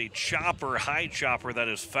 Here's a chopper, high chopper, that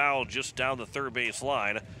is fouled just down the 3rd base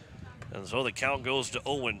line. And so the count goes to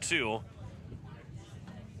 0-2.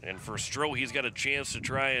 And for Stroh, he's got a chance to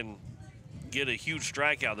try and get a huge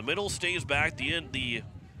strikeout. The middle stays back. The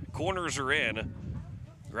corners are in.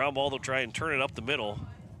 Ground ball, they'll try and turn it up the middle.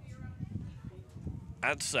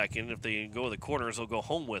 At second, if they go to the corners, they'll go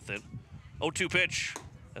home with it. 0-2 pitch.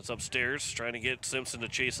 That's upstairs, trying to get Simpson to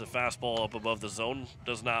chase the fastball up above the zone.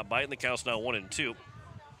 Does not bite, and the count's now 1-2.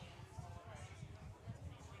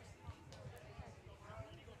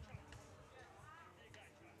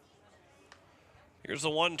 Here's the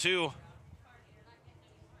 1-2.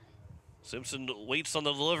 Simpson waits on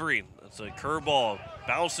the delivery. That's a curveball.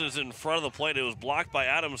 Bounces in front of the plate. It was blocked by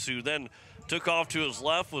Adams, who then took off to his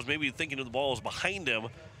left, was maybe thinking the ball was behind him,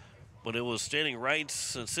 but it was sitting right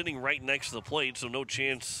next to the plate, so no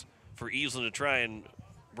chance for Easland to try and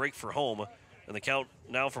break for home. And the count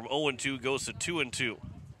now from 0-2 goes to 2-2.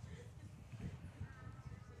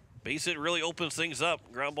 Base hit really opens things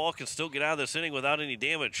up. Ground ball can still get out of this inning without any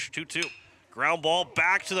damage. 2-2. Ground ball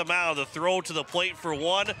back to the mound. The throw to the plate for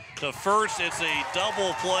 1. To first, it's a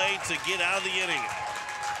double play to get out of the inning.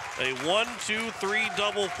 A 1-2-3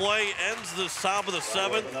 double play ends the top of the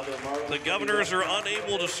 7th. The Governors are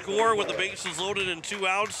unable to score with the bases loaded and 2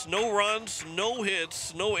 outs. No runs, no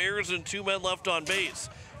hits, no errors, and 2 men left on base.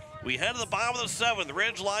 We head to the bottom of the 7th.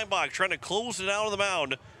 Reg Lineback trying to close it out of the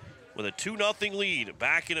mound with a 2-0 lead.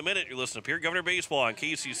 Back in a minute. You're listening to Pierre Governor Baseball on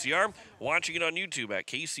KCCR. Watching it on YouTube at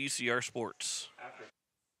KCCR Sports.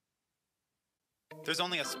 There's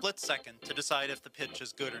only a split second to decide if the pitch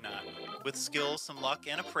is good or not. With skill, some luck,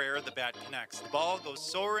 and a prayer, the bat connects. The ball goes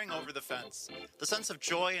soaring over the fence. The sense of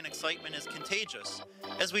joy and excitement is contagious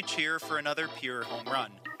as we cheer for another Pierre home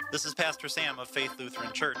run. This is Pastor Sam of Faith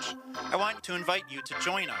Lutheran Church. I want to invite you to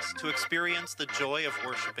join us to experience the joy of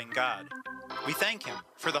worshiping God. We thank Him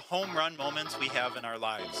for the home run moments we have in our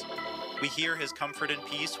lives. We hear His comfort and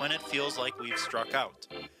peace when it feels like we've struck out.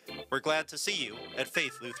 We're glad to see you at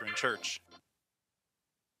Faith Lutheran Church.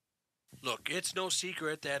 Look, it's no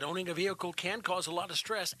secret that owning a vehicle can cause a lot of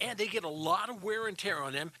stress, and they get a lot of wear and tear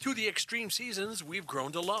on them through the extreme seasons we've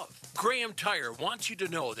grown to love. Graham Tire wants you to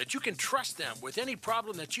know that you can trust them with any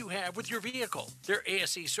problem that you have with your vehicle. Their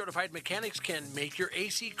ASE certified mechanics can make your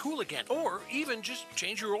AC cool again, or even just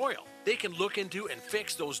change your oil. They can look into and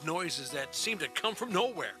fix those noises that seem to come from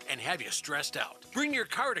nowhere and have you stressed out. Bring your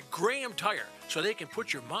car to Graham Tire so they can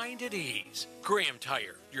put your mind at ease. Graham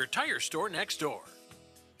Tire, your tire store next door.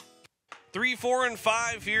 3, 4, and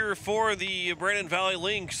 5 here for the Brandon Valley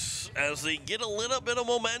Lynx as they get a little bit of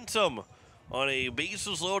momentum on a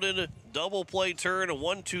bases loaded double play turn, a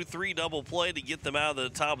 1-2-3 double play to get them out of the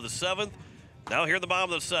top of the 7th. Now here at the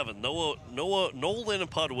bottom of the 7th, Nolan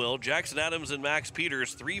Pudwill, Jackson Adams, and Max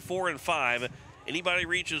Peters, 3, 4, and 5. Anybody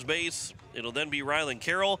reaches base, it'll then be Rylan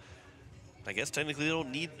Carroll. I guess technically they don't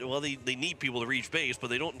need, well, they need people to reach base, but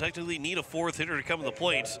they don't technically need a 4th hitter to come to the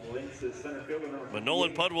plates. But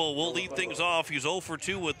Nolan Pudwill will lead things off. He's 0 for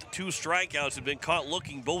 2 with 2 strikeouts. He's been caught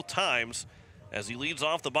looking both times as he leads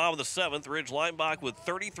off the bottom of the 7th. Ridge Lineback with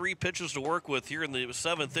 33 pitches to work with here in the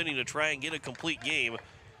 7th inning to try and get a complete game.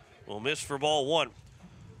 Will miss for ball 1.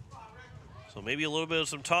 So maybe a little bit of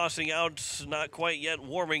some tossing out, not quite yet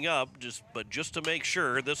warming up, but just to make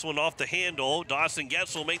sure. This one off the handle. Dawson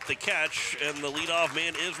Getz will make the catch, and the leadoff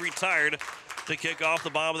man is retired to kick off the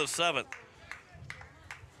bottom of the 7th.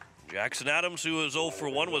 Jackson Adams, who is 0 for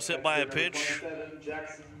 1, was hit by a pitch.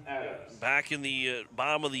 Back in the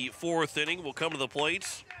bottom of the 4th inning, will come to the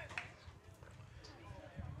plate.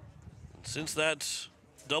 Since that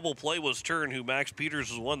double play was turned, who Max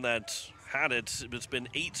Peters is one that had it. It's been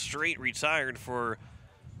 8 straight retired for,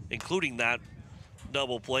 including that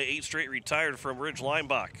double play, 8 straight retired from Ridge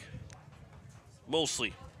Lineback.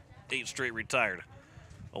 Mostly 8 straight retired.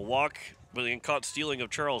 A walk, but then caught stealing of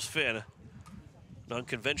Charles Finn. An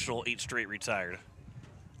unconventional 8 straight retired.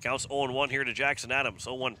 Counts 0-1 here to Jackson Adams.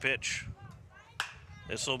 0-1 pitch.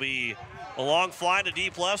 This will be a long fly to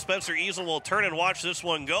deep left. Spencer Easel will turn and watch this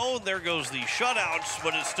one go. There goes the shutouts,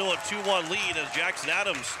 but it's still a 2-1 lead as Jackson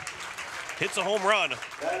Adams hits a home run.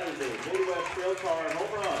 That is a Midwest Trail Car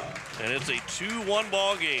home run. And it's a 2-1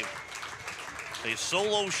 ball game. A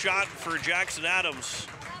solo shot for Jackson Adams.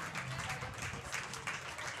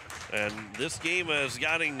 And this game has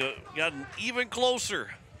gotten even closer.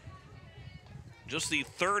 Just the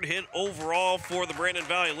 3rd hit overall for the Brandon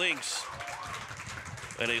Valley Lynx.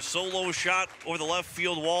 And a solo shot over the left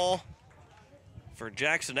field wall for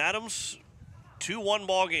Jackson Adams. 2-1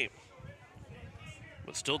 ball game.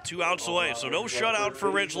 But still 2 outs away, so no shutout for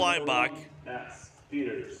Ridge Lineback.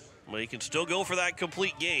 But he can still go for that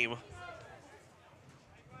complete game.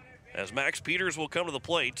 As Max Peters will come to the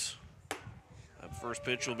plate. That first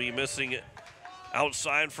pitch will be missing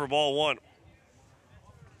outside for ball 1.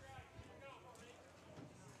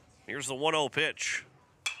 Here's the 1-0 pitch.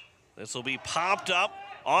 This will be popped up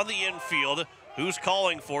on the infield. Who's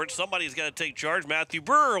calling for it? Somebody's got to take charge. Matthew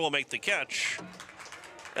Brewer will make the catch.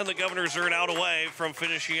 And the Governors are an out away from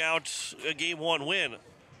finishing out a Game 1 win.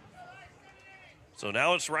 So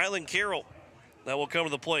now it's Rylan Carroll that will come to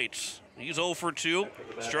the plate. He's 0 for 2,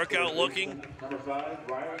 struck out looking,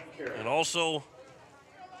 and also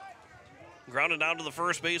grounded down to the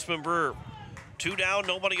first baseman Brewer. 2 down,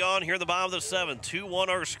 nobody on here at the bottom of the 7th. 2-1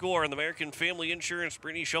 our score on the American Family Insurance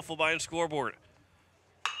Brittany Shuffleby and scoreboard.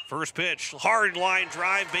 First pitch, hard line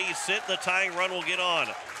drive, base hit. The tying run will get on.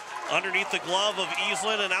 Underneath the glove of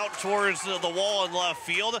Easland and out towards the wall in left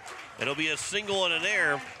field. It'll be a single and an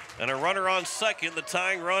error, and a runner on second. The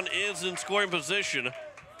tying run is in scoring position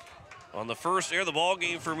on the first error of the ball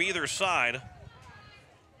game from either side.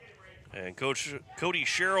 And Coach Cody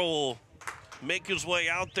Sherrill will make his way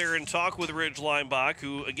out there and talk with Ridge Lineback,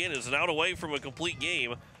 who again is an out away from a complete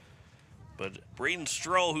game. But Braden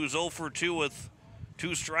Stroh, who's 0 for 2 with 2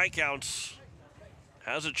 strikeouts,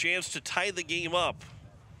 has a chance to tie the game up.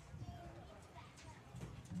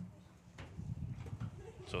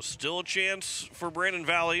 So still a chance for Brandon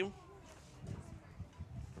Valley.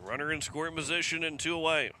 Runner in scoring position and 2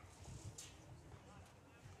 away.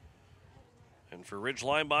 And for Ridge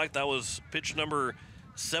Lineback, that was pitch number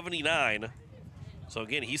 79. So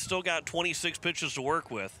again, he's still got 26 pitches to work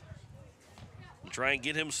with to try and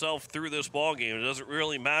get himself through this ball game. It doesn't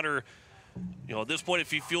really matter, at this point, if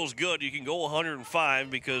he feels good, you can go 105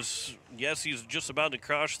 because, yes, he's just about to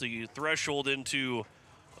cross the threshold into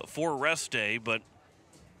a 4 rest day, but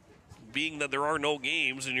being that there are no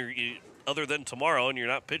games and other than tomorrow and you're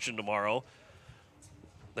not pitching tomorrow,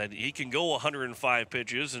 that he can go 105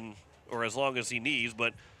 pitches or as long as he needs,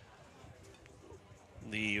 but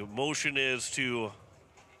the motion is to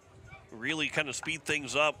really kind of speed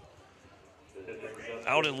things up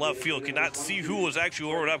out in left field. Cannot see who was actually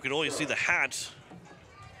warming up, can only see the hats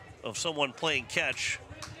of someone playing catch.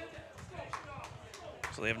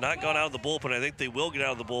 So they have not gone out of the bullpen. I think they will get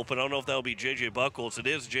out of the bullpen. I don't know if that will be J.J. Buckholz. It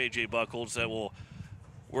is J.J. Buckholz that will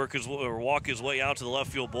walk his way out to the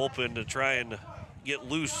left field bullpen to try and get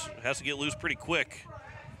loose. Has to get loose pretty quick.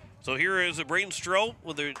 So here is Braden Stroh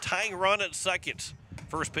with a tying run at second.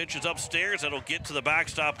 First pitch is upstairs. That'll get to the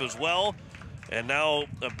backstop as well. And now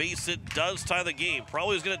a base hit does tie the game.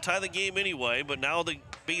 Probably is going to tie the game anyway, but now the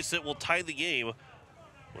base hit will tie the game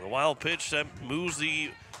with a wild pitch that moves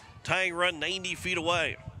the tying run 90 feet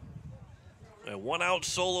away. A 1-out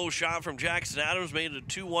solo shot from Jackson Adams made it a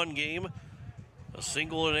 2-1 game. A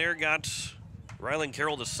single in there got Rylan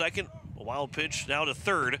Carroll to second. A wild pitch now to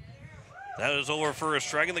third. That is over for a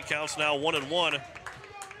strike, and the count's now 1-1.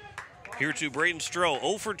 Here to Braden Stroh,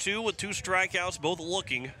 0 for 2 with 2 strikeouts, both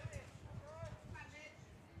looking.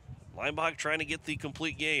 Lineback trying to get the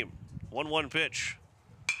complete game. 1-1 pitch.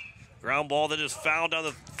 Ground ball that is fouled on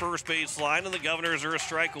the first base line, and the Governors are a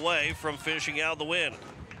strike away from finishing out the win.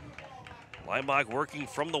 Lineback working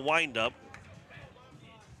from the windup.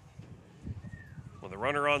 With a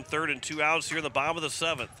runner on third and 2 outs here in the bottom of the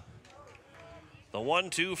 7th. The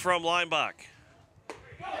 1-2 from Lineback.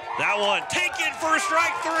 That one taken for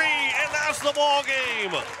strike 3, and that's the ball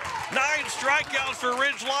game. 9 strikeouts for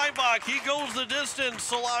Ridge Lineback. He goes the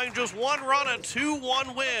distance, allowing just 1 run, a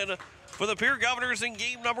 2-1 win for the Pierre Governors in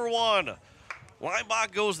game number 1.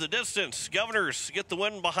 Lineback goes the distance. Governors get the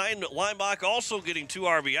win behind Lineback, also getting 2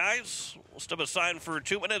 RBIs. We'll step aside for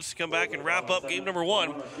 2 minutes, come back and wrap up game number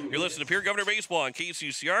 1. You're listening to Pierre Governor Baseball on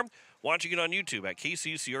KCCR, watching it on YouTube at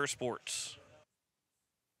KCCR Sports.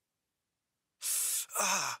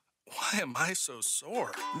 Why am I so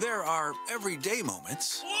sore? There are everyday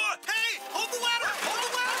moments. What? Hey, hold the ladder! Hold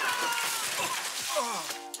the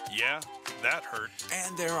ladder! Yeah, that hurt.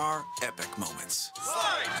 And there are epic moments.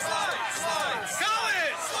 Slide, slide, slide!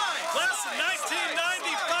 College! Slide! Class of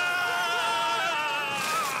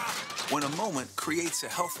 1995! When a moment creates a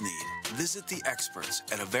health need, visit the experts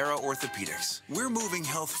at Avera Orthopedics. We're moving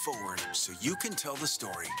health forward so you can tell the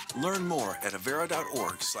story. Learn more at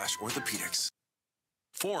avera.org/orthopedics.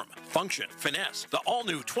 Form, function, finesse. The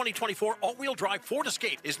all-new 2024 all-wheel drive Ford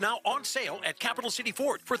Escape is now on sale at Capital City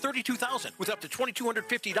Ford for $32,000 with up to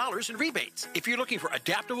 $2,250 in rebates. If you're looking for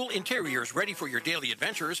adaptable interiors ready for your daily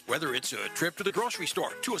adventures, whether it's a trip to the grocery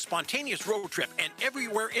store, to a spontaneous road trip, and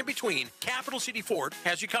everywhere in between, Capital City Ford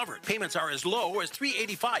has you covered. Payments are as low as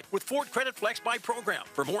 $385 with Ford Credit Flex Buy program.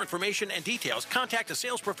 For more information and details, contact a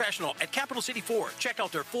sales professional at Capital City Ford. Check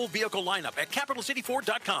out their full vehicle lineup at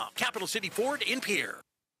CapitalCityFord.com. Capital City Ford in Pierre.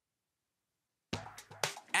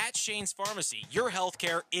 At Shane's Pharmacy, your health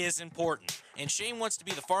care is important, and Shane wants to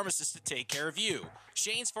be the pharmacist to take care of you.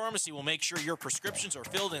 Shane's Pharmacy will make sure your prescriptions are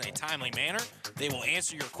filled in a timely manner, they will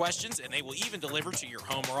answer your questions, and they will even deliver to your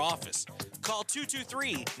home or office. Call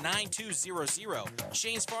 223-9200.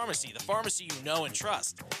 Shane's Pharmacy, the pharmacy you know and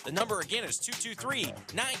trust. The number again is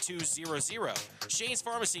 223-9200. Shane's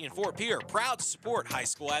Pharmacy in Fort Pierre, proud to support high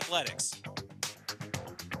school athletics.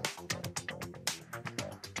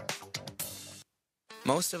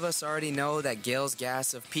 Most of us already know that Gales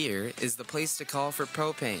Gas of Pierre is the place to call for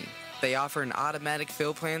propane. They offer an automatic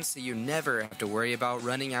fill plan so you never have to worry about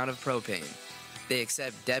running out of propane. They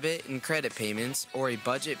accept debit and credit payments or a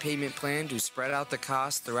budget payment plan to spread out the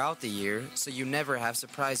cost throughout the year so you never have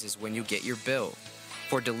surprises when you get your bill.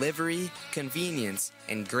 For delivery, convenience,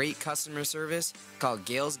 and great customer service, call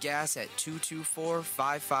Gales Gas at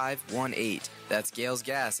 224-5518. That's Gales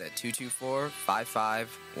Gas at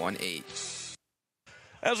 224-5518.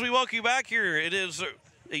 As we welcome you back here, it is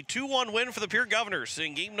a 2-1 win for the Pierre Governors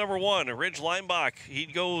in game number 1. Ridge Lineback, he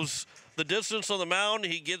goes the distance on the mound.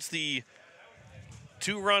 He gets the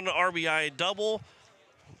 2-run RBI double.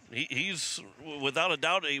 he's without a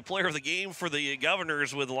doubt a player of the game for the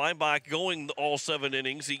Governors, with Lineback going all 7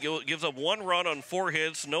 innings. He gives up 1 run on 4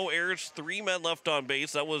 hits, no errors, 3 men left on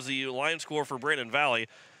base. That was the line score for Brandon Valley.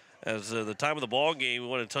 As the time of the ball game, we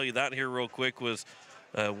want to tell you that here real quick, was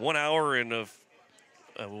 1 hour and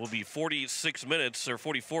will be 46 minutes, or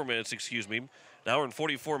 44 minutes, excuse me. An hour and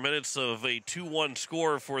 44 minutes of a 2-1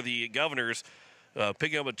 score for the Governors,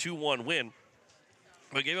 picking up a 2-1 win.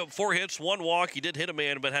 But gave up 4 hits, 1 walk. He did hit a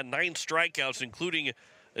man, but had 9 strikeouts, including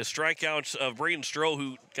a strikeout of Braden Stroh,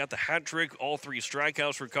 who got the hat trick. All 3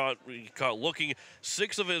 strikeouts were caught looking.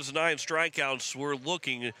 6 of his 9 strikeouts were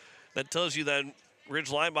looking. That tells you that Ridge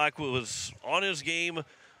Lineback was on his game,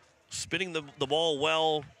 spinning the ball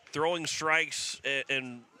well, throwing strikes,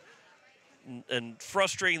 and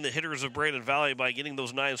frustrating the hitters of Brandon Valley by getting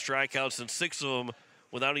those 9 strikeouts, and 6 of them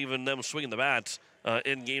without even them swinging the bats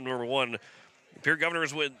in game number 1. Pierre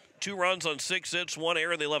Governors with 2 runs on 6 hits, 1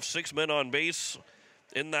 error. They left 6 men on base.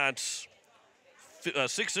 In that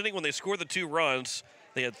 6th inning, when they scored the 2 runs,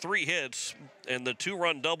 they had 3 hits, and the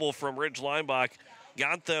 2-run double from Ridge Lineback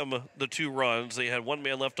got them the 2 runs. They had 1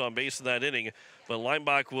 man left on base in that inning, but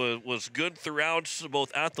Lineback was good throughout,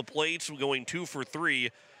 both at the plates, going 2 for 3,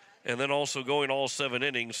 and then also going all 7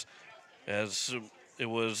 innings. As it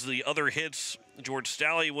was the other hits, George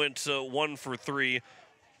Stalley went 1 for 3.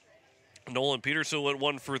 Nolan Peterson went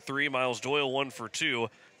 1 for 3. Miles Doyle 1 for 2.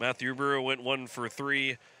 Matthew Brewer went 1 for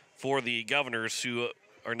 3 for the Governors, who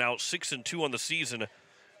are now 6-2 on the season.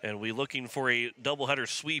 And we're looking for a doubleheader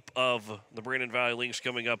sweep of the Brandon Valley Lynx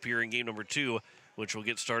coming up here in game number 2, which will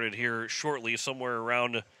get started here shortly, somewhere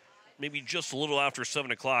around maybe just a little after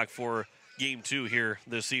 7 o'clock for game 2 here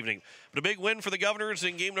this evening. But a big win for the Governors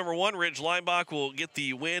in game number 1. Ridge Lineback will get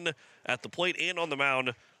the win at the plate and on the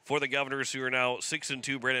mound for the Governors, who are now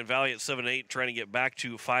 6-2. Brandon Valley at 7-8, trying to get back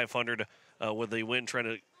to 500 with a win, trying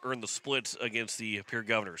to earn the splits against the Pierre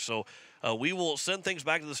Governors. So we will send things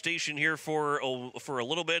back to the station here for a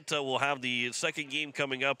little bit. We'll have the second game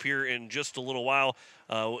coming up here in just a little while.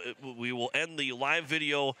 We will end the live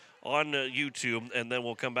video on YouTube, and then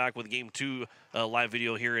we'll come back with game 2 live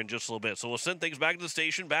video here in just a little bit. So we'll send things back to the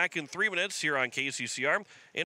station back in 3 minutes here on KCCR.